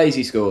 If he plays,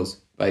 he scores,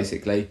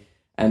 basically.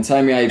 And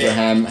Tammy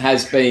Abraham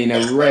has been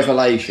a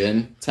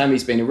revelation.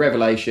 Tammy's been a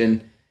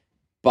revelation,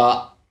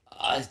 but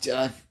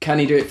can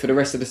he do it for the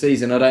rest of the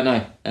season? I don't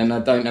know. And I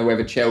don't know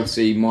whether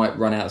Chelsea might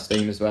run out of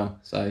steam as well.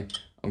 So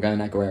I'm going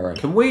Aguero.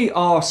 Can we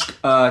ask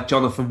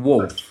Jonathan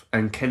Wolf,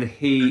 and can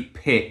he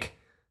pick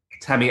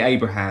Tammy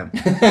Abraham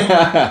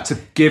to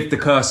give the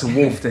curse of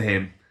Wolf to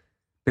him?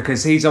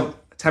 Because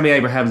Tammy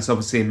Abraham's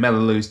obviously in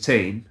Melalu's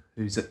team,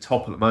 who's at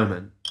top at the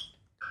moment.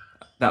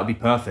 That would be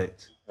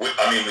perfect.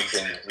 I mean,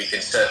 we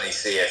can certainly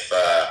see if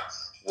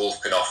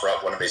Wolf can offer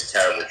up one of his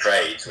terrible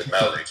trades with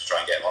Melalu to try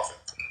and get him off it.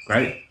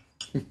 Great.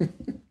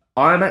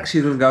 I'm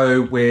actually going to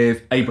go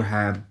with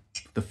Abraham.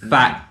 The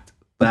fact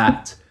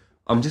that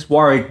I'm just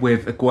worried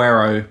with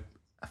Aguero.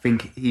 I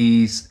think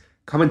he's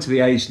coming to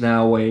the age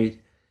now where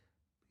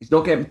he's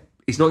not getting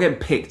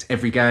picked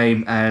every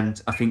game,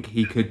 and I think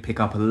he could pick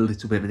up a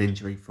little bit of an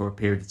injury for a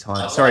period of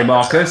time. Sorry,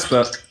 Marcus,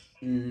 but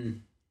I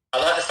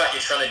like the fact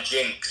you're trying to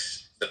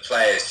jinx the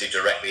players who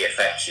directly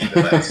affect you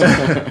the most.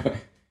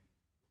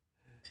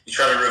 You're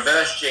trying to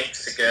reverse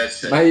jinx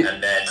Sigurdsson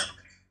and then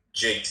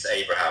jinx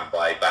Abraham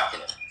by backing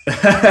him.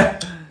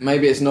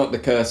 Maybe it's not the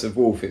curse of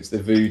Wolf, it's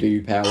the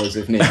voodoo powers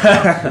of Nick.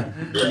 Yeah.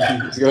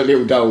 He's got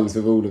little dolls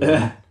of all of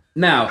them.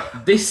 Now,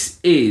 this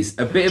is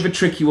a bit of a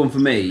tricky one for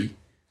me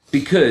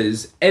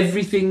because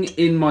everything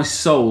in my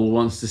soul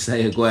wants to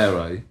say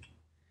Aguero,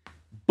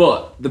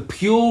 but the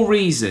pure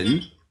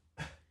reason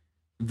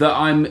that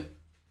I'm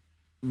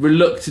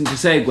reluctant to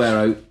say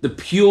Aguero, the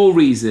pure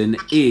reason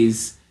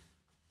is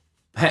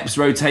Pep's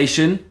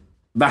rotation.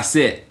 That's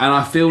it. And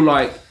I feel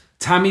like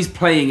Tammy's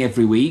playing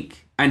every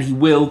week, and he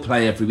will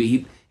play every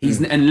week. He's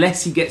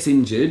unless he gets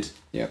injured,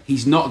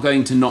 he's not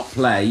going to not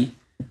play.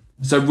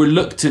 So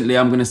reluctantly,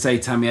 I'm going to say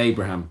Tammy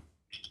Abraham.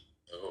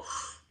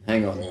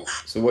 Hang on.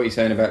 So what are you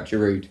saying about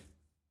Giroud?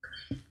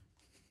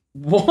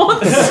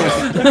 What? don't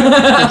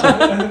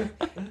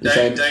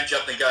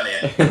jump the gun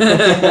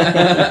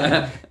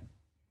here.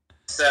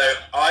 So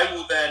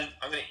I'm going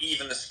to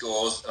even the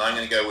scores, and I'm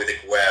going to go with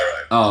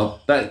Aguero.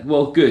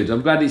 Oh, good.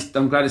 I'm glad it's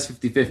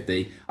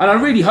 50-50, and I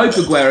really hope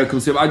Aguero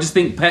comes through. I just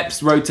think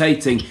Pep's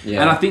rotating,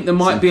 and I think there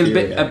might be a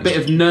bit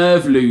of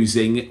nerve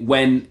losing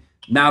when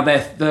now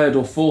they're third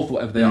or fourth,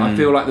 whatever they are. I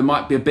feel like there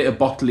might be a bit of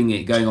bottling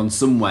it going on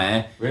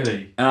somewhere.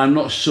 Really, and I'm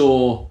not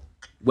sure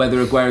whether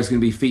Aguero's going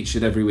to be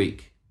featured every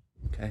week.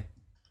 Okay,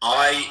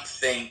 I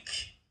think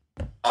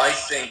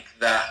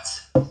that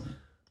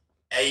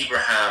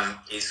Abraham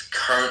is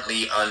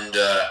currently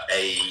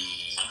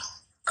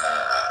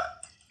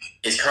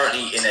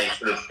in a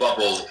sort of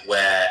bubble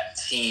where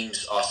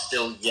teams are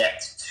still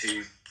yet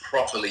to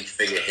properly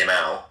figure him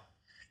out.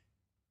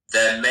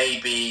 There may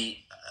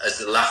be, as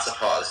the latter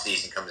part of the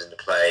season comes into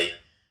play,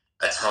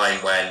 a time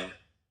when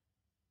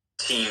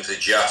teams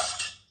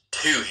adjust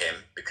to him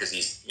because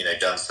he's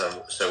done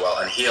so well,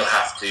 and he'll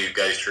have to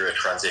go through a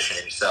transition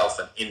himself.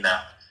 And in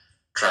that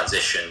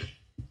transition,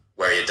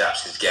 where he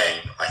adapts his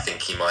game, I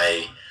think he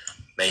may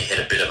hit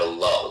a bit of a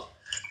lull.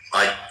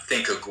 I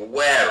think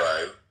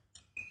Aguero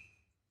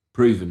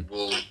proven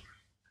will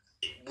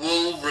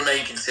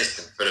remain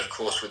consistent, but of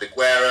course with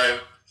Aguero,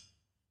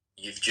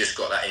 you've just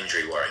got that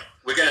injury worry.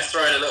 We're going to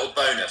throw in a little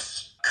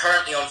bonus.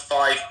 Currently on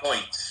 5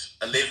 points,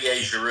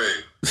 Olivier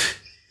Giroud.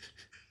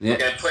 We're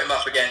going to put him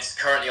up against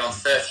currently on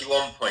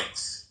 31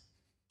 points,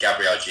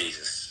 Gabriel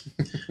Jesus.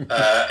 Who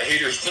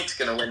do we think is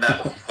going to win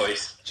that one,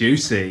 boys?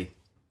 Juicy.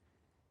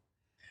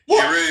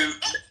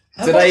 Giroud.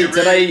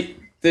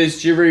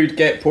 Does Giroud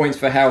get points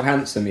for how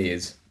handsome he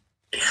is?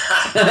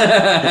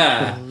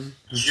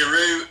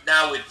 Giroud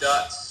now with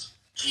Dutz.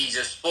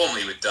 Jesus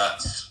formerly with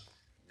Dutz.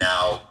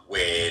 Now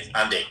with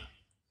Andy.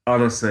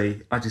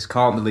 Honestly, I just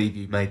can't believe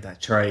you made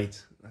that trade.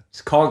 I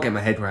just can't get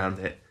my head around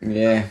it.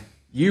 Yeah.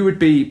 You would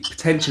be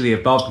potentially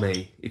above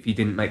me if you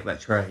didn't make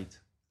that trade.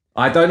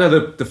 I don't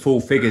know the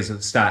full figures of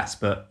the stats,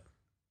 but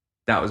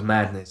that was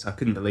madness. I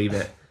couldn't believe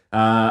it.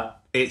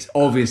 It's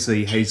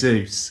obviously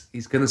Jesus.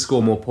 He's going to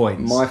score more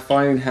points. My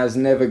phone has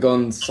never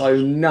gone so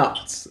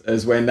nuts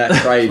as when that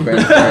trade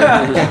went through.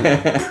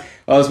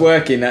 I was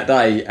working that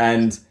day,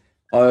 and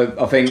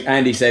I think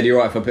Andy said, "You're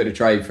right if I put a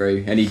trade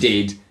through," and he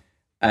did.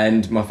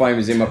 And my phone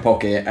was in my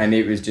pocket, and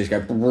it was just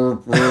going for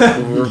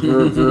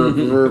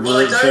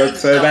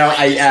about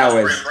 8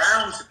 hours.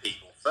 Round to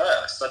people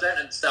first. I don't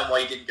understand why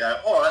you didn't go,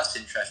 "Oh, that's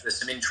interesting. There's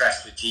some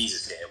interest with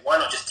Jesus here." Why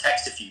not just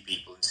text a few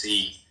people and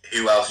see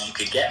who else you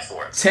could get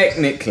for it?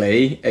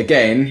 Technically,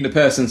 again, the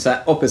person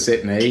sat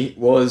opposite me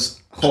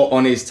was hot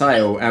on his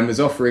tail and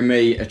was offering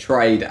me a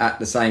trade at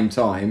the same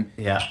time.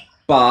 Yeah.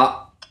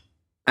 But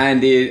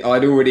Andy,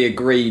 I'd already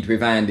agreed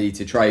with Andy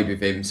to trade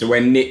with him. So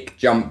when Nick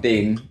jumped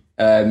in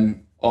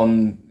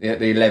on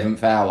the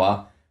 11th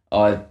hour,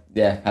 I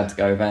had to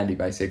go with Andy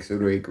basically because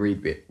we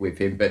agreed with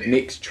him. But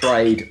Nick's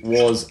trade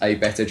was a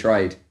better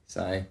trade.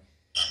 So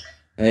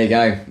there you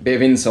go. Bit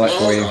of insight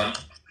for you.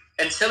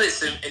 Until it's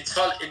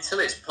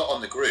put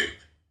on the group.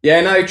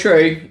 Yeah, no,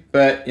 true.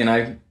 But,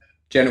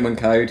 gentleman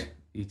code.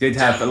 You did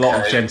have a lot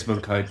of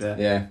gentleman code there.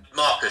 Yeah.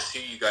 Marcus, who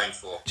are you going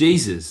for?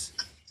 Jesus.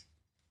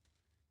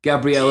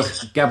 Gabriel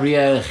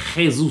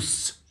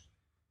Jesus.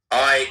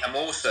 I am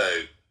also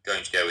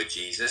going to go with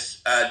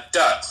Jesus.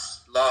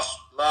 Dutz,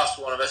 last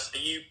one of us. Are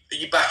you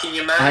backing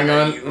your man? Hang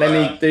on, let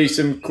me do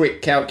some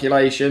quick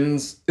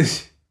calculations.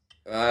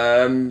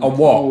 On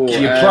what?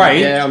 You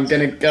pray? Yeah, I'm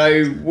going to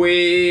go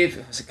with...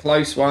 It's a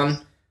close one.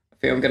 I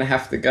think I'm going to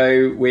have to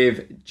go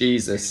with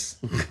Jesus.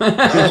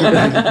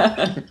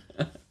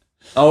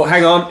 Oh,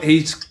 hang on.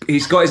 He's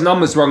got his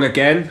numbers wrong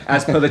again,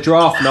 as per the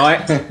draft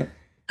night.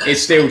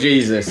 It's still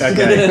Jesus.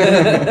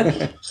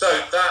 Okay. So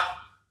that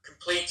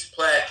completes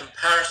player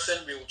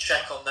comparison. We will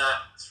check on that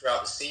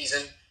throughout the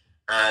season,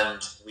 and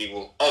we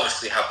will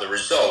obviously have the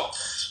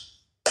results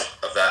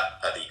of that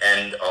at the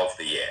end of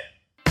the year.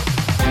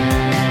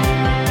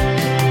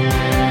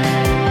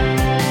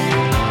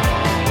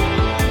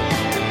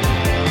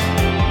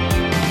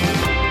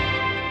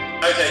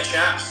 Okay,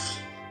 chaps,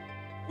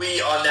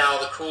 we are now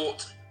the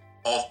court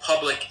of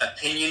public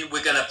opinion.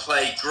 We're going to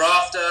play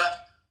drafter,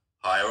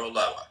 higher or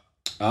lower.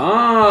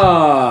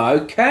 Ah,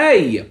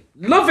 okay.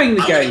 Loving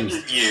the game. I'm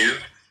going to give you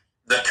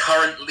the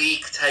current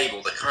league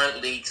table, the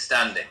current league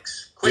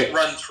standings. Quick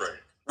run through.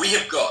 We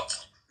have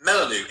got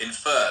Melolu in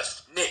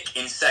first, Nick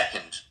in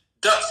second,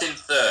 Dutz in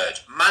third,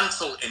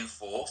 Mantle in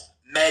fourth,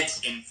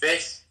 Meds in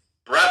fifth,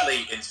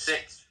 Bradley in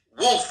sixth,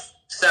 Wolf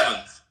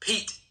seventh,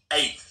 Pete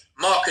eighth,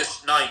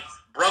 Marcus ninth,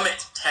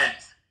 Brummett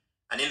 10th,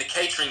 and in the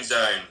catering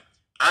zone,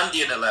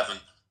 Andy in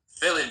 11th,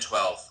 Phil in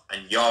 12th,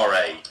 and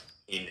Yare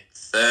in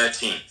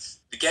 13th.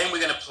 The game we're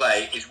going to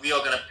play is we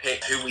are going to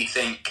pick who we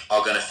think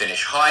are going to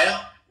finish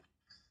higher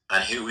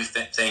and who we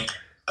think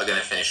are going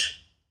to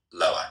finish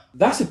lower.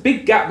 That's a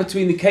big gap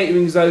between the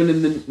catering zone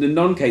and the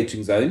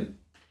non-catering zone.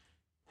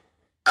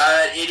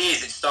 It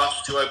is. It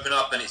started to open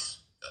up, and it's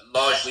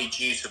largely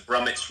due to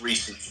Brummett's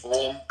recent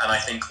form, and I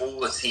think all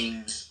the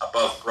teams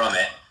above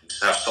Brummett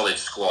have solid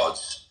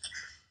squads.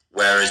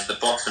 Whereas the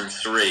bottom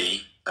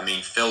three,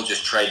 Phil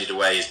just traded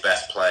away his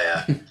best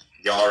player.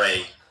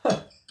 Yare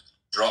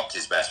dropped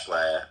his best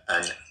player,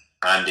 and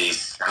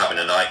Andy's having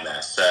a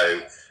nightmare.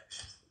 So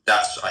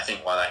that's, I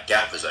think, why that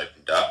gap has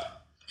opened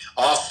up.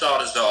 I'll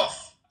start us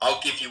off.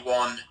 I'll give you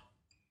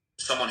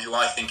someone who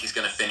I think is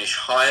going to finish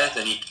higher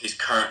than he is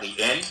currently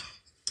in.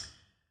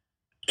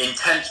 In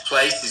 10th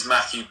place is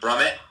Matthew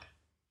Brummett,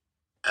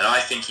 and I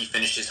think he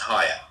finishes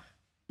higher.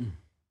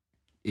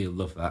 You'll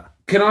love that.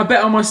 Can I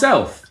bet on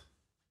myself?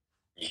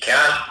 You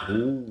can.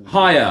 Ooh.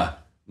 Higher,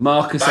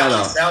 Marcus Back Eller.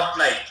 yourself,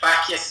 mate.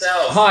 Back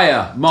yourself.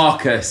 Higher,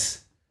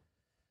 Marcus.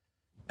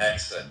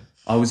 Excellent.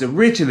 I was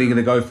originally going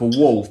to go for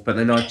Wolf, but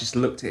then I just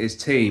looked at his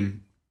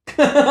team.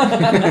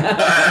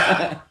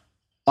 I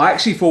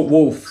actually thought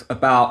Wolf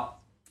about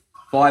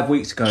 5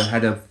 weeks ago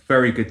had a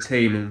very good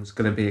team and was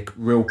going to be a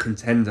real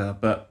contender,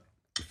 but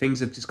things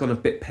have just gone a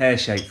bit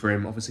pear-shaped for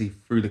him, obviously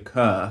through the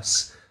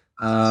curse.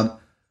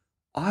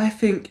 I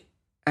think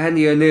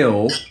Andy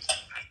O'Neill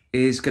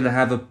is going to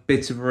have a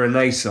bit of a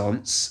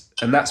renaissance,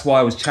 and that's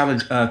why I was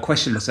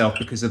questioning myself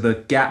because of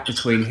the gap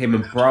between him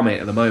and Brummett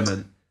at the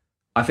moment.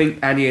 I think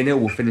Andy O'Neill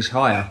will finish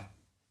higher.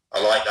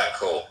 I like that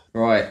call.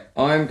 Right,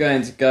 I'm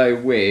going to go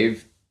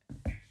with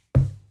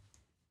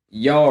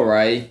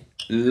Yare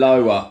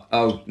lower.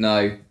 Oh,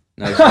 no,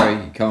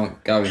 sorry, you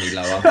can't go any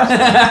lower.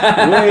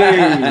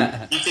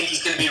 You think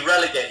he's going to be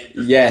relegated?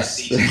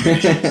 Yes.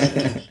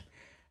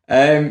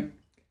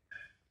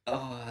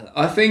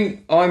 I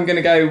think I'm going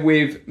to go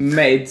with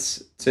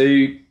Meds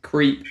to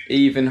creep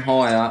even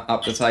higher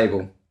up the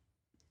table.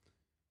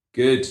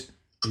 Good.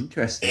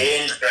 Interesting.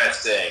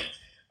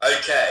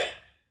 Okay,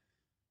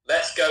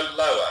 let's go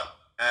lower.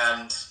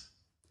 And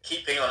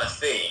keeping on a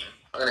theme,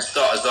 I'm going to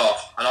start us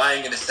off, and I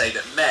am going to say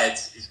that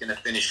Meds is going to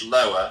finish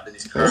lower than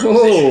his current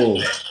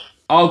position.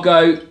 I'll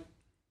go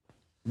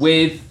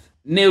with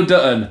Neil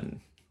Dutton.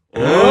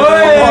 What?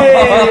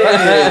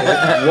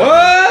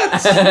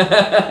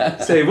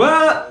 Say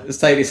what? Let's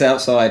take this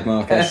outside,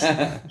 Marcus.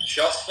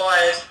 Shots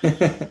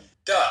fired.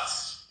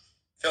 Dutz,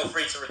 feel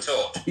free to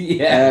retort.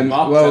 Yeah.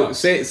 Well,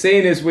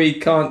 seeing as we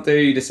can't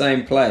do the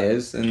same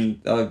players,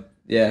 and I'm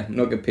not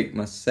going to pick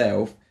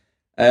myself,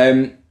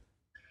 I'm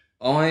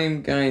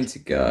going to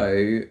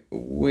go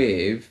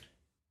with,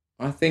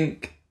 I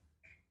think,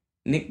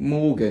 Nick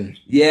Morgan.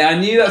 Yeah, I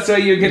knew that's where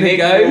you were going to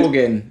go. Nick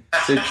Morgan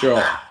to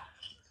drop.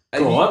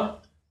 Go on.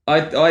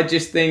 I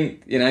just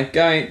think, I'm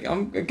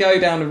going to go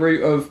down the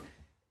route of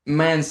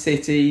Man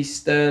City.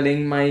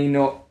 Sterling may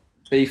not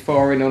be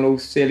firing on all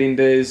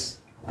cylinders.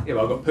 Yeah,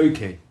 but I've got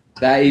Pookie.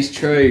 That is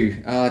true.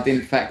 I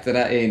didn't factor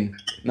that in.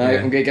 No,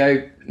 I'm going to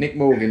go Nick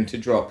Morgan to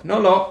drop. Not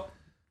a lot,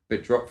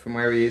 but drop from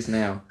where he is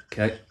now.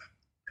 Okay.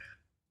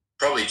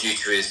 Probably due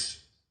to his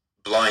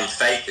blind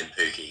faith in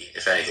Pookie,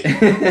 if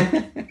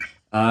anything.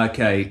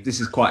 Okay, this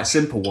is quite a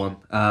simple one.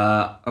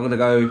 I'm going to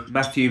go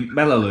Matthew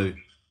Melalou.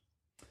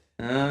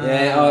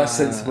 That's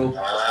sensible.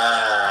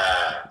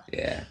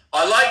 Yeah.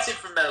 I liked it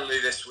from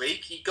Melalou this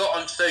week. He got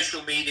on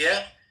social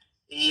media.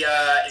 He,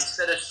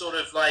 instead of sort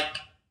of like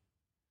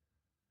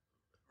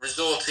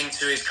resorting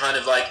to his kind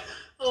of like,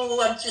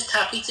 oh, I'm just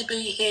happy to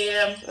be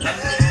here.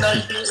 It's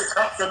nice to look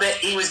up for a bit.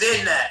 He was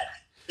in there.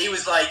 He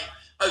was like,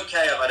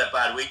 okay, I've had a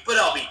bad week, but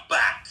I'll be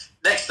back.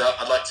 Next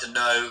up, I'd like to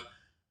know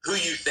who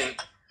you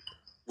think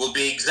will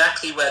be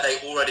exactly where they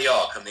already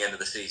are come the end of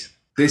the season.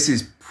 This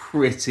is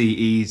pretty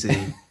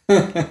easy.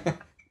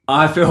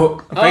 I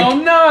feel... Oh,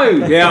 no!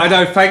 Yeah, I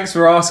know. Thanks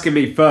for asking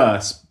me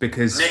first,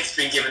 because... Nick's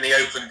been given the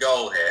open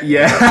goal here.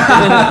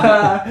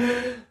 Yeah.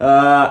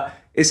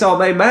 It's our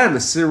main man, the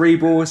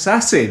Cerebral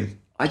Assassin.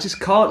 I just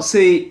can't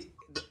see...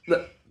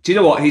 Do you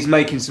know what? He's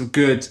making some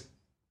good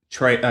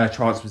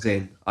transfers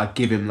in. I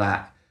give him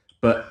that.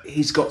 But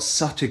he's got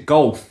such a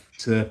gulf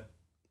to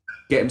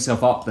get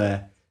himself up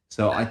there.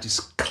 So I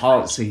just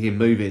can't see him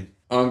moving.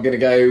 I'm going to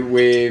go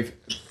with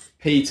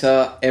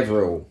Peter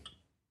Everall.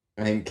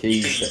 I think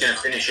he's going to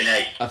finish in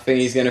 8th. I think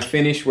he's going to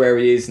finish where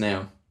he is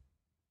now.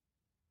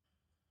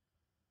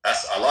 I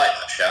like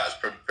that shout. It's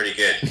pretty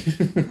good.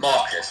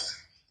 Marcus.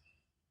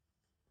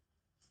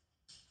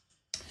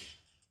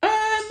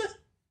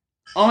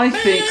 I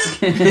think...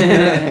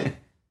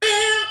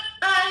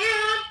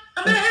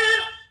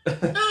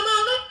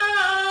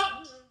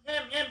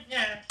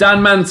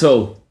 Dan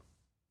Mantle.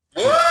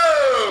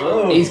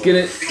 Whoa! He's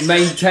going to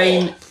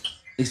maintain...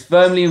 He's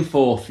firmly in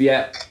 4th,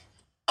 yeah.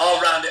 I'll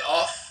round it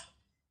off.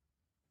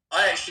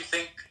 I actually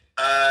think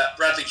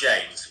Bradley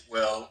James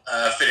will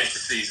finish the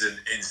season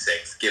in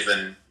 6th,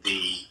 given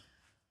the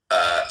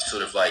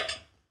sort of like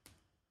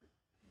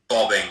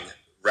bobbing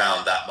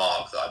round that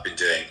mark that I've been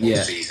doing all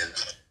season.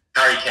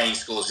 Harry Kane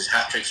scores his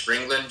hat-tricks for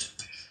England.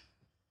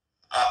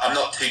 I'm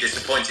not too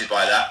disappointed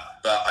by that,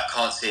 but I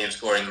can't see him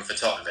scoring them for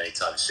Tottenham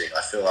anytime soon.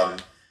 I feel I'm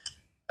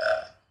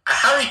a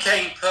Harry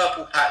Kane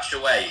purple patch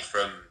away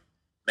from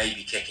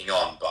maybe kicking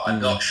on, but I'm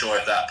not sure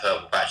if that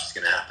purple patch is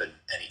going to happen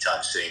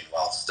anytime soon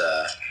whilst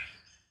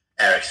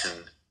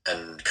Eriksen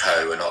and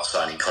co are not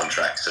signing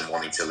contracts and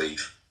wanting to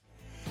leave.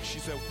 She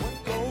said,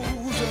 what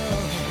goes up,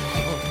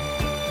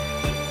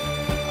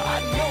 I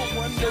know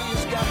one day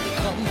it's got to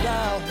come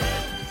down.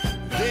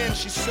 Then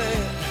she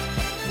said,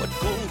 what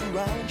goes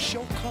around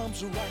sure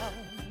comes around.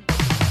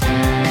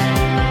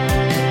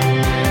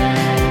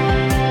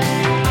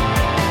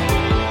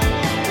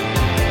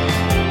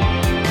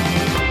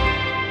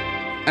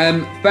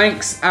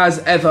 Thanks as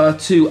ever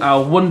to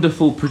our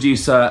wonderful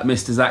producer,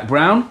 Mr. Zach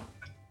Brown.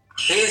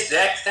 Cheers,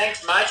 Zach.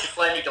 Thanks, mate. You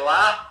flaming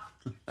delight.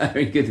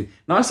 Very good.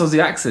 Nice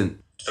Aussie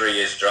accent. 3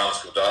 years of drama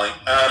school, darling.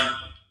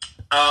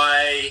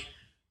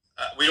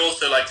 We'd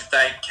also like to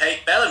thank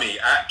Kate Bellamy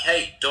at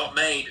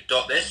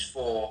kate.made.this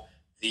for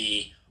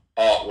the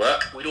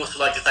artwork. We'd also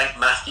like to thank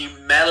Matthew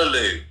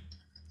Melalou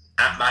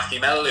at Matthew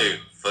Melalou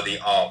for the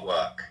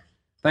artwork.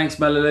 Thanks,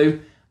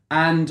 Melalou.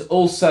 And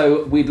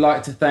also, we'd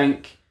like to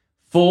thank,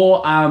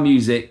 for our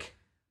music,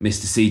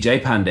 Mr.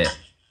 CJ Pandit.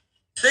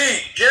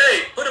 CJ,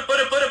 shoulda,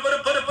 woulda,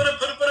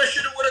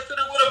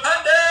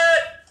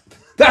 Pandit.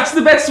 That's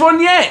the best one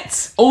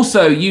yet.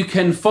 Also, you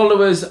can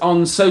follow us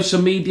on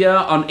social media,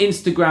 on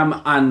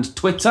Instagram and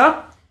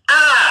Twitter.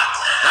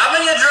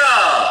 Having a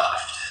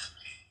draft.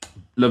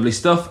 Lovely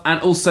stuff.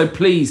 And also,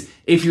 please,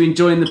 if you're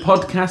enjoying the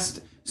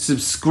podcast,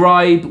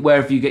 subscribe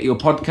wherever you get your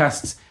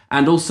podcasts,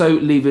 and also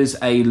leave us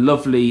a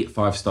lovely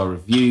 5-star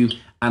review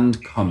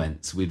and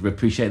comments. We'd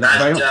appreciate that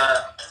very much.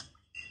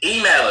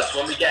 Email us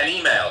when we get an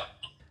email.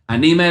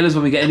 And email us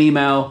when we get an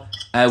email,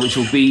 which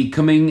will be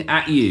coming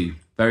at you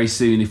very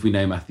soon if we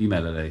know Matthew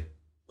Melalou.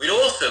 We'd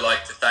also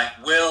like to thank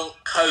Will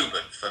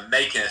Coburn for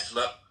making us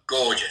look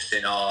gorgeous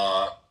in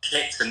our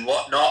kits and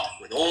whatnot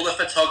with all the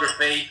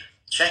photography.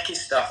 Check his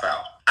stuff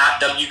out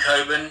at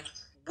WCoburn,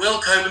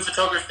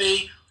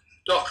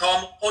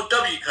 willcoburnphotography.com or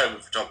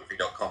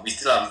wcoburnphotography.com. We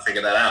still haven't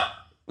figured that out.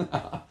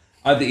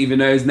 I didn't even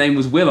know his name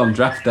was Will on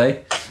draft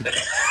day.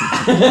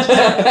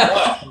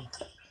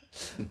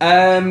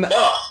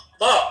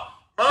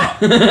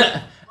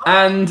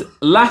 And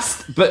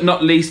last but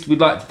not least, we'd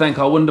like to thank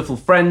our wonderful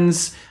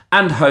friends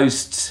and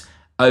hosts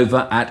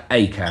over at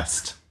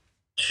Acast.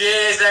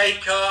 Cheers,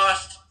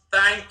 Acast.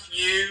 Thank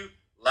you,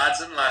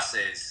 lads and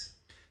lasses.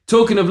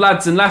 Talking of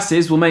lads and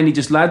lasses, well, mainly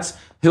just lads,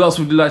 who else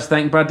would you like to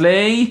thank,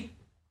 Bradley?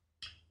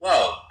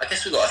 Well, I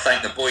guess we've got to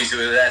thank the boys who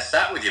were there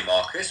sat with you,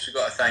 Marcus. We've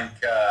got to thank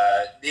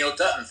Neil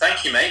Dutton.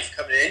 Thank you, mate,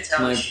 for coming in.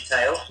 Tell us your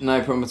tale. No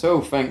problem at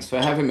all. Thanks for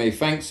having me.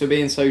 Thanks for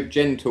being so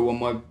gentle on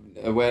my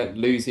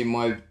losing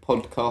my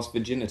podcast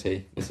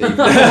virginity this evening.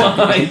 Oh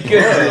my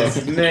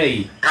goodness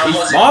me!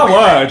 My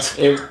word.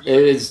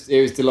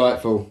 It was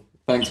delightful.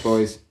 Thanks,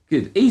 boys.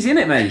 Good. Easy,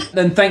 innit, mate?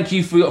 And thank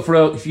you for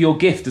your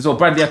gift as well,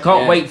 Bradley. I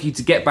can't wait for you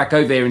to get back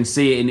over here and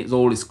see it in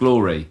all its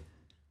glory.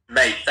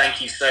 Mate, thank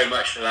you so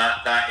much for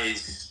that.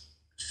 It's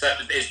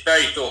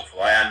very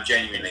thoughtful. I am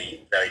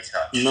genuinely very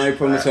touched. No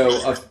problem at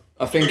all.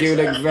 I think it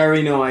would look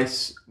very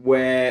nice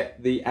where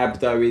the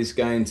abdo is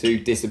going to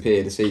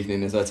disappear this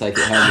evening as I take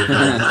it home with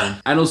me.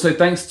 And also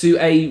thanks to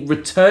a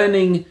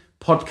returning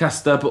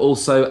podcaster, but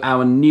also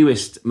our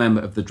newest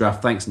member of the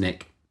draft. Thanks,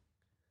 Nick.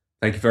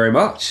 Thank you very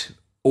much.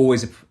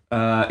 Always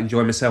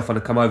enjoy myself when I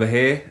come over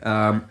here.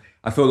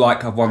 I feel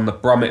like I've won the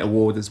Brummett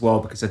Award as well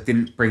because I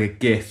didn't bring a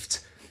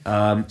gift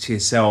to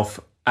yourself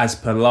as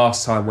per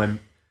last time when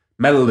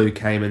Melaloo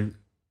came and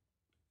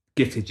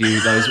gifted you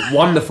those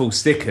wonderful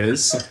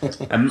stickers.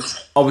 And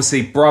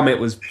obviously Brummett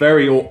was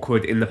very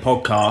awkward in the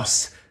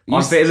podcast.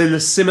 I'm feeling a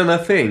similar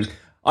thing.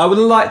 I would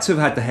have liked to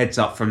have had the heads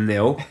up from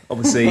Neil.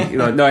 Obviously,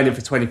 knowing him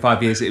for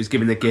 25 years, it was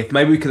giving the gift.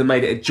 Maybe we could have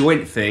made it a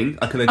joint thing.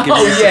 I could have given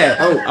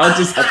I'll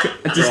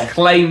just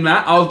claim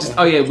that.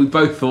 We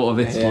both thought of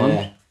this one.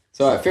 Yeah.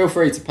 So feel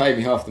free to pay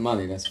me half the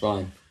money, that's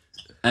fine.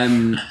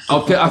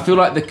 I feel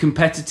like the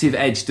competitive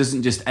edge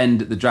doesn't just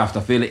end at the draft.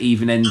 I feel it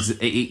even ends,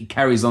 it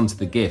carries on to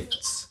the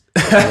gifts.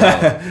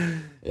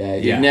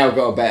 You've now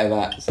got a bet of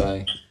that,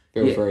 so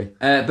feel free.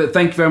 But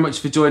thank you very much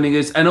for joining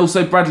us. And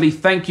also, Bradley,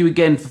 thank you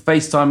again for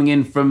FaceTiming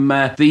in from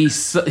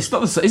is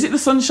it the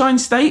Sunshine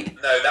State?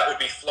 No, that would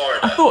be Florida.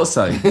 I thought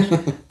so.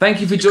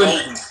 Thank you for joining.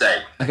 Golden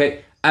State.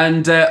 Okay.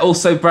 And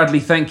also, Bradley,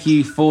 thank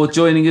you for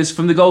joining us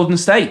from the Golden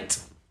State.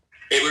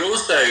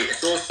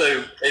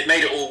 It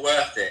made it all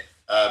worth it.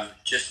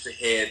 Just to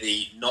hear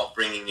the not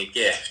bringing a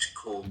gift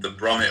called the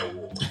Brummett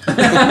Award.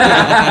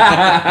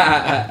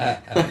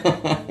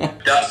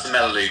 That's the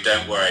Melaloo,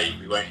 don't worry,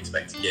 we won't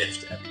expect a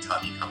gift every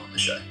time you come on the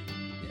show.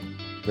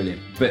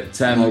 Brilliant. But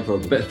no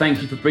problem. But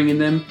thank you for bringing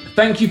them.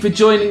 Thank you for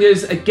joining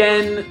us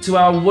again to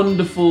our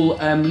wonderful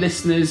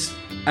listeners.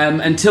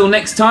 Until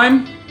next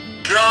time.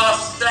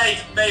 Draft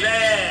safe, baby!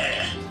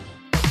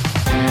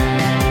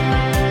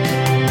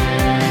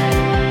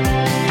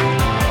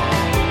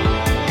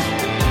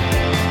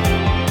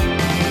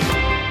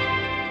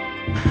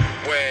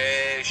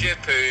 Where's your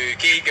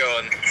Pookie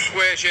gone?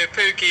 Where's your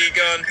Pookie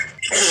gone?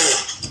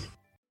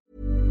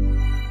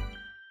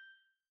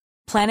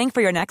 Planning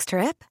for your next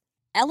trip?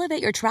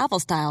 Elevate your travel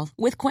style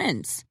with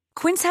Quince.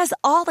 Quince has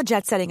all the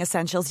jet-setting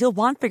essentials you'll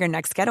want for your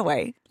next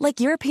getaway, like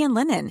European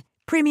linen,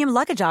 premium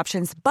luggage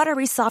options,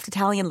 buttery soft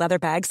Italian leather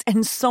bags,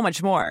 and so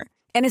much more.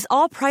 And is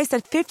all priced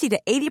at 50 to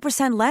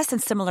 80% less than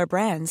similar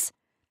brands.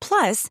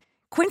 Plus,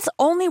 Quince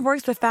only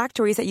works with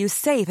factories that use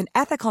safe and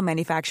ethical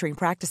manufacturing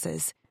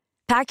practices.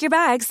 Pack your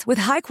bags with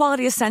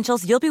high-quality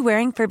essentials you'll be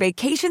wearing for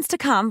vacations to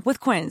come with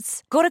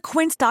Quince. Go to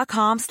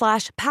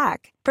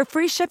quince.com/pack for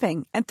free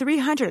shipping and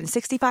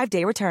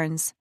 365-day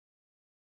returns.